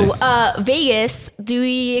 Very Vegas, do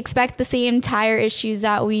we expect the same tire issues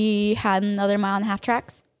that we had in other mile and a half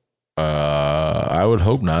tracks? I would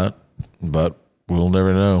hope not, but we'll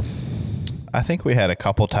never know. I think we had a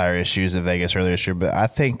couple tire issues at Vegas earlier this year, but I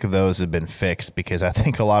think those have been fixed because I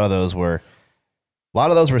think a lot of those were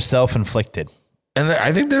self-inflicted. And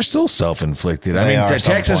I think they're still self-inflicted. I They mean, are at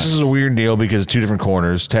some Texas point. is a weird deal because of two different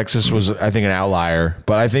corners. Texas was, I think, an outlier,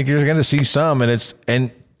 but I think you're going to see some,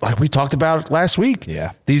 and like we talked about last week.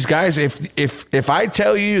 Yeah, these guys. If I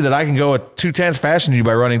tell you that I can go a 2/10 faster than you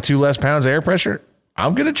by running 2 less pounds of air pressure,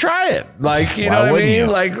 I'm going to try it. Like, you Why know what I wouldn't mean? you?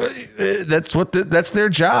 Like, that's their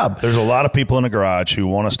job. There's a lot of people in the garage who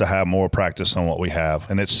want us to have more practice than what we have,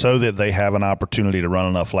 and it's so that they have an opportunity to run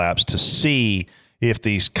enough laps to see if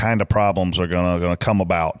these kind of problems are going to come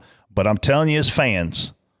about. But I'm telling you, as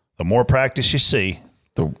fans, the more practice you see,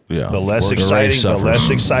 the less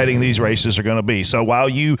exciting these races are going to be. So while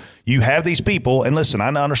you have these people, and listen, I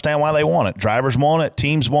understand why they want it. Drivers want it,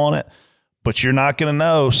 teams want it, but you're not going to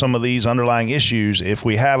know some of these underlying issues if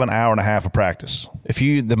we have an hour and a half of practice.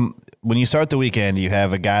 When you start the weekend, you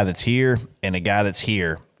have a guy that's here and a guy that's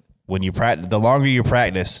here. When you practice, the longer you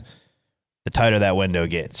practice, the tighter that window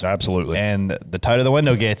gets. Absolutely. And the tighter the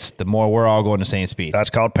window gets, the more we're all going the same speed. That's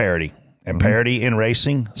called parity. And parity in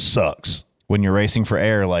racing sucks. When you're racing for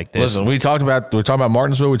air like this. Listen, we're talking about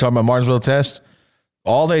Martinsville. We talked about Martinsville test.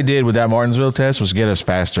 All they did with that Martinsville test was get us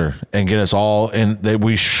faster and get us all in.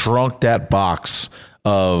 We shrunk that box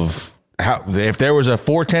of how if there was a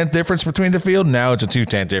 4/10 difference between the field, now it's a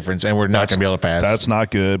 2/10 difference, and we're not going to be able to pass. That's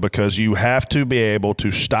not good because you have to be able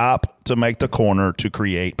to stop to make the corner to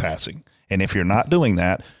create passing. And if you're not doing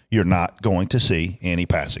that, you're not going to see any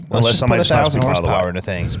passing. Unless somebody just knocks people out of the way. Into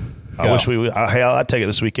things. I wish I'd take it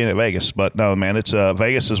this weekend at Vegas, but no, man, it's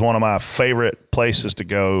Vegas is one of my favorite places to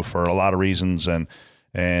go for a lot of reasons, and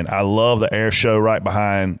I love the air show right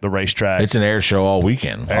behind the racetrack. It's an air show all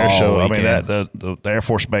weekend. I mean, the Air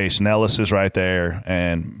Force Base, Nellis is right there,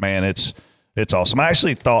 and man, it's awesome. I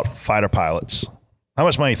actually thought fighter pilots. How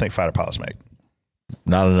much money do you think fighter pilots make?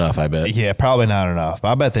 Not enough, I bet. Yeah, probably not enough.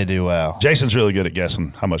 I bet they do well. Jason's really good at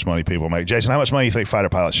guessing how much money people make. Jason, how much money do you think fighter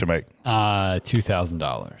pilots should make?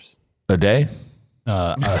 $2,000 a day,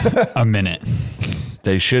 a minute.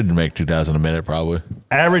 They should make $2,000 a minute, probably.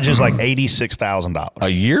 Average is like $86,000 a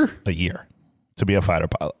year. A year to be a fighter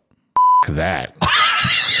pilot. That.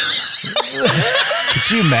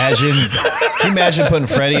 Could you imagine? Can you imagine putting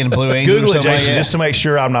Freddie in Blue Angels? Google it, Jason, just to make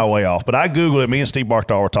sure I'm not way off. But I Googled it. Me and Steve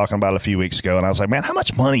Barkdahl were talking about it a few weeks ago, and I was like, man, how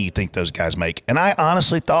much money do you think those guys make? And I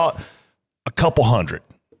honestly thought a couple hundred.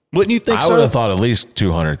 Wouldn't you think so? I would have thought at least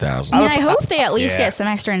 200,000. I hope they at least get some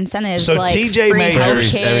extra incentives. So like TJ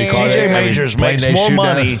Majors makes more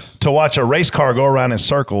money to watch a race car go around in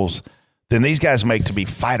circles than these guys make to be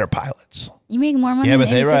fighter pilots. You make more money. Yeah, than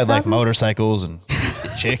but they ride like 86,000? motorcycles and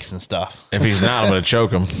chicks and stuff. If he's not, I'm going to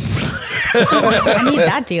choke him. I need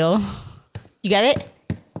that deal. You get it?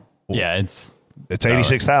 Yeah, it's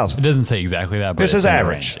 86,000. It doesn't say exactly that, but this is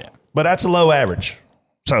average. Range, yeah. But that's a low average.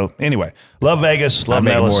 So anyway, love Vegas. Love I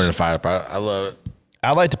make Nellis. more than a fighter pilot. I love it.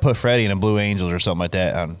 I'd like to put Freddie in a Blue Angels or something like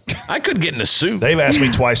that. I could get in a suit. They've asked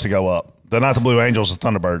me twice to go up. They're not the Blue Angels, the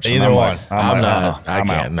Thunderbirds. Either one. I'm not. I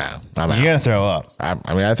can't. No, I'm out. You're gonna throw up. I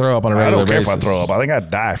mean, I throw up on a regular basis. I don't care if I throw up. I think I'd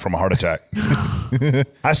die from a heart attack.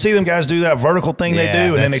 I see them guys do that vertical thing they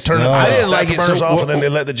do, and then they turn I didn't like it. Burners So, off, and then they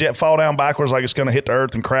let the jet fall down backwards like it's going to hit the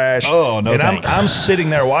earth and crash. Oh, no and thanks. I'm sitting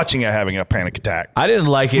there watching it, having a panic attack. I didn't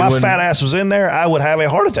like it. My when fat ass was in there, I would have a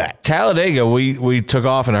heart attack. Talladega, we took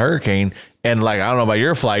off in a hurricane, and like I don't know about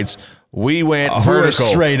your flights. We went vertical.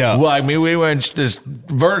 Straight up. Well, I mean, we went as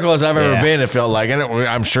vertical as I've ever been, it felt like. And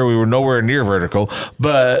I'm sure we were nowhere near vertical,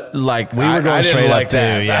 but like we were going straight like up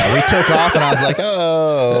that. too. Yeah, we took off and I was like,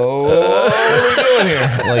 oh, what are we doing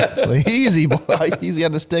here? Like easy, boy, easy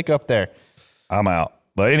on the stick up there. I'm out.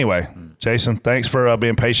 But anyway, Jason, thanks for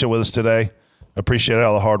being patient with us today. Appreciate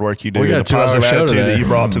all the hard work you do. We got the positive attitude today. that you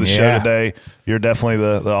brought to the show today. You're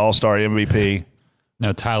definitely the all-star MVP.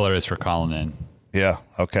 No, Tyler is for calling in. Yeah,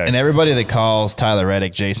 okay. And everybody that calls Tyler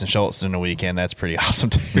Reddick, Jason Schultz in the weekend, that's pretty awesome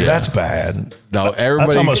too. Yeah. That's bad. No, everybody.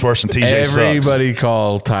 That's almost worse than TJ Everybody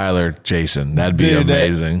call Tyler Jason. That'd be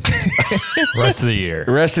amazing. Rest of the year.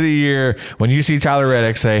 Rest of the year, when you see Tyler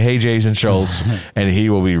Reddick, say, "Hey, Jason Schultz," and he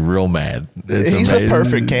will be real mad. It's He's amazing. the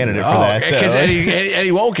perfect candidate for that. And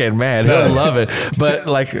he won't get mad. He'll love it. But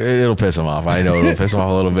like, it'll piss him off. I know it'll piss him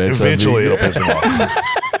off a little bit. Eventually, it'll piss him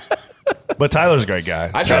off. But Tyler's a great guy.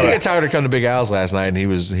 I tried to get Tyler to come to Big Al's last night, and he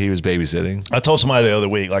was babysitting. I told somebody the other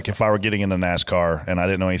week, like if I were getting into NASCAR and I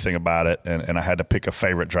didn't know anything about it, and I had to pick a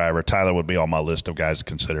favorite driver, Tyler would be on my list of guys to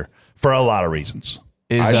consider for a lot of reasons.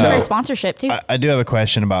 For sponsorship too. I do have a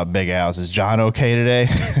question about Big Al's. Is John okay today?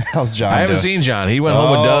 How's John? I haven't seen John. He went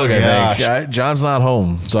home with Doug, I think. John's not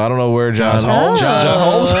home, so I don't know where John's home.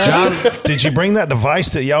 John, did you bring that device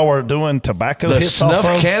that y'all were doing tobacco the hits snuff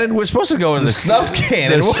off of? cannon? We're supposed to go in the snuff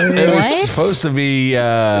cannon. It was supposed to be.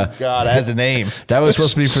 God, that has a name. That was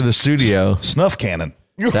supposed to be for the studio. Snuff cannon.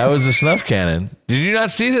 That was the snuff cannon. Did you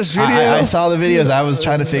not see this video? I saw the videos. I was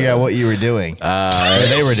trying to figure out what you were doing. Or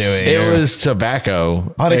they were doing. It was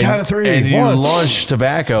tobacco. On the count of three. And you One. launched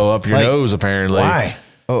tobacco up your nose, apparently. Why?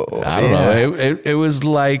 I don't know. It was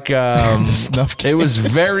like it was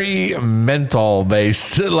very menthol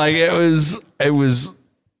based. Like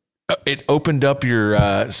it opened up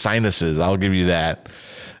your sinuses. I'll give you that.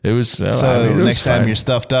 It was next time you're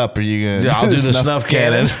stuffed up, are you gonna? I'll do the snuff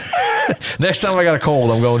cannon. Next time I got a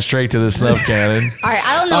cold, I'm going straight to the snuff cannon. All right,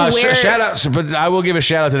 I don't know where. Shout out, but I will give a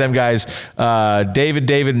shout out to them guys.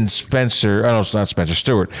 David, and Spencer. Oh, no, it's not Spencer.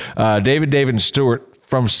 Stewart. David, and Stewart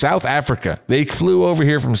from South Africa. They flew over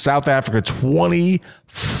here from South Africa,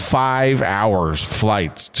 25 hours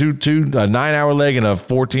flights, a 9-hour leg and a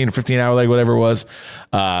 14 or 15-hour leg, whatever it was.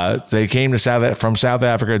 They came to from South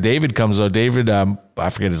Africa. David comes over. David, I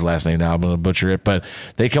forget his last name now. I'm going to butcher it, but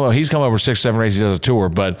they come over. He's come over 6-7 races. He does a tour,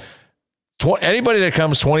 but anybody that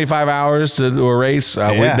comes 25 hours to a race,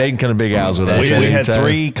 they can come to Big Al's with us. We had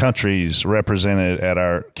 3 countries represented at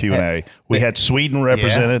our Q&A. We had Sweden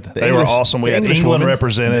represented. They were awesome. We had England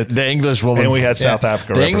represented. The English woman. And we had South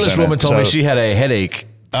Africa represented. The English woman told me she had a headache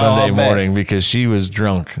Sunday morning because she was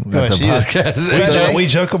drunk at the podcast. We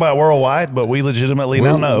joke about worldwide, but we legitimately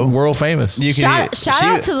now know. World famous. Shout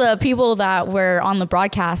out to the people that were on the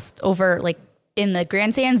broadcast over in the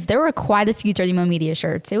grandstands. There were quite a few Dirty Mo Media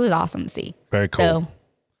shirts. It was awesome to see. Very cool. So,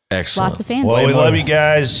 excellent. Lots of fans. Well, we love you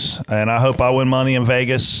guys, and I hope I win money in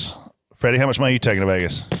Vegas. Freddie, how much money are you taking to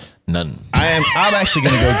Vegas? None. I'm actually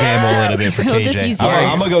going to go gamble a little bit for He'll KJ. just use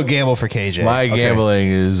I'm going to go gamble for KJ. My gambling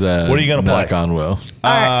is what are you going to play? Knock on will.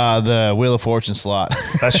 The Wheel of Fortune slot.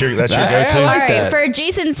 That's your go-to. All right, for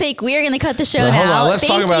Jason's sake, we are going to cut the show now. Hold on, let's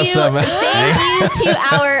talk about something. Thank you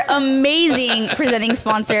to our amazing presenting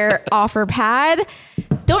sponsor, OfferPad.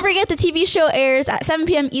 Don't forget the TV show airs at 7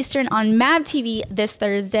 p.m. Eastern on Mad TV this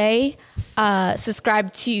Thursday.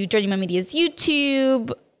 Subscribe to Dirty Mo Media's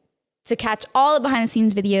YouTube to catch all the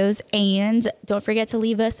behind-the-scenes videos. And don't forget to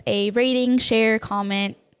leave us a rating, share,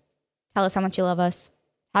 comment. Tell us how much you love us.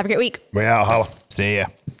 Have a great week. Yeah, holla. See ya.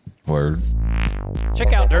 Word.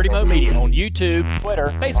 Check out Dirty Mo Media on YouTube, Twitter,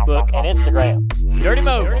 Facebook, and Instagram. Dirty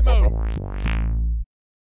Mo.